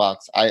top of the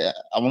box. I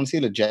want to see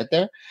Lletget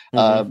there.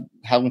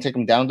 Have him take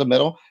him down the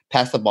middle,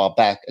 pass the ball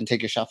back, and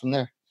take your shot from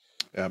there.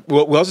 Yeah,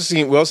 well, we also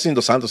seen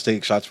Dos Santos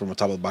take shots from the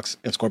top of the box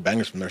and score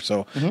bangers from there.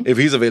 So if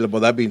he's available,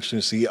 that'd be interesting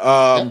to see.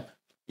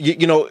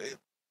 You know,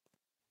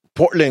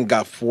 Portland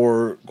got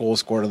 4 goals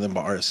scored on them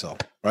by RSL,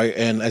 right?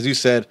 And as you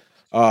said,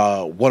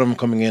 one of them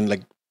coming in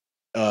like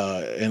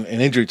in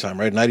injury time,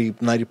 right? 90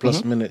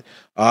 plus minute.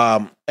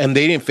 And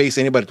they didn't face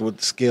anybody with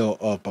the skill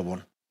of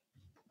Pavon.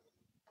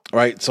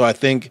 Right? So I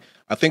think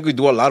we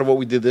do a lot of what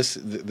we did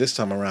this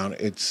time around.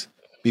 It's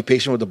be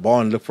patient with the ball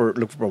and look for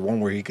Pavon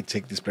where he could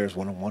take these players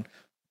one-on-one.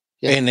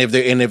 Yeah. And if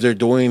they're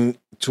doing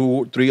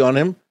 2-3 on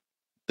him,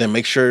 then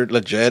make sure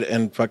Lletget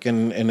and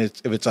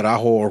if it's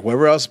Araujo or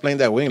whoever else playing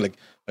that wing, like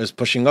is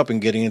pushing up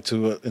and getting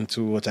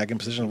into attacking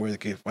positions where they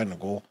can find a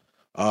goal.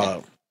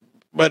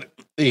 But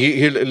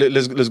here,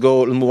 let's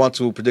move on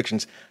to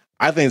predictions.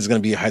 I think it's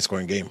going to be a high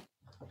scoring game.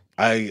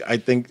 I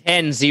think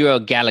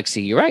 10-0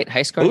 Galaxy. You're right.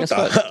 High scoring as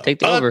fuck. Take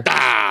the over.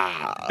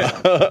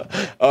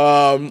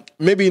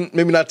 Maybe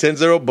not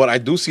 10-0, but I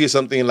do see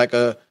something like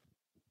a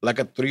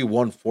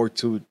 3-1,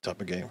 4-2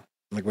 type of game.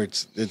 Like where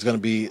it's going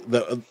to be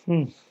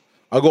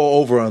I'll go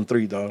over on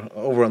 3, dog.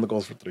 Over on the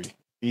goals for 3.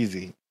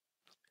 Easy.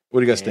 What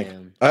do you guys think?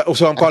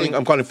 So I'm calling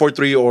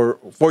 4-3 or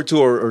 4-2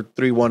 or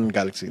 3-1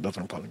 Galaxy. That's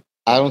what I'm calling.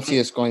 I don't see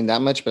us scoring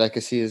that much, but I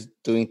could see us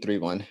doing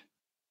 3-1.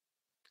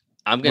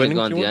 I'm going to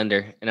go on the under,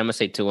 and I'm going to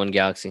say 2-1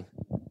 Galaxy.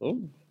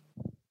 Ooh.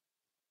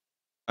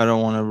 I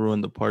don't want to ruin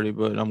the party,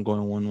 but I'm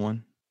going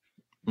 1-1.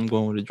 I'm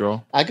going with a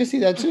draw. I can see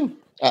that too.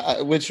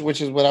 Which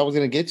is what I was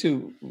going to get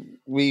to.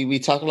 We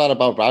talk a lot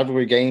about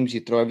rivalry games.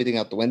 You throw everything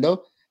out the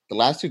window. The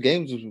last 2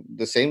 games,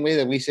 the same way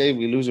that we say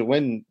we lose or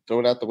win, throw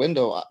it out the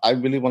window. I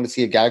really want to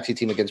see a Galaxy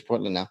team against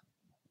Portland now.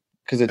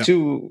 Because the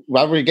 2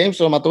 rivalry games,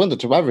 throw them out the window.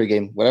 It's a rivalry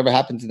game. Whatever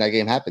happens in that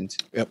game happens.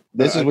 Yep.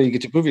 This is where you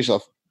get to prove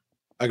yourself.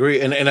 I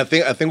agree. And I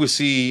think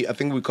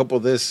we couple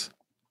this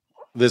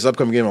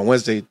upcoming game on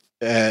Wednesday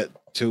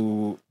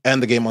to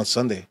end the game on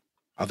Sunday.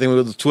 I think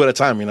we'll do 2 at a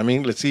time. You know what I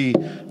mean? Let's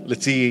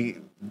see.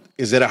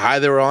 Is it a high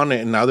they were on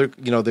and now they're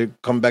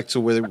coming back to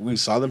where we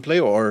saw them play,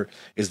 or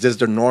is this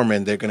their norm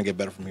and they're going to get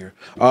better from here?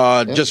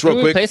 Just real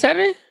quick. Play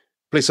Saturday?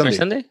 Play Sunday.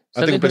 Sunday?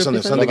 I think we play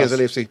Sunday. Sunday against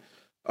LAFC.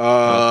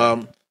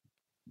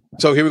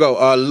 So here we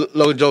go.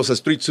 Logan Joe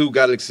says 3-2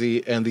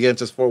 Galaxy, and the end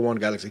says 4-1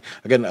 Galaxy.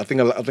 Again, I think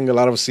a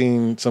lot of us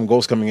seen some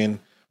goals coming in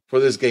for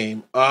this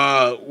game.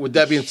 With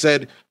that being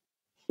said,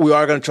 we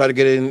are going to try to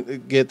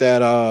get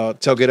that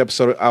tailgate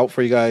episode out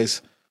for you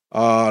guys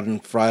on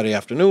Friday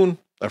afternoon.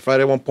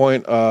 Friday at one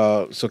point.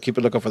 So keep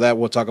a lookout for that.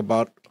 We'll talk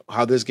about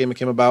how this game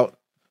came about,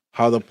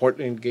 how the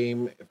Portland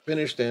game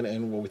finished,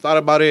 and what we thought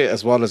about it,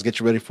 as well as get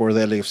you ready for the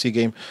LAFC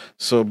game.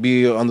 So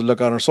be on the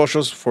lookout on our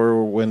socials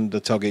for when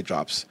the tailgate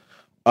drops.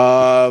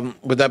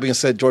 With that being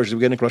said, George, did we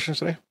get any questions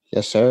today?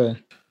 Yes, sir.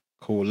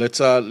 Cool. Let's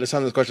handle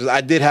the questions.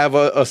 I did have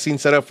a scene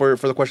set up for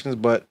the questions,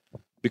 but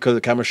because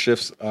the camera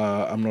shifts,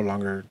 I'm no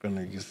longer going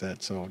to use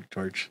that. So,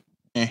 George.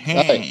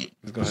 Right.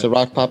 So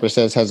Rock Popper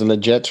says, has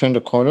Lletget turned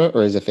a corner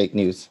or is it fake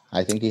news?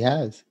 I think he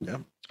has. Yeah.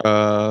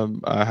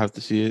 I have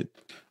to see it.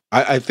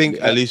 I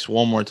think at least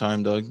one more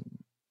time, Doug.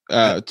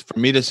 For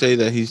me to say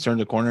that he's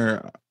turned a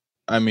corner,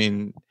 I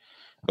mean,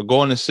 a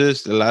goal and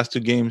assist, the last 2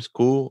 games,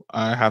 cool.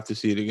 I have to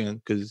see it again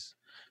because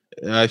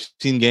I've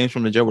seen games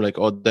from Lletget where like,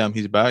 oh damn,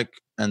 he's back,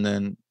 and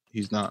then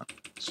he's not.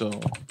 So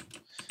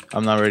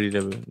I'm not ready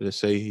to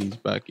say he's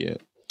back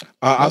yet.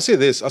 I'll say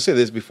this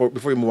before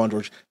you move on,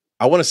 George.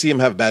 I want to see him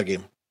have a bad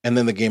game, and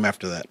then the game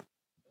after that.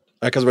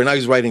 Because right now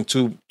he's writing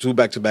two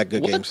back-to-back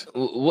good games.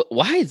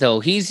 Why, though?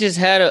 He's just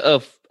had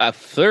a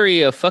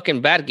flurry of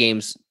fucking bad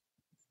games.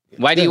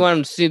 Why do you want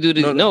him to do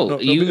this? No,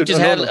 you just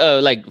had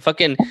like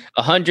fucking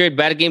 100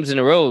 bad games in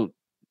a row.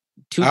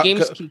 2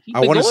 games.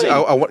 I want to see.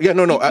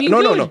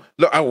 No.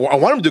 Look, I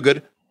want him to do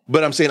good,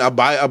 but I'm saying I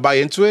buy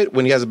into it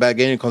when he has a bad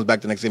game and comes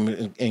back the next game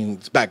and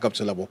it's back up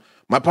to level.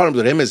 My problem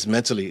with him is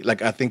mentally.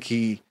 Like I think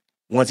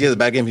once he has a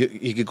bad game,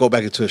 he could go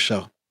back into his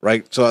shell.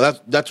 Right, so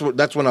that's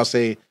when I'll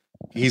say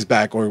he's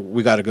back or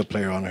we got a good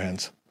player on our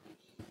hands.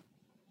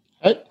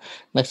 All right.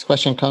 Next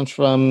question comes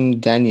from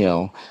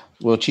Daniel.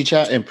 Will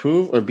Chicha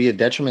improve or be a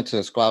detriment to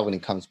the squad when he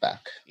comes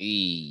back?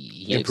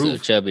 He looks so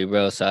chubby,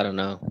 bro. So I don't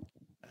know.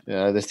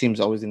 This team's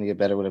always going to get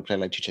better with a player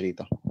like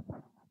Chicharito.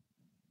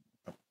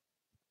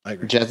 I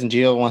agree. Jazz and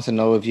Gio wants to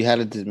know if you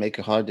had to make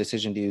a hard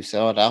decision, do you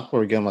sell it out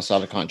or give him a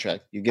solid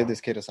contract? You give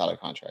this kid a solid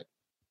contract.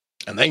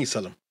 And then you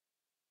sell him.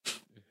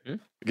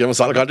 Give him a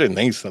solid contract and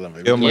then you sell him.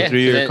 Give him a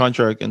 3-year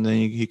contract and then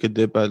he could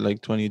dip at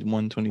like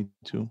 21,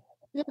 22.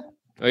 Yeah.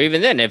 Or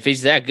even then, if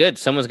he's that good,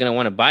 someone's going to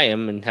want to buy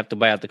him and have to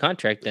buy out the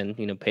contract, then,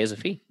 pay us a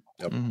fee.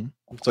 Yep.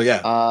 Mm-hmm. So,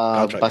 yeah.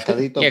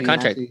 Bacalito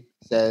contract.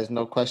 Says,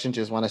 no question,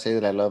 just want to say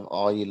that I love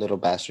all you little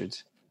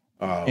bastards.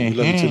 We love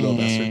you too, little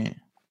bastard.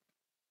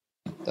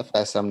 The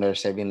first time they're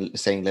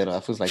saying little, I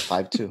feels like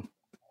 5'2".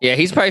 Yeah,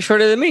 he's probably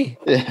shorter than me.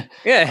 Yeah.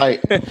 All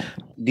right.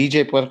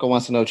 DJ Puerco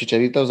wants to know,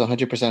 Chicharito's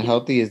 100%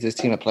 healthy. Is this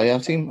team a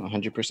playoff team?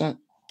 100%.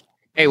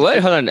 Hey, what?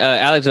 Hold on.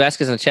 Alex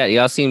Vasquez in the chat.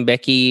 Y'all seen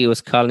Becky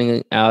was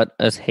calling out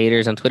us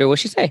haters on Twitter?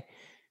 What'd she say?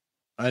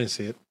 I didn't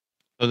see it.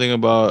 Something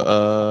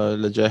about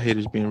the Jet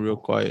haters being real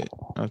quiet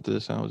after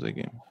the San Jose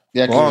game.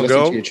 Yeah, because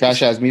listen to your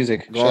trash ass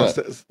music. Nah,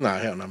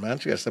 hell no, man.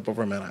 She got to step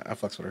over, man. I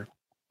fucks with her.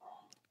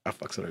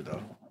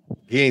 Though.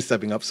 He ain't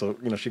stepping up, so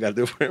she got to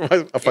do it for him. I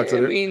fucks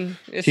with her. I mean,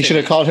 he should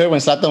have called her when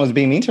Zlatan was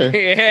being mean to her.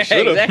 Yeah,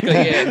 exactly.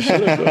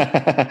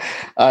 Yeah.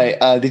 All right.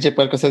 DJ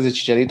Puerco says, is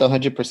Chicharito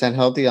 100%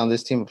 healthy on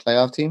this team, a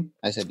playoff team?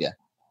 I said, yeah.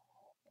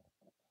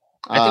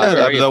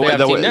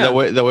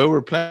 The way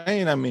we're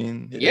playing, I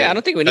mean, yeah, I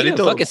don't think we need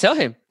to fucking sell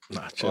him.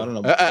 Nah, I don't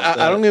know.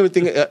 I don't even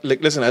think.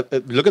 Listen,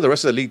 look at the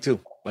rest of the league too.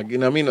 Like,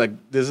 what I mean?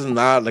 Like, this is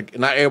not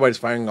not everybody's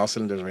firing all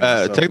cylinders right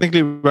now. So.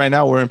 Technically, right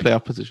now we're in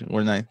playoff position.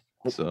 We're 9th.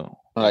 So,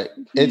 all right.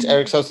 It's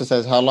Eric Sosa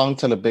says, how long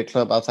till a big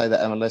club outside the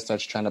MLS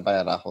starts trying to buy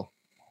Araujo?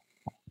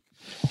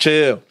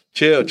 Chill.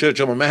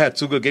 My man had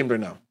 2 good games right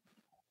now.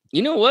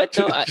 You know what?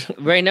 No,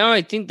 right now,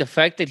 I think the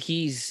fact that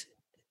he's,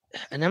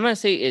 and I'm gonna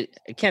say it,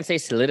 I can't say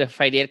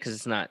solidified yet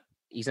because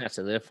he's not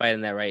solidified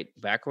in that right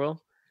back row.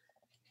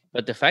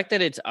 But the fact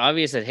that it's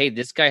obvious that, hey,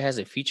 this guy has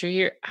a future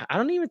here, I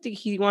don't even think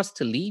he wants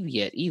to leave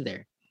yet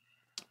either.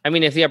 I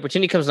mean, if the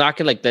opportunity comes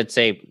knocking, like, let's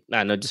say, I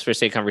don't know, just for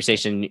sake of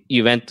conversation,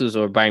 Juventus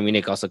or Bayern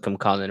Munich also come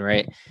calling,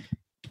 right?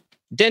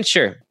 Then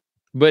sure.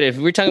 But if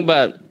we're talking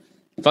about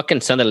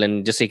fucking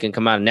Sunderland just so he can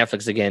come out on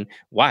Netflix again,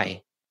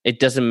 why? It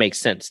doesn't make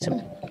sense to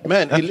me.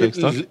 Man,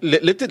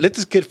 let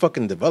this kid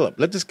fucking develop.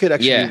 Let this kid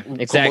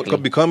actually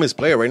become his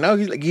player. Right now,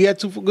 he had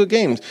 2 good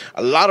games.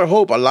 A lot of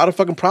hope, a lot of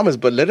fucking promise.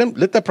 But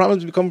let that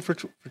promise become for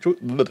truth.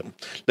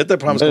 Let that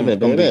promise come.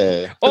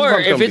 Or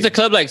if it's a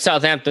club like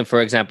Southampton,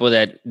 for example,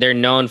 that they're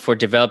known for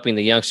developing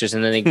the youngsters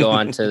and then they go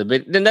on to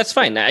then that's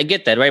fine. I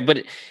get that, right?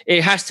 But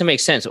it has to make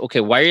sense.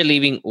 Okay, why are you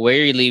leaving? Where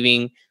are you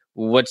leaving?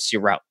 What's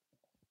your route?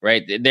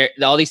 Right?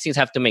 All these things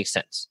have to make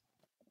sense.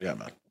 Yeah,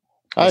 man.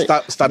 Right.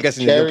 Stop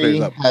guessing. Sherry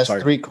has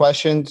 3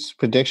 questions.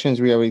 Predictions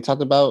we already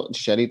talked about.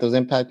 Chicharito's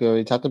impact we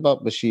already talked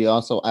about. But she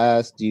also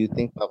asked, do you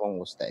think Pavon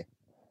will stay?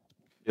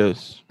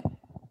 Yes.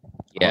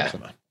 Yeah.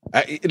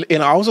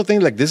 And I also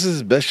think this is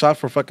his best shot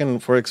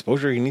for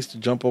exposure. He needs to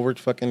jump over to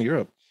fucking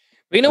Europe.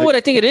 But you know what I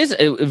think it is?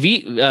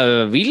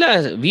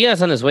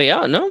 Villa's on his way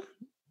out, no?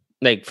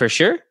 Like, for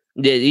sure.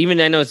 Even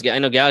I know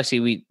Galaxy.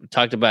 We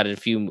talked about it a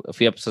few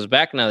episodes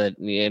back. Now that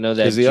that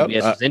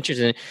GBS was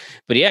interested in it.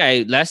 But yeah,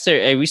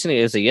 recently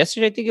it was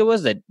yesterday. I think it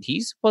was that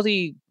he's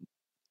supposedly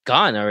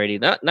gone already.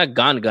 Not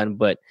gone,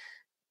 but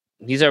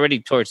he's already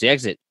towards the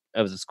exit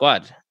of the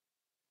squad.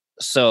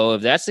 So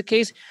if that's the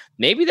case,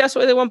 maybe that's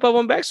why they want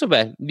Pavon back so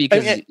bad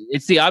because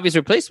it's the obvious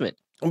replacement.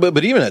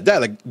 But even at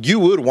that, you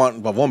would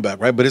want Pavon back,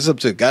 right? But it's up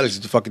to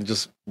Galaxy to fucking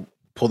just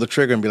pull the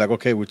trigger and be like,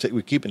 okay,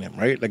 we're keeping him,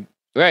 right?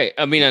 Right.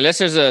 I mean, unless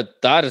there's a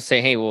thought of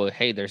saying,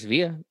 hey, there's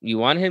Villa. You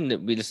want him?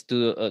 Let's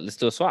do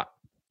a swap.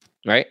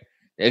 Right.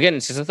 Again,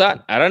 it's just a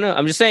thought. I don't know.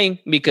 I'm just saying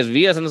because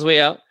Villa's on his way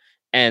out,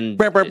 and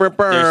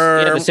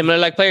they're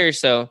similar players.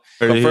 So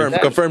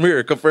confirm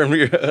here. All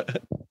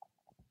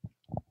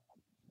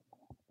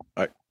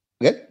right.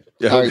 Good.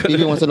 Yeah. All right.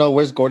 Stevie wants to know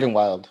where's Gordon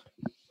Wild.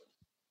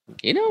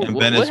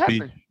 What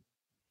happened?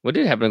 What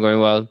did happen to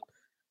Gordon Wild?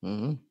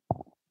 Mm-hmm.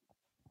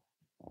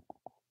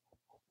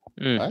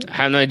 I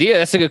have no idea.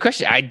 That's a good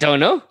question. I don't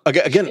know.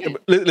 Again,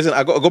 listen.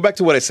 I go back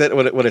to what I said.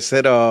 What I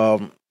said.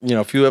 A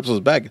few episodes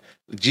back.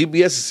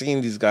 GBS is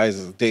seeing these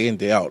guys day in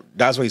day out.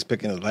 That's why he's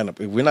picking the lineup.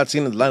 If we're not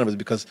seeing the lineup, it's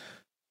because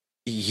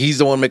he's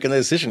the one making the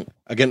decision.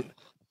 Again,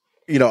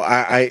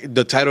 I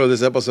the title of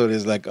this episode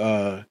is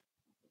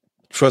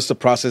trust the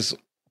process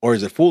or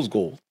is it fool's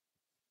gold?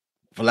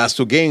 For the last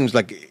 2 games,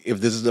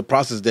 if this is the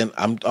process, then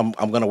I'm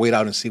gonna wait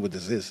out and see what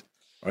this is.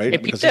 Right? Hey,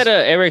 peek that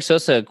Eric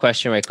Sosa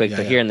question right quick,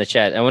 here in the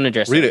chat. I want to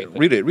address Read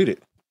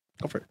it.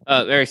 Go for it.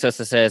 Eric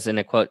Sosa says in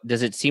a quote,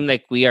 does it seem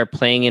like we are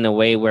playing in a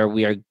way where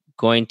we are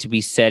going to be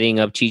setting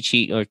up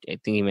Chichi, or I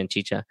think he meant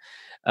Chicha,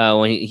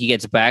 when he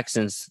gets back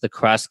since the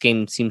cross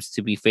game seems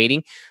to be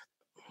fading?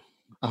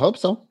 I hope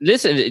so.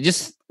 Listen,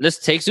 let's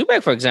take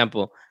Zubak, for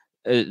example.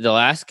 The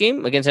last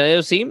game against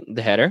LAFC,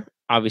 the header,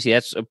 obviously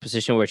that's a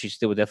position where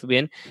Chicha would definitely be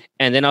in.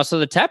 And then also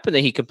the tap that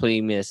he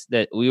completely missed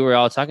that we were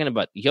all talking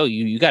about. Yo,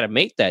 you got to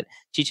make that.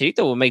 Chicharito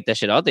will make that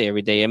shit all day,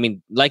 every day. I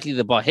mean, likely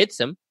the ball hits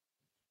him,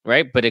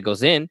 right? But it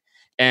goes in.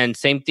 And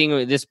same thing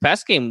with this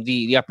past game,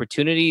 the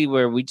opportunity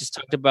where we just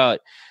talked about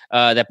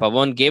that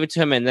Pavon gave it to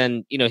him and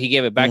then, he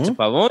gave it back to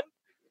Pavon.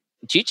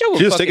 Chicha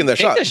will taking that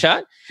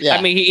shot. Yeah.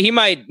 I mean, he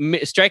might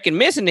strike and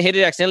miss and hit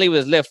it accidentally with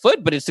his left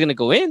foot, but it's going to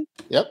go in.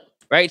 Yep.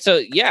 right?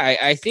 So yeah,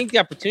 I think the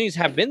opportunities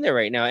have been there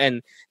right now,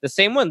 and the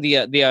same one, the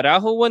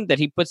Araujo one that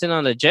he puts in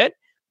on the Jet,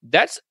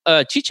 that's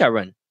a Chicha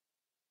run,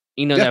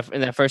 in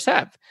that first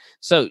half.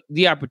 So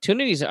the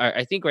opportunities are,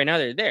 I think right now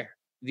they're there.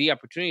 The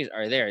opportunities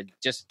are there.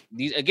 Just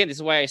these again. This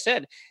is why I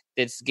said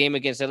this game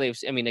against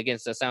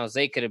against San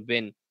Jose could have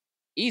been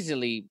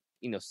easily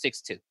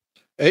 6-2.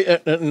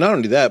 Not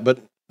only that, but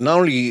not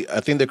only I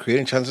think they're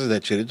creating chances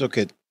that Chicharito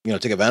could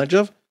take advantage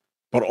of,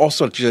 but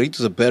also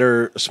Chicharito's a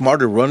better,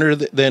 smarter runner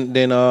than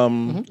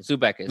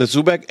Zubak is. The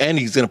Zubak, and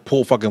he's gonna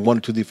pull fucking 1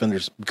 or 2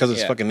 defenders because of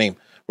his fucking name,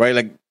 right?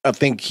 Like I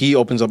think he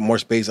opens up more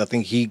space. I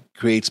think he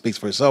creates space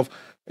for himself.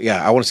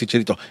 Yeah, I want to see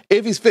Chicharito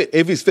if he's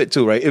fit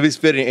too, right? If he's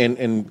fit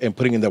and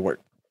putting in that work.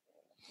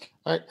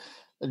 All right.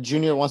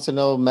 Junior wants to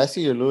know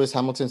Messi or Lewis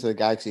Hamilton to the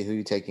Galaxy. Who are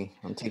you taking?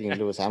 I'm taking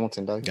Lewis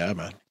Hamilton, dog. Yeah,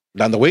 man.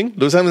 Down the wing?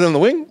 Lewis Hamilton on the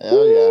wing?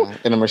 Hell yeah.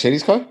 In a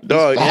Mercedes car?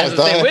 Dog.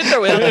 With or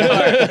without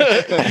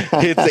the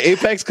car? It's the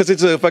Apex because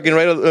it's a fucking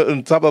right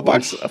on top of the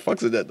box. I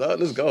fucks with that, dog.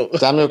 Let's go.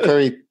 Samuel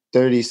Curry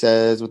 30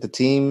 says, with the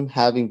team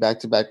having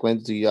back-to-back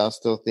wins, do y'all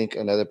still think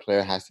another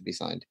player has to be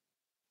signed?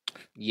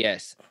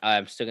 Yes.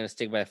 I'm still going to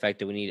stick by the fact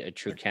that we need a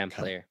true camp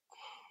player.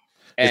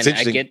 And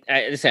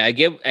I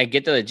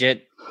get the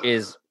legit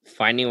is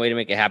finding a way to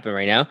make it happen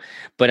right now,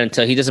 but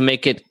until he doesn't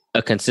make it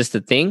a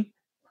consistent thing,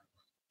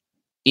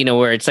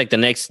 where it's like the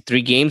next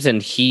 3 games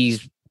and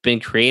he's been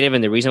creative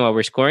and the reason why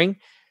we're scoring,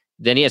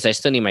 then yes, I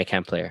still need my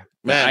camp player.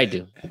 Man, I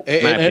do.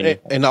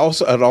 And I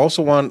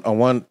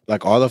want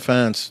like all the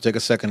fans to take a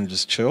second and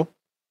just chill,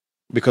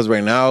 because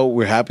right now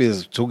we're happy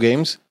as 2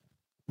 games,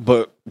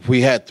 but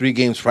we had 3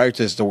 games prior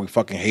to this that we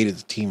fucking hated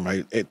the team,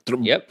 right?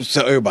 Yep.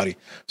 So everybody.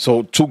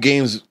 So 2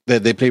 games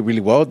that they played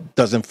really well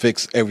doesn't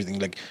fix everything.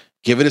 Like,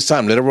 give it its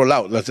time. Let it roll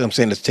out. Let's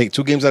take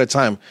 2 games at a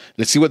time.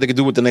 Let's see what they can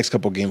do with the next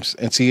couple of games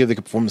and see if they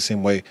can perform the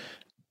same way.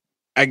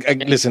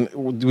 Listen,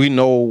 we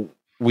know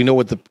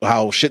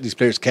how shit these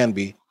players can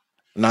be.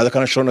 Now they're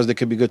kind of showing us they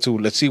could be good too.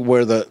 Let's see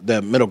where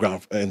the middle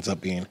ground ends up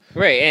being.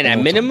 Right, and at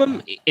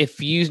minimum, if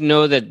you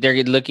know that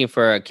they're looking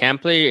for a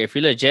camp player, if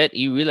you're legit,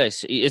 you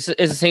realize it's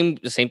the same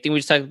thing we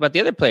just talked about the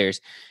other players.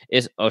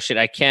 Is oh shit,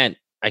 I can't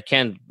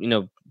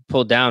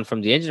pull down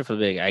from the engine for the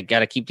big. I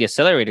gotta keep the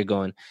accelerator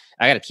going.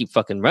 I gotta keep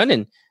fucking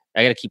running.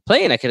 I gotta keep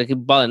playing. I gotta keep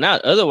balling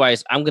out.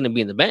 Otherwise, I'm gonna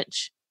be in the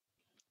bench.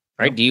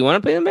 Right? Do you want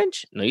to play in the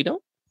bench? No, you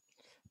don't.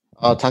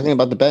 Talking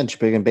about the bench,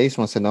 Big and Base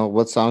wants to know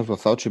what songs will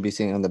Felcher be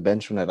singing on the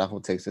bench when Araujo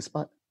takes his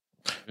spot.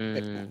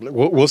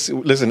 We'll see.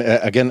 Listen,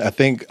 again, I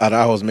think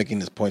Araujo is making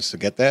his points to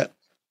get that,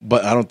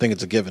 but I don't think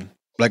it's a given.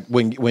 Like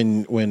when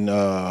Yoni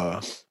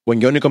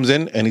comes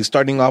in and he's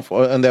starting off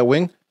on that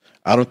wing,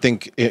 I don't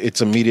think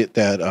it's immediate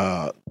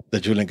that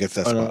Julian gets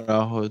that spot.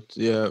 Araujo,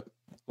 yeah.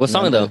 What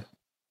song though?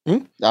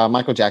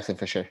 Michael Jackson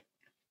for sure.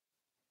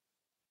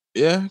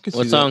 Yeah.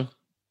 What song?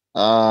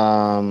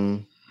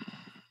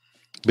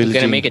 Billie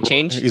gonna Jean. make a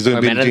change? He's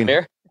doing Man in the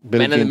Mirror.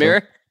 Man in the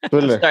Mirror.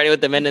 Starting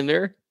with the Man in the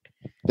Mirror.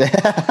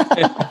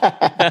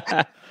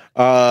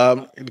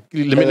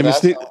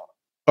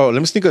 Let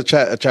me sneak a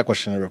chat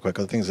question real quick.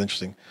 I think it's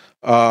interesting.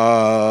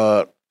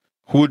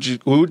 Who would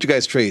you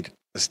guys trade,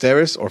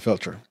 Steres or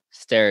Felcher?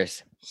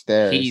 Steres.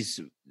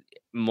 He's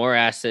more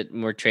asset,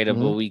 more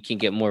tradable. Mm-hmm. We can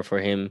get more for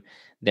him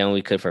than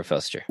we could for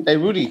Felcher. Hey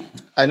Rudy,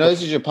 I know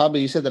this is your pod,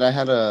 but you said that I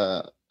had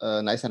a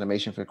nice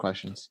animation for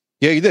questions.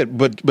 Yeah, you did,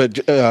 but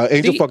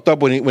Angel fucked up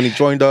when he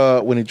joined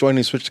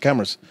and switched the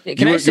cameras.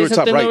 Can I say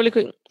something really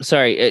quick?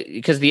 Sorry,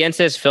 because the end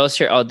says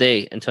Felcher all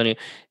day, Antonio.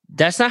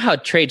 That's not how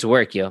trades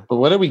work, yo. But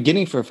what are we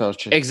getting for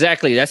Felcher?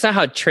 Exactly, that's not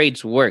how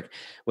trades work.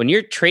 When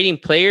you're trading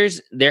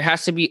players, there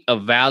has to be a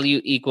value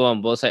equal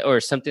on both sides,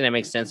 or something that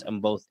makes sense on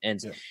both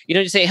ends. Yeah. You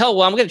don't just say, "Hell,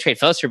 well, I'm going to trade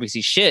Felcher because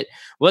he's shit."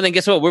 Well, then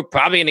guess what? We're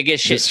probably going to get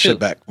shit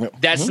back. Yeah.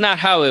 That's not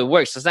how it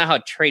works. That's not how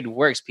trade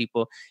works,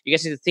 people. You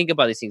guys need to think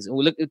about these things.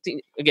 We look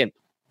again.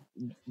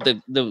 The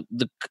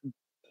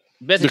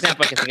best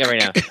example I can think of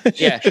right now.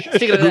 Yeah,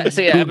 stick it to that.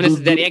 So yeah, I've been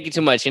listening to Daddy Yankee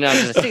too much. I'm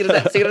just stick it to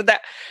that. Stick it to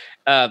that.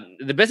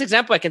 The best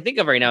example I can think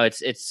of right now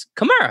it's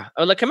Kamara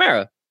or La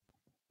Kamara.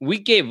 We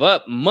gave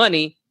up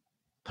money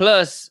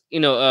plus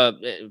get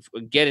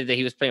it that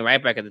he was playing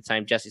right back at the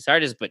time, Jesse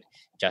Sardes, but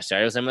Josh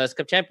Sardes was MLS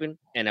Cup champion,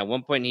 and at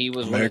one point he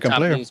was one of the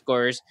top leading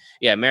scorers.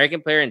 Yeah,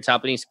 American player and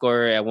top leading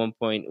scorer at one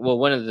point. Well,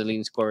 one of the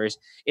leading scorers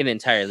in the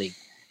entire league.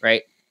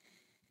 Right.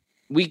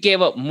 We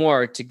gave up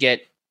more to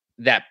get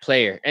that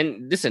player.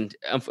 And listen,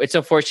 it's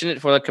unfortunate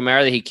for the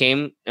Kamara that he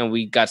came and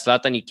we got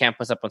Zlatan. You can't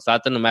pass up on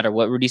Zlatan no matter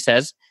what Rudy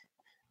says,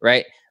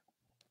 right?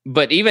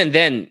 But even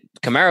then,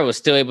 Kamara was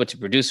still able to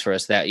produce for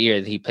us that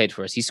year that he played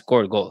for us. He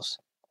scored goals,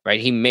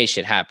 right? He made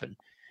shit happen.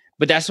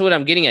 But that's what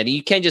I'm getting at.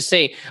 You can't just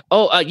say,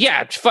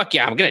 yeah, fuck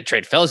yeah, I'm going to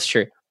trade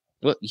Felcher.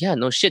 Well, yeah,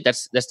 no shit.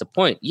 That's the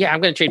point. Yeah,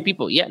 I'm going to trade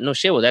people. Yeah, no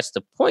shit. Well, that's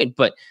the point.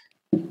 But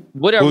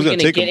what are we going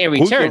to get in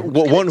return?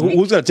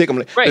 Who's going to take them?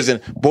 Right.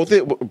 Listen, both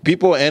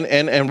people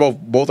and Rolf,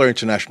 both are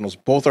internationals.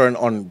 Both are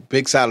on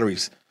big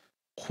salaries.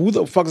 Who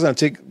the fuck is going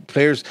to take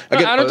players?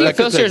 Again, I don't think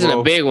Felcher isn't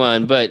a big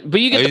one, but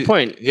you get the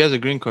point. He has a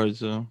green card,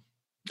 so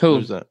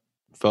who's that?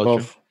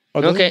 Felcher.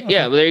 Okay,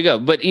 yeah, well, there you go.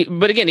 But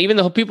again, even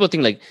the whole people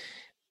thing, like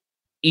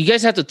you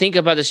guys have to think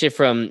about this shit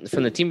from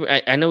the team.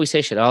 I know we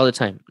say shit all the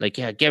time, like,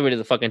 yeah, get rid of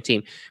the fucking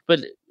team, but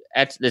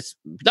that's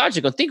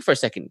logical. Think for a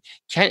second.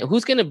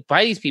 Who's gonna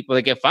buy these people?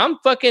 Like, if I'm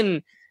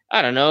fucking,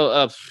 I don't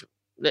know,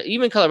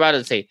 even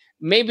Colorado, say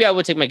maybe I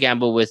would take my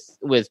gamble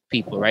with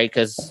people, right?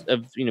 Because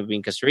of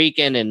being Costa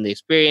Rican and the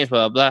experience,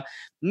 blah blah blah.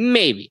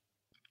 Maybe,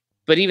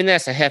 but even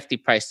that's a hefty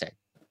price tag.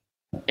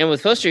 And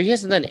with Foster, he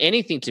hasn't done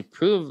anything to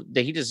prove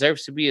that he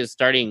deserves to be a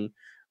starting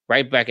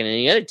right back in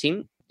any other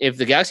team. If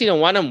the Galaxy don't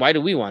want him, why do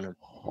we want him?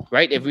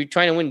 Right? If we're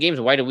trying to win games,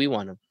 why do we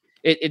want him?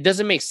 It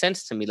doesn't make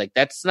sense to me. Like,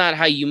 that's not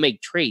how you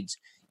make trades.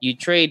 You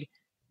trade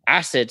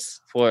assets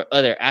for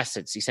other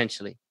assets,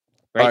 essentially.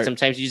 Right?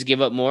 Sometimes you just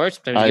give up more.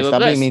 Sometimes you give up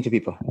less. Stop being mean to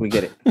people. We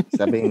get it.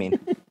 Stop being mean.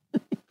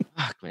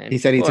 Fuck, man. He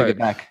said he took it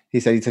back. He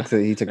said he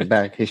took it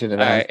back. He should have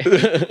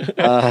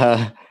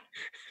asked.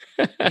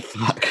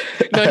 Fuck.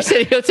 No, he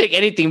said he'll take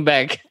anything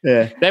back.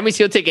 Yeah. That means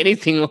he'll take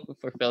anything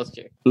for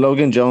Felster.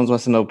 Logan Jones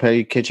wants to know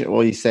Perry Kitchen.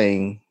 Well, he's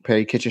saying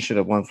Perry Kitchen should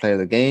have won player of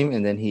the game.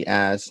 And then he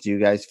asked, do you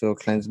guys feel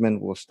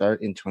Klinsmann will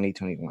start in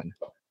 2021?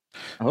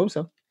 I hope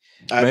so.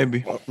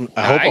 Maybe.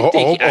 I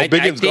hope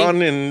Biggin's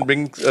gone and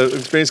brings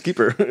experienced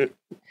keeper.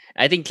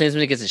 I think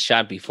Klinsmann gets a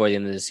shot before the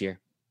end of this year.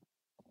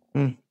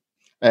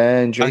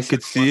 And Jason I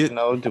could see it.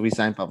 No, do we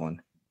sign Pavon?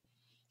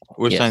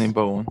 We're signing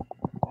Pavon.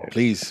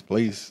 Please.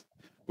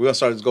 We're gonna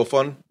start this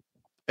GoFund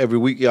every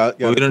week. Yeah,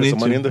 we don't need some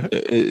money to. in there.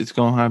 It's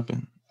gonna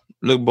happen.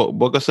 Look,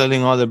 Boca's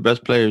selling all their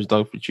best players,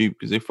 dog, for cheap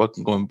because they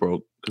fucking going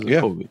broke because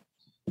of COVID.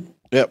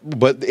 Yeah,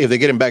 but if they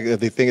get him back, if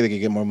they think they can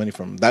get more money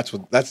from him, that's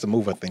the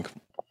move. I think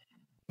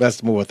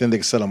that's the move. I think they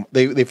can sell them.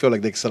 They feel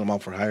like they can sell them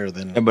out for higher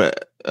than. Yeah,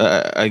 but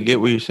I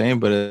get what you're saying.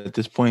 But at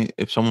this point,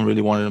 if someone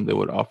really wanted him, they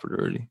would have offered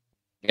early.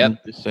 Yep. I'm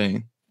just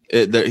saying.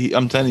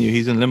 I'm telling you,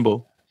 he's in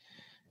limbo.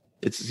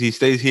 He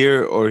stays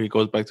here or he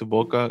goes back to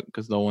Boca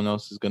because no one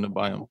else is gonna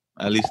buy him.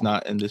 At least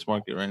not in this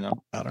market right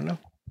now. I don't know.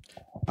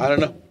 All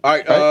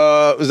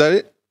right. Is that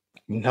it?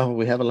 No,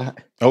 we have a lot.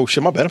 Oh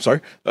shit, my bad. I'm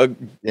sorry.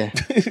 Yeah.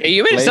 Hey,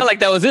 you made it sound like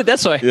that was it.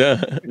 That's why.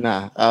 Yeah.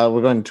 Nah.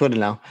 We're going to Twitter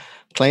now.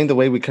 Playing the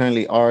way we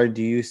currently are,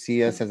 do you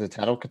see us as a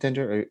title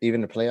contender or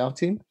even a playoff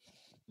team?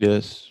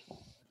 Yes.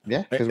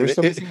 Yeah, because we're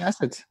still missing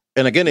assets.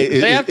 And again,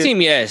 playoff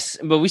team, yes,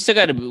 but we still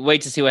got to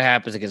wait to see what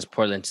happens against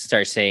Portland to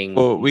start saying.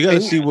 Well, we got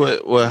to see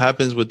what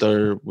happens with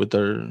our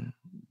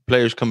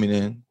players coming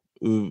in.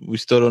 We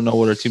still don't know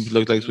what our team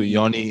looks like with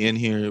Yanni in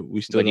here. We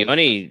still. But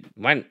Yanni,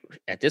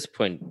 at this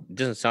point, it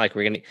doesn't sound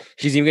like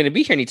she's even gonna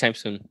be here anytime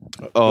soon.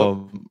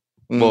 Well,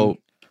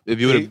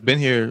 if you would have been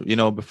here,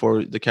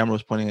 before the camera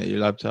was pointing at your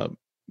laptop,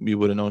 you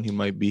would have known he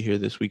might be here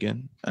this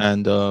weekend.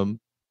 And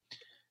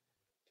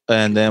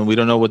then we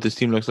don't know what this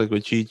team looks like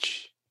with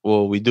Cheech.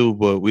 Well, we do,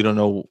 but we don't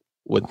know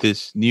what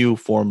this new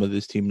form of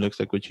this team looks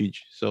like with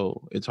Cheech.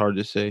 So it's hard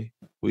to say.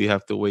 We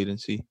have to wait and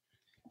see.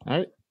 All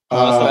right.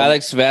 Also,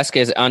 Alex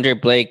Vasquez, Andre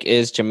Blake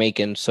is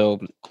Jamaican, so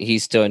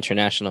he's still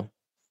international.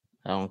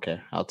 I don't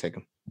care. I'll take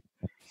him.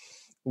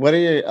 What are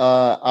your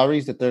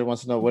Ari's the third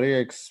wants to know, what are your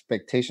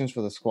expectations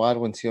for the squad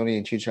when Sione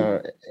and Cheech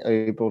are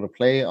able to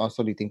play?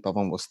 Also, do you think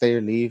Pavon will stay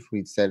or leave?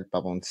 We said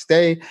Pavon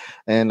stay,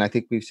 and I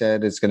think we've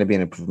said it's going to be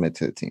an improvement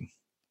to the team.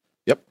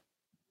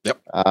 Yep.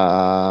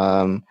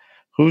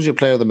 Who's your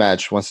player of the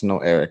match? Wants to know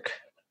Eric.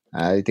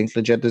 I think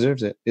Leggett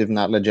deserves it. If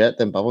not Leggett,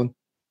 then Pavon.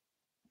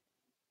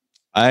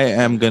 I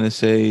am gonna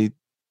say,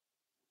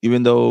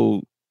 even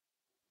though,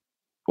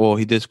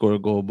 he did score a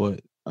goal, but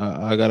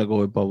I gotta go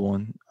with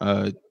Pavon.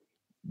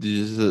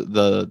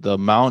 The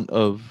amount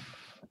of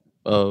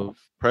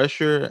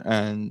pressure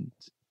and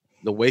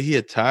the way he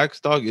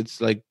attacks, dog.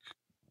 It's like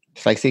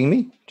seeing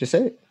me. Just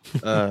say it.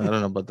 I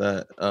don't know about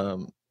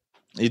that.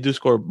 You do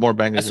score more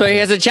bangers. That's why he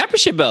has a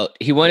championship belt.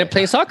 He wanted to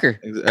play soccer.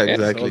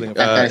 Exactly.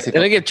 They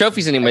don't give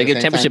trophies anymore. They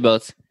give championship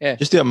belts. Yeah.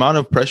 Just the amount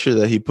of pressure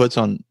that he puts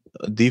on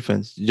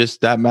defense,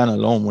 just that man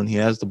alone, when he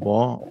has the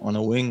ball on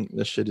a wing,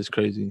 that shit is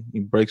crazy.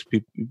 He breaks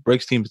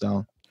teams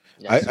down.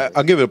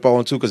 I'll give it a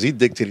Pavon too because he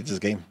dictated this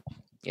game.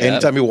 Yeah.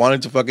 Anytime he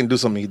wanted to fucking do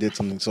something, he did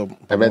something. So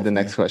I read the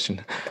next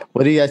question.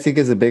 What do you guys think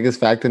is the biggest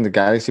factor in the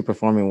Galaxy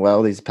performing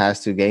well these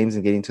past two games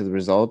and getting to the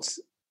results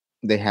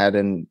they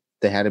hadn't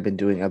been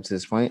doing up to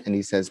this point? And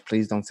he says,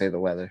 please don't say the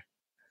weather.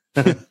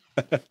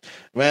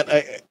 Man,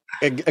 I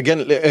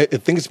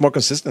think it's more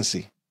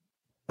consistency,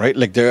 right?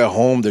 Like they're at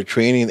home, they're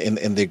training,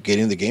 and they're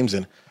getting the games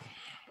in.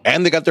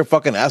 And they got their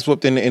fucking ass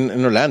whooped in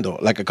Orlando.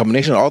 Like a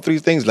combination of all three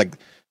things. Like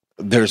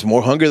there's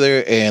more hunger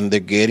there, and they're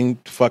getting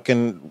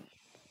fucking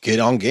get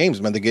on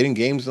games, man. They're getting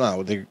games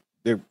now. They're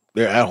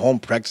at home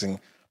practicing.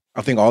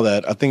 I think all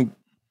that. I think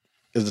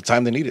is the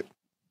time they need it.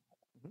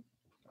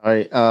 All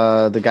right.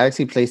 The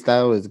Galaxy play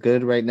style is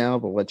good right now,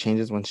 but what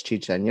changes once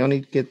Cheech and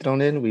Yoni get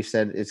thrown in? We've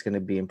said it's going to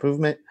be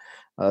improvement.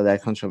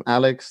 That comes from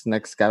Alex.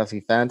 Next,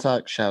 Galaxy Fan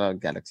Talk. Shout out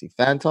Galaxy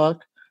Fan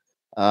Talk.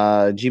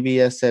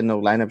 GBS said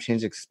no lineup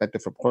change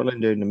expected for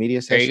Portland during the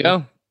media session. There you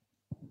go.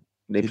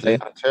 They play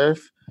on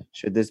turf.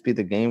 Should this be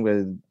the game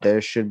where there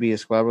should be a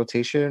squad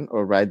rotation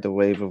or ride the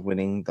wave of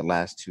winning the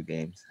last two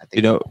games? I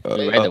think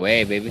ride the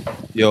wave, baby.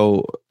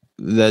 Yo,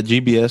 that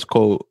GBS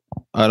quote,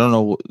 I don't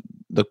know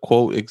the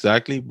quote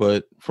exactly,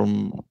 but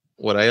from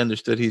what I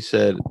understood, he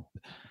said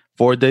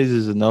 4 days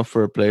is enough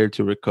for a player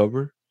to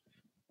recover.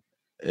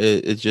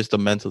 It's just a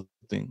mental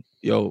thing.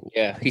 Yo,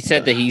 yeah, he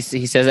said that he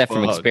says that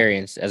from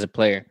experience as a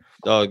player.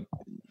 Dog,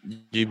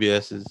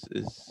 GBS is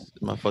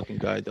my fucking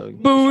guy,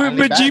 dog.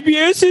 But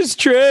GBS is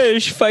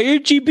trash. Fire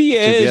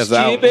GBS.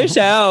 GBS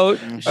out.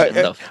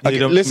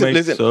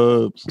 Listen.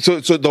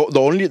 So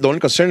the only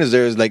concern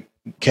is like,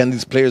 can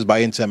these players buy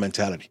into that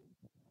mentality?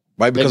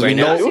 Right, because like right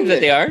we know now, it seems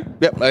that they are.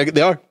 Yeah, like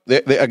they are.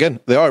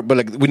 They are. But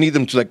like, we need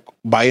them to like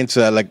buy into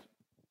that, like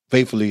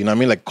faithfully. You know what I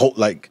mean?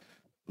 Like,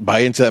 buy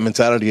into that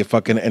mentality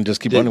and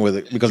just keep running with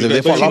it. Because if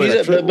they fall off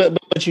that trip,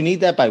 but you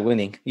need that by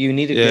winning. You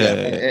need to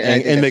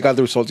and make out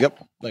the results. Yep,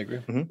 I agree.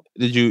 Mm-hmm.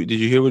 Did you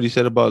hear what he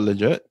said about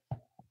Leggett?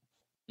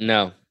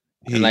 No,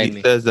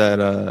 he says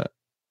that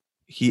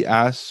he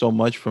asked so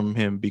much from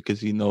him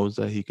because he knows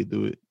that he could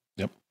do it.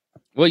 Yep.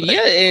 Well,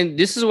 yeah, and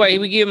this is why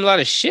we give him a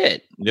lot of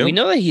shit. Yep. We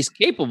know that he's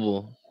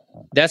capable.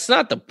 That's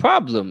not the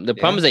problem. The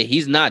problem is that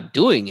he's not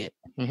doing it.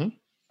 Mm-hmm.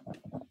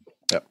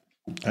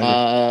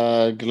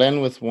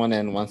 Glenn with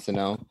 1N wants to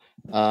know.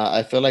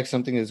 I feel like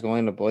something is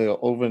going to boil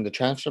over in the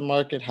transfer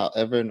market.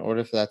 However, in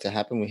order for that to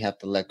happen, we have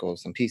to let go of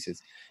some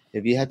pieces.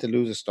 If you had to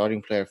lose a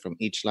starting player from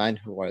each line,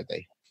 who are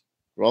they?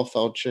 Rolf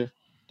Felcher,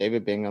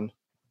 David Bingham.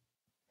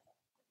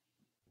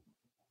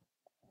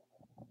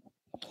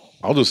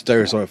 I'll do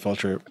Stereozoid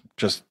Felcher.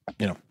 Just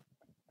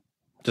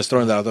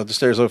throwing that out there. The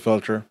Stereozoid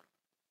Felcher.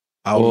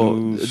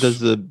 Does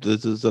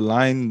the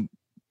line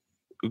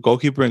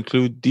goalkeeper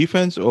include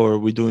defense, or are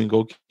we doing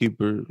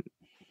goalkeeper?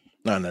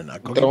 No.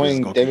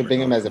 Throwing David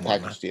Bingham as a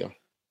package deal.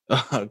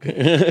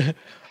 Okay.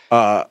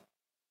 I'll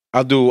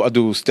do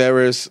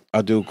Steris.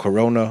 I'll do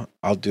Corona.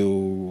 I'll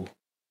do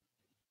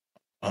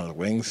the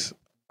wings.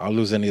 I'll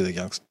lose any of the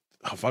youngsters.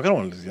 Oh, fuck, I don't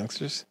want to lose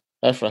youngsters.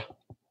 Efra. I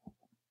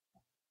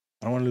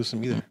don't want to lose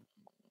them either.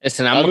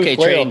 Listen, I'm okay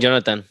trading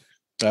Jonathan.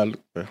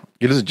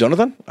 You lose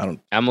Jonathan?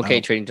 I'm okay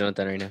trading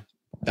Jonathan right now.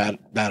 That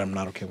I'm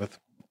not okay with,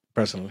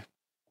 personally,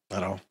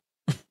 at all.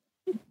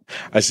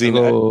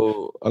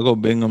 I'll go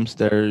Bingham,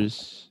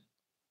 Stairs.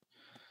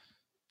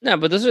 No,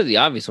 but those are the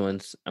obvious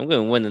ones. I'm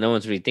going one that no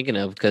one's really thinking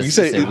of because you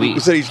said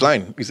each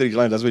line. You said each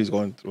line. That's what he's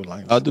going through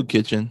lines. I'll do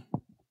Kitchen.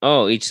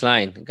 Oh, each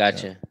line.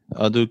 Gotcha. Yeah.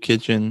 I'll do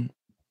Kitchen,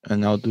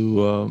 and I'll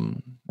do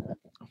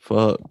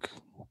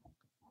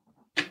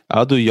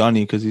I'll do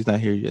Yanni because he's not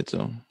here yet,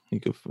 so he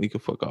could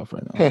fuck off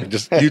right now.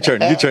 Just you turn,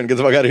 get the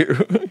fuck out of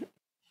here.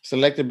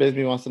 Selector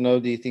Bisbee wants to know: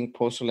 do you think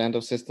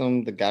post-Orlando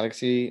system, the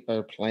Galaxy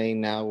are playing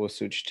now will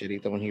suit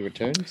Chicharito when he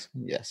returns?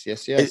 Yes.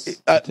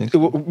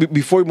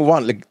 Before we move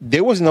on, like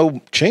there was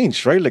no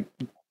change, right? Like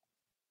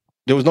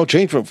there was no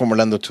change from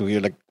Orlando to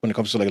here. Like when it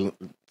comes to like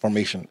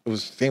formation, it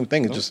was the same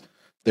thing. It's just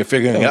they're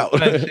figuring it out.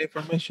 Same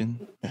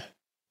formation.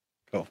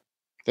 Go.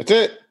 That's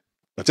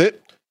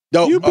it.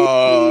 Yo,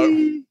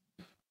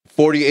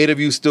 48 of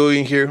you still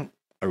in here.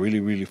 I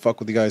really, really fuck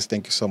with you guys.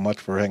 Thank you so much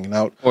for hanging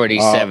out.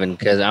 47,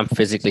 because I'm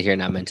physically here,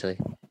 not mentally.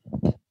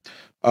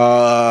 Do me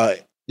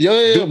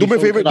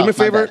a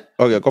favor.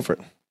 Oh yeah, go for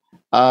it.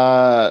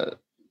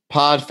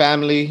 Pod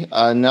family,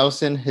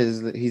 Nelson,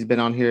 he's been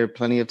on here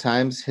plenty of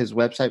times. His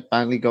website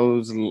finally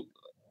goes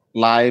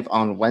live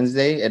on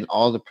Wednesday, and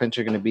all the prints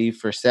are going to be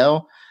for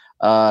sale.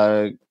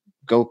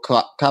 Go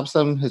cop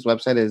some. His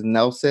website is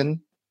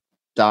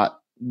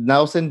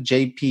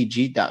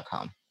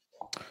nelsonjpg.com.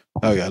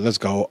 Oh yeah, let's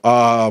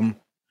go.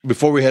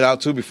 Before we head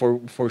out before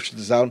we shut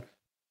this out,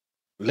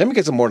 let me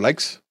get some more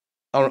likes.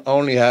 I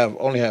only have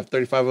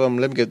 35 of them.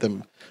 Let me get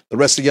them. The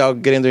rest of y'all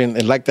get in there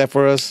and like that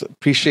for us.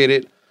 Appreciate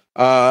it.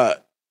 This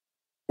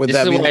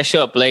is when I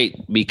show up late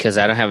because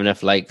I don't have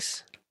enough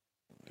likes.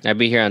 I'll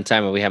be here on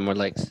time when we have more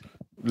likes.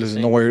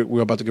 Listen, don't worry.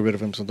 We're about to get rid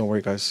of him, so don't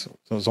worry, guys.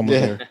 So it's almost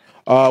there.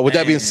 With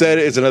that being said,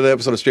 it's another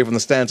episode of Straight from the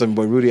Stands. I'm your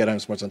boy Rudy. I'm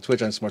Smarts on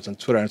Twitch. I'm Smarts on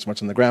Twitter. I'm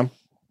Smarts on the gram.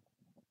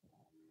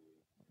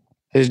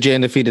 His J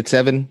Undefeated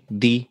 7,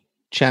 the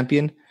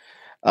champion.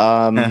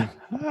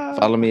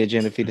 Follow me at J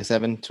Undefeated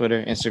 7,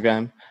 Twitter,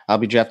 Instagram. I'll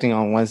be drafting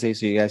on Wednesday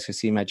so you guys can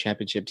see my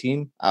championship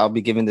team. I'll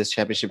be giving this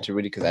championship to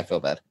Rudy because I feel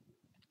bad.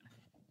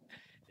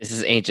 This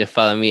is Angel.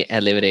 Follow me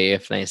at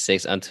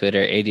LiveItAF96 on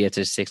Twitter,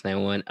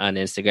 ADS691 on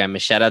Instagram.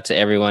 And shout out to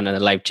everyone on the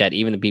live chat,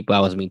 even the people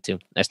I was mean to.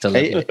 I still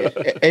love you.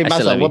 Hey,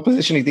 Masa, what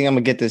position do you think I'm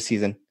going to get this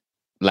season?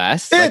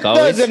 Last? It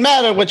doesn't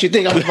matter what you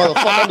think. I'm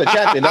the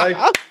champion, dog.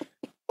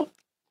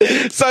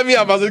 Sign me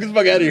up, Masa. Get the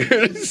fuck out of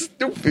here.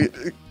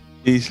 Stupid.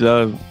 Peace,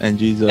 love, and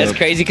Jesus. That's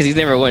crazy because he's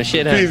never won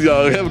shit, huh? Peace,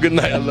 y'all. Have a good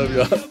night. I love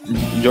y'all.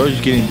 George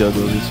is getting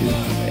double this year.